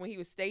got her when he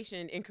was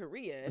stationed in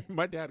Korea.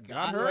 My dad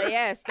got her. Well,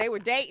 yes, they were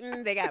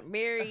dating. They got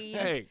married.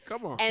 Hey,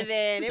 come on. And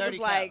then it was 30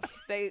 like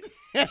they,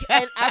 and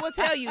I will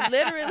tell you,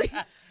 literally,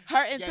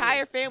 Her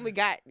entire family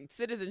got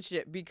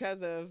citizenship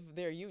because of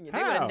their union.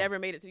 They would How? have never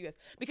made it to the U.S.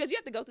 because you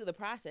have to go through the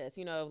process,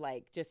 of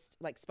like just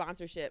like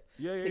sponsorship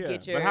to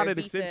get your But how did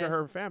it visa. extend to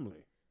her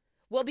family?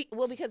 Well,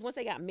 because once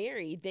they got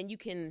married, then you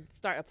can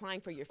start applying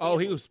for your Oh,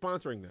 family. he was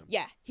sponsoring them.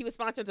 Yeah, he was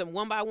sponsoring them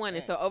one by one,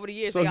 and so over the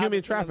years, So they all human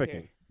just came over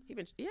trafficking. here.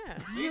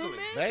 Human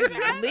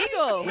Basically.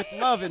 Legal. With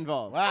love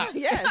involved. Wow.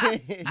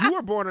 Yes. You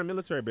were born on a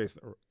military base,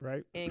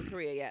 right? In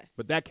Korea, yes.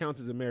 But that counts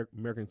as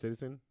American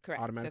citizen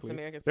Correct. automatically. That's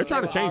American They're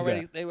trying to citizen.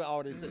 change that. They were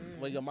already.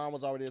 Well, your mom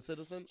was already a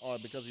citizen, or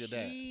because of your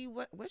dad?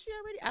 Was she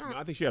already? I don't. No,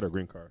 I think she had her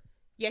green card.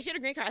 Yeah, she had a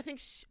green card. I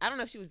think I don't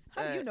know if she was.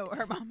 How do you know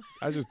her mama?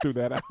 I just threw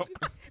that out.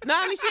 No,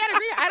 I mean she had a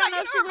green. I don't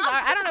know if she was.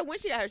 I don't know when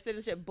she had her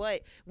citizenship,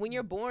 but when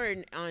you're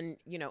born on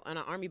on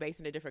an army base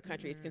in a different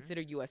country, it's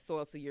considered U.S.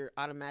 soil, so you're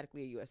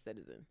automatically a U.S.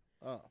 citizen.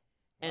 Oh.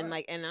 And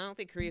and I don't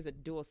think Korea is a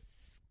dual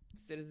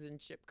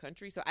citizenship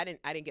country, so I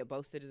didn't get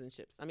both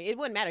citizenships. I mean, it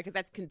wouldn't matter because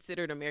that's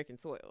considered American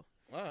soil.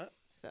 All right.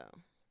 So.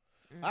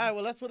 All right.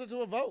 Well, let's put it to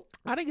a vote.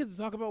 I didn't get to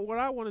talk about what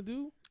I want to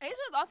do. Asia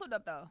is also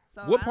dope though.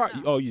 So What I part?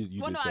 don't know. Oh,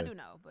 you well, did no, say. I do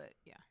know, but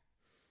yeah,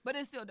 but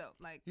it's still dope.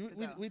 Like to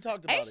go. We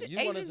talked about Asia- it. You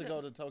wanted Asia's to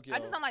go to Tokyo. I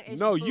just don't like Asian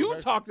No, food. you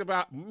talked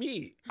about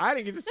me. I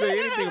didn't get to say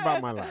anything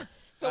about my life.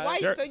 So why?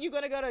 There- So you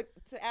gonna go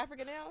to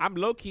Africa now? I'm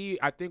low key.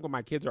 I think when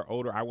my kids are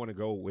older, I want to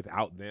go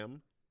without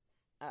them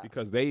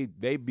because they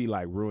be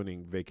like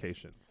ruining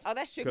vacations. Oh,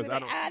 that's true. 'Cause I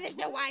don't- there's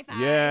no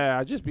Wi-Fi. Yeah,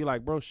 I just be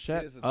like, bro,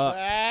 shut Kids are up.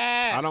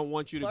 trash. I don't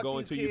want you to Fuck go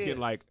these until you kids. can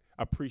like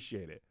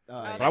appreciate it. Oh,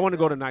 But yeah. I want to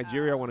go to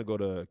Nigeria. I want to go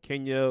to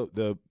Kenya.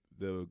 The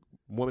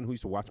woman who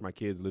used to watch my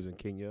kids lives in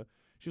Kenya.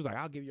 She was like,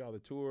 I'll give you all the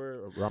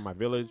tour around my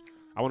village.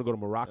 I want to go to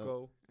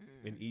Morocco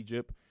and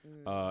Egypt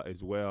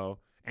as well,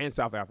 and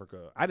South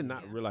Africa. I did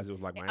not realize it was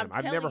like Miami.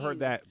 I've never telling heard you.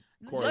 that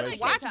Just correlation. like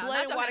Watch Cape Town, Blood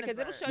not and Water because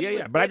it'll Johannesburg. show you.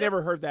 Yeah, but I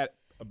never heard that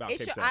about Cape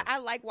Town. I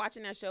like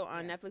watching that show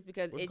on Netflix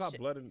because What's it it's called?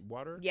 Blood and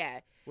Water?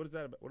 yeah. What is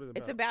that about? What is it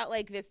It's about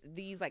like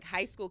these like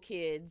high school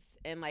kids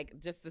and like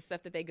just the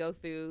stuff that they go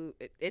through.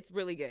 It's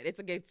really good. It's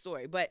a good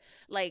story. But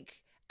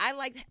like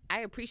I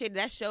appreciated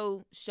that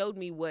show showed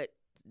me what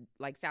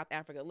like South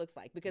Africa looks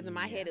like because in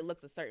my head it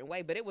looks a certain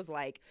way, but it was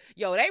like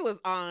they was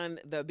on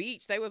the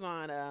beach. They was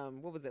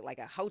on what was it, like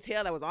a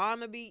hotel that was on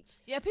the beach.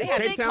 Yeah, people Cape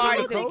think, Town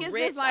people is think cool. it's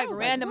Rich. just like I was like,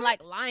 random what?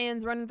 like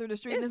lions running through the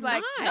street. It's It's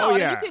like not. no, Oh, I mean,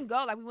 yeah. you can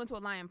go like we went to a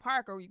lion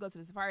park or you go to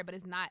the safari, but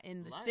it's not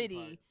in the Lion city.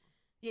 park.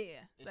 Yeah,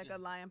 it's like a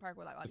lion park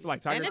where like all It's these like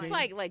people- Tiger And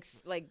it's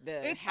King? like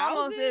the it houses.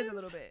 almost is a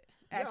little bit.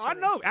 Yeah, Actually. I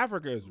know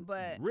Africa is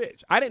But-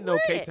 rich. I didn't know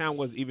Cape Rich. Town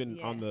was even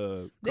Yeah. on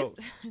the This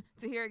coast.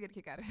 to hear get a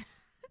kick out of it.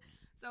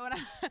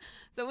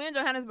 So we in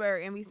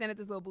Johannesburg and we stayed at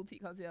this little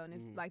boutique hotel and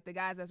it's like the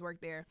guys that's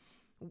work there.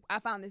 I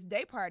found this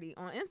day party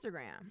on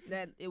Instagram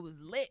that it was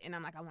lit and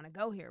I'm like, I want to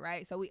go here,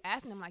 right? So we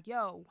asked him like,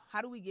 yo,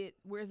 how do we get?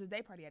 Where's this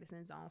day party at? It's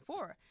in Zone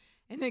 4.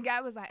 And the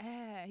guy was like,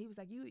 he was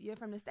like, you're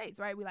from the States,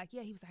 right? We like,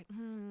 yeah. He was like,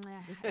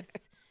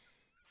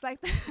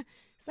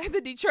 it's like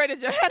the Detroit of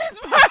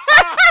Johannesburg.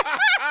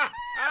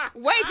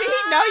 Wait, did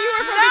he know you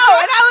were from No,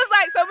 Detroit? and I was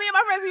like, so me and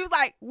my friends, he was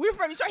like, we're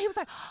from Detroit. He was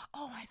like,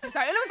 oh, I'm so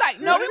sorry. And it was like,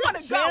 no, we want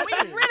to go.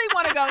 We really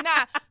want to go.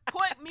 Nah,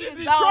 point me to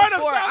Detroit Zone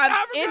of 4. South I'm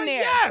Africa? in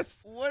there. Yes.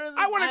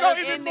 I want to go I'm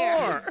even in there.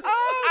 more.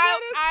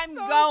 I'm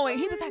going.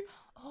 He was like,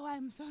 oh,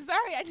 I'm so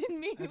sorry. I didn't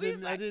mean. I We was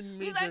didn't like,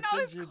 mean he's to like, no,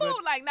 it's offend you, cool.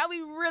 but- Like now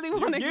we really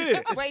want to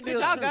get go. it. Wait, did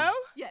Still y'all true. go?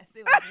 Yes,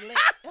 it was lit.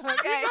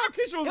 Okay, Keisha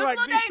was it was like,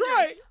 a little Detroit.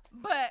 dangerous,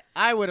 but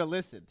I would have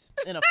listened.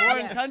 In a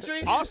foreign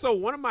country? Also,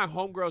 one of my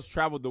homegirls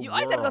traveled the You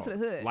world. always had to go to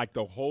the hood. Like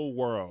the whole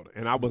world.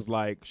 And I was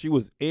like, she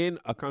was in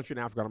a country in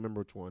Africa. I don't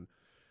remember which one.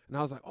 And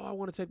I was like, oh, I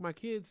want to take my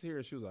kids here.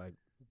 And she was like,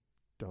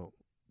 don't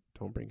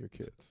bring your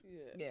kids.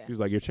 yeah, She was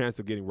like, your chance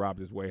of getting robbed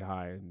is way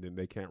high, and then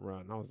they can't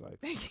run. And I was like,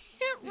 they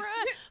can't run.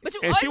 But you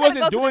and always she gotta wasn't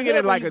go to the doing it hood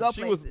in when like you go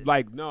she was places.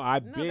 like, no,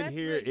 I've No, been that's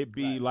here. really- It'd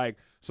be like,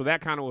 so that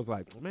kind of was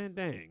like, man,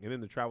 dang. And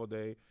then the travel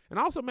day. And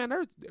also, man,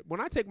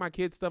 when I take my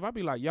kids stuff, I'd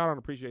be like, y'all don't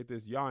appreciate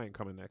this. Y'all ain't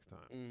coming next time.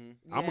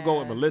 Mm-hmm. I'm gonna go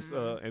with Yeah.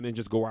 Melissa and then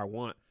just go where I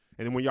want.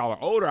 And then when y'all are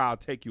older, I'll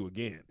take you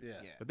again. Yeah.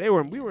 But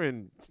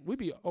we'd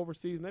be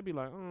overseas and they'd be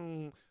like,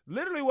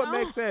 literally what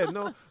Meg said.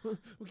 No,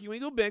 can we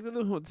go back to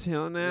the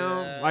hotel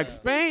now? Yeah. Like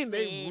Spain,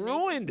 they Spain.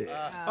 ruined it.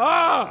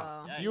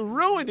 Oh. You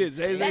ruined it,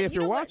 Zay, That- if you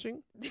you're know what?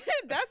 watching.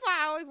 That's why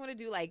I always want to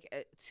do like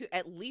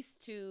at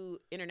least 2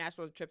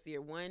 international trips a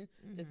year. One,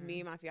 just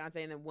me and my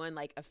fiance, and then one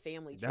like a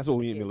family trip. That's what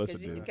with me the and kids.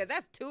 Melissa did. Because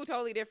that's 2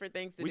 totally different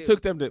things to We do.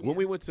 took them to, when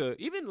we went to,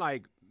 even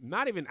like,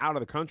 not even out of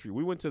the country.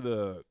 We went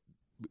to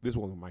this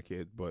one with my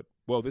kids, but,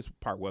 well, this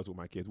part was with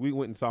my kids. We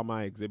went and saw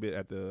my exhibit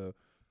at the,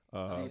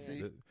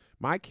 DC?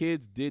 my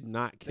kids did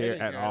not They care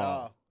didn't at care at all.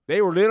 all.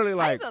 They were literally I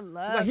like, used to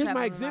love like, here's traveling my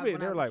when I exhibit.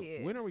 And they were was a like,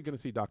 kid. when are we going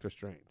to see Doctor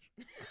Strange?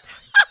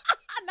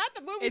 Not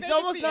the movie. It's they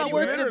almost see not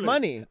anywhere. worth the Literally.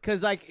 money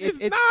because like It's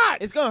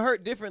not. It's gonna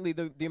hurt differently.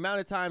 The amount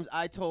of times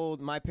I told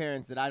my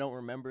parents that I don't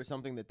remember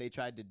something that they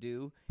tried to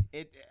do,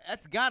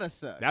 that's gotta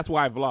suck. That's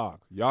why I vlog.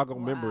 Y'all gonna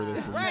remember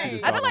this. when you see Right.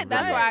 this I feel vlog like on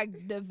that's video. where I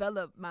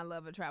developed my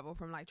love of travel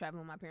from like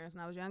traveling with my parents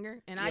when I was younger,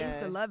 and I used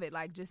to Yeah. love it,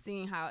 like just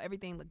seeing how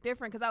everything looked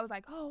different. Because I was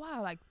like, oh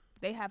wow, like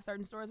they have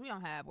certain stores we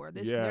don't have, or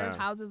Yeah. their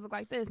houses look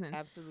like this, and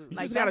Absolutely. You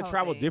like just that gotta whole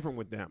travel thing. different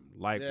with them.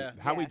 Like Yeah.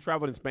 how we Yeah.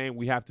 traveled in Spain,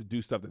 we have to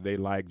do stuff that they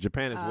like.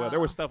 Japan as well. There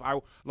was stuff I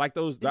like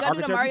those. Did the y'all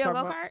do the architecture you Mario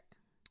talking go about? kart?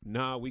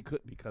 No, we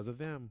couldn't because of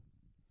them.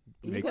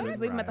 You They couldn't just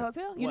leave them at the ride.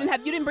 hotel. You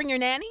What? didn't bring your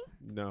nanny.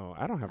 No,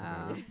 I don't have a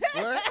nanny.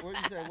 Where you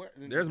say? Where?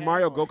 In There's Japan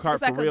Mario or- Go Kart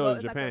It's like for a real go- in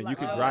it's like a Japan. You like-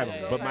 could oh, drive yeah,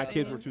 them, yeah, but yeah, my yeah.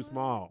 kids were too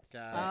small.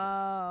 Gotcha.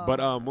 Oh.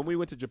 But when we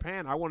went to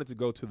Japan, I wanted to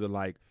go to the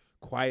like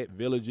quiet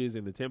villages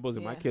and the temples,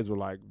 and my Yeah. kids were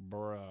like,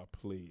 "Bruh,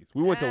 please."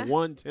 We went to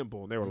one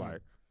temple, and they were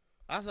like,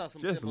 I saw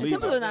some Just temples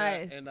leave out it. there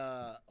Nice. in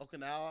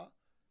Okinawa,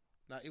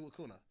 not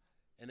Iwakuna,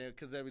 and then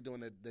because they were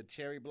doing the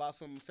cherry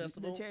blossom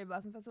festival. The Cherry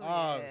Blossom Festival.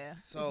 Oh, yeah.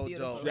 so It's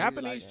beautiful. dope.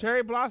 Japanese Like-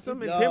 cherry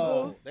blossom and Yo,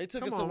 temples. they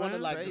took Come us to on, one of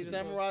man. like the Crazy.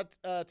 samurai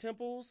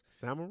temples.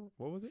 Samurai,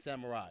 what was it?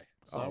 Samurai.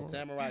 Oh.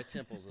 Samurai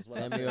temples is what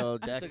I said. Samuel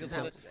Took us Jackson. to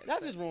the- Y'all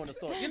just ruined the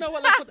story. You know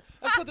what?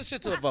 Let's put the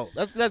shit to a vote.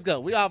 Let's go.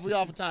 We off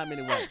for time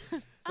anyway.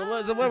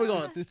 So where we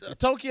going?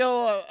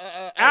 Tokyo,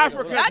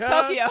 Africa. Not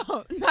Huh?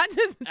 Tokyo. Not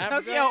just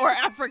Africa? Tokyo or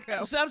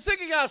Africa. I'm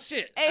sick of y'all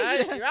shit. Asia. All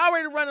right? You're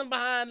already running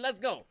behind. Let's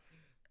go.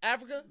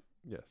 Africa.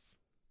 Yes.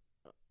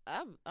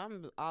 I'm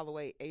all the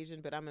way Asian,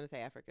 but I'm gonna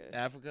say Africa.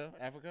 Africa.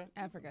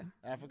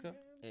 Africa.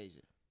 Asia.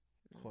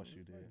 Of course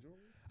you did.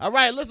 All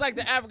right, looks like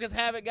the Africans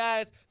have it,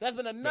 guys. That's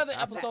been another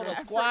episode of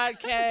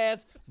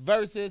SquADD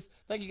versus.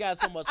 Thank you guys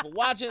so much for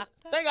watching.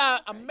 Thank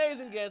our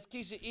amazing guest,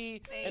 Keisha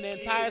E, and the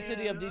entire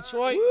city of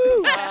Detroit.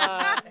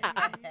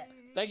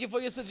 Thank you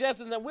for your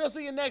suggestions, and we'll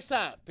see you next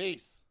time.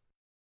 Peace.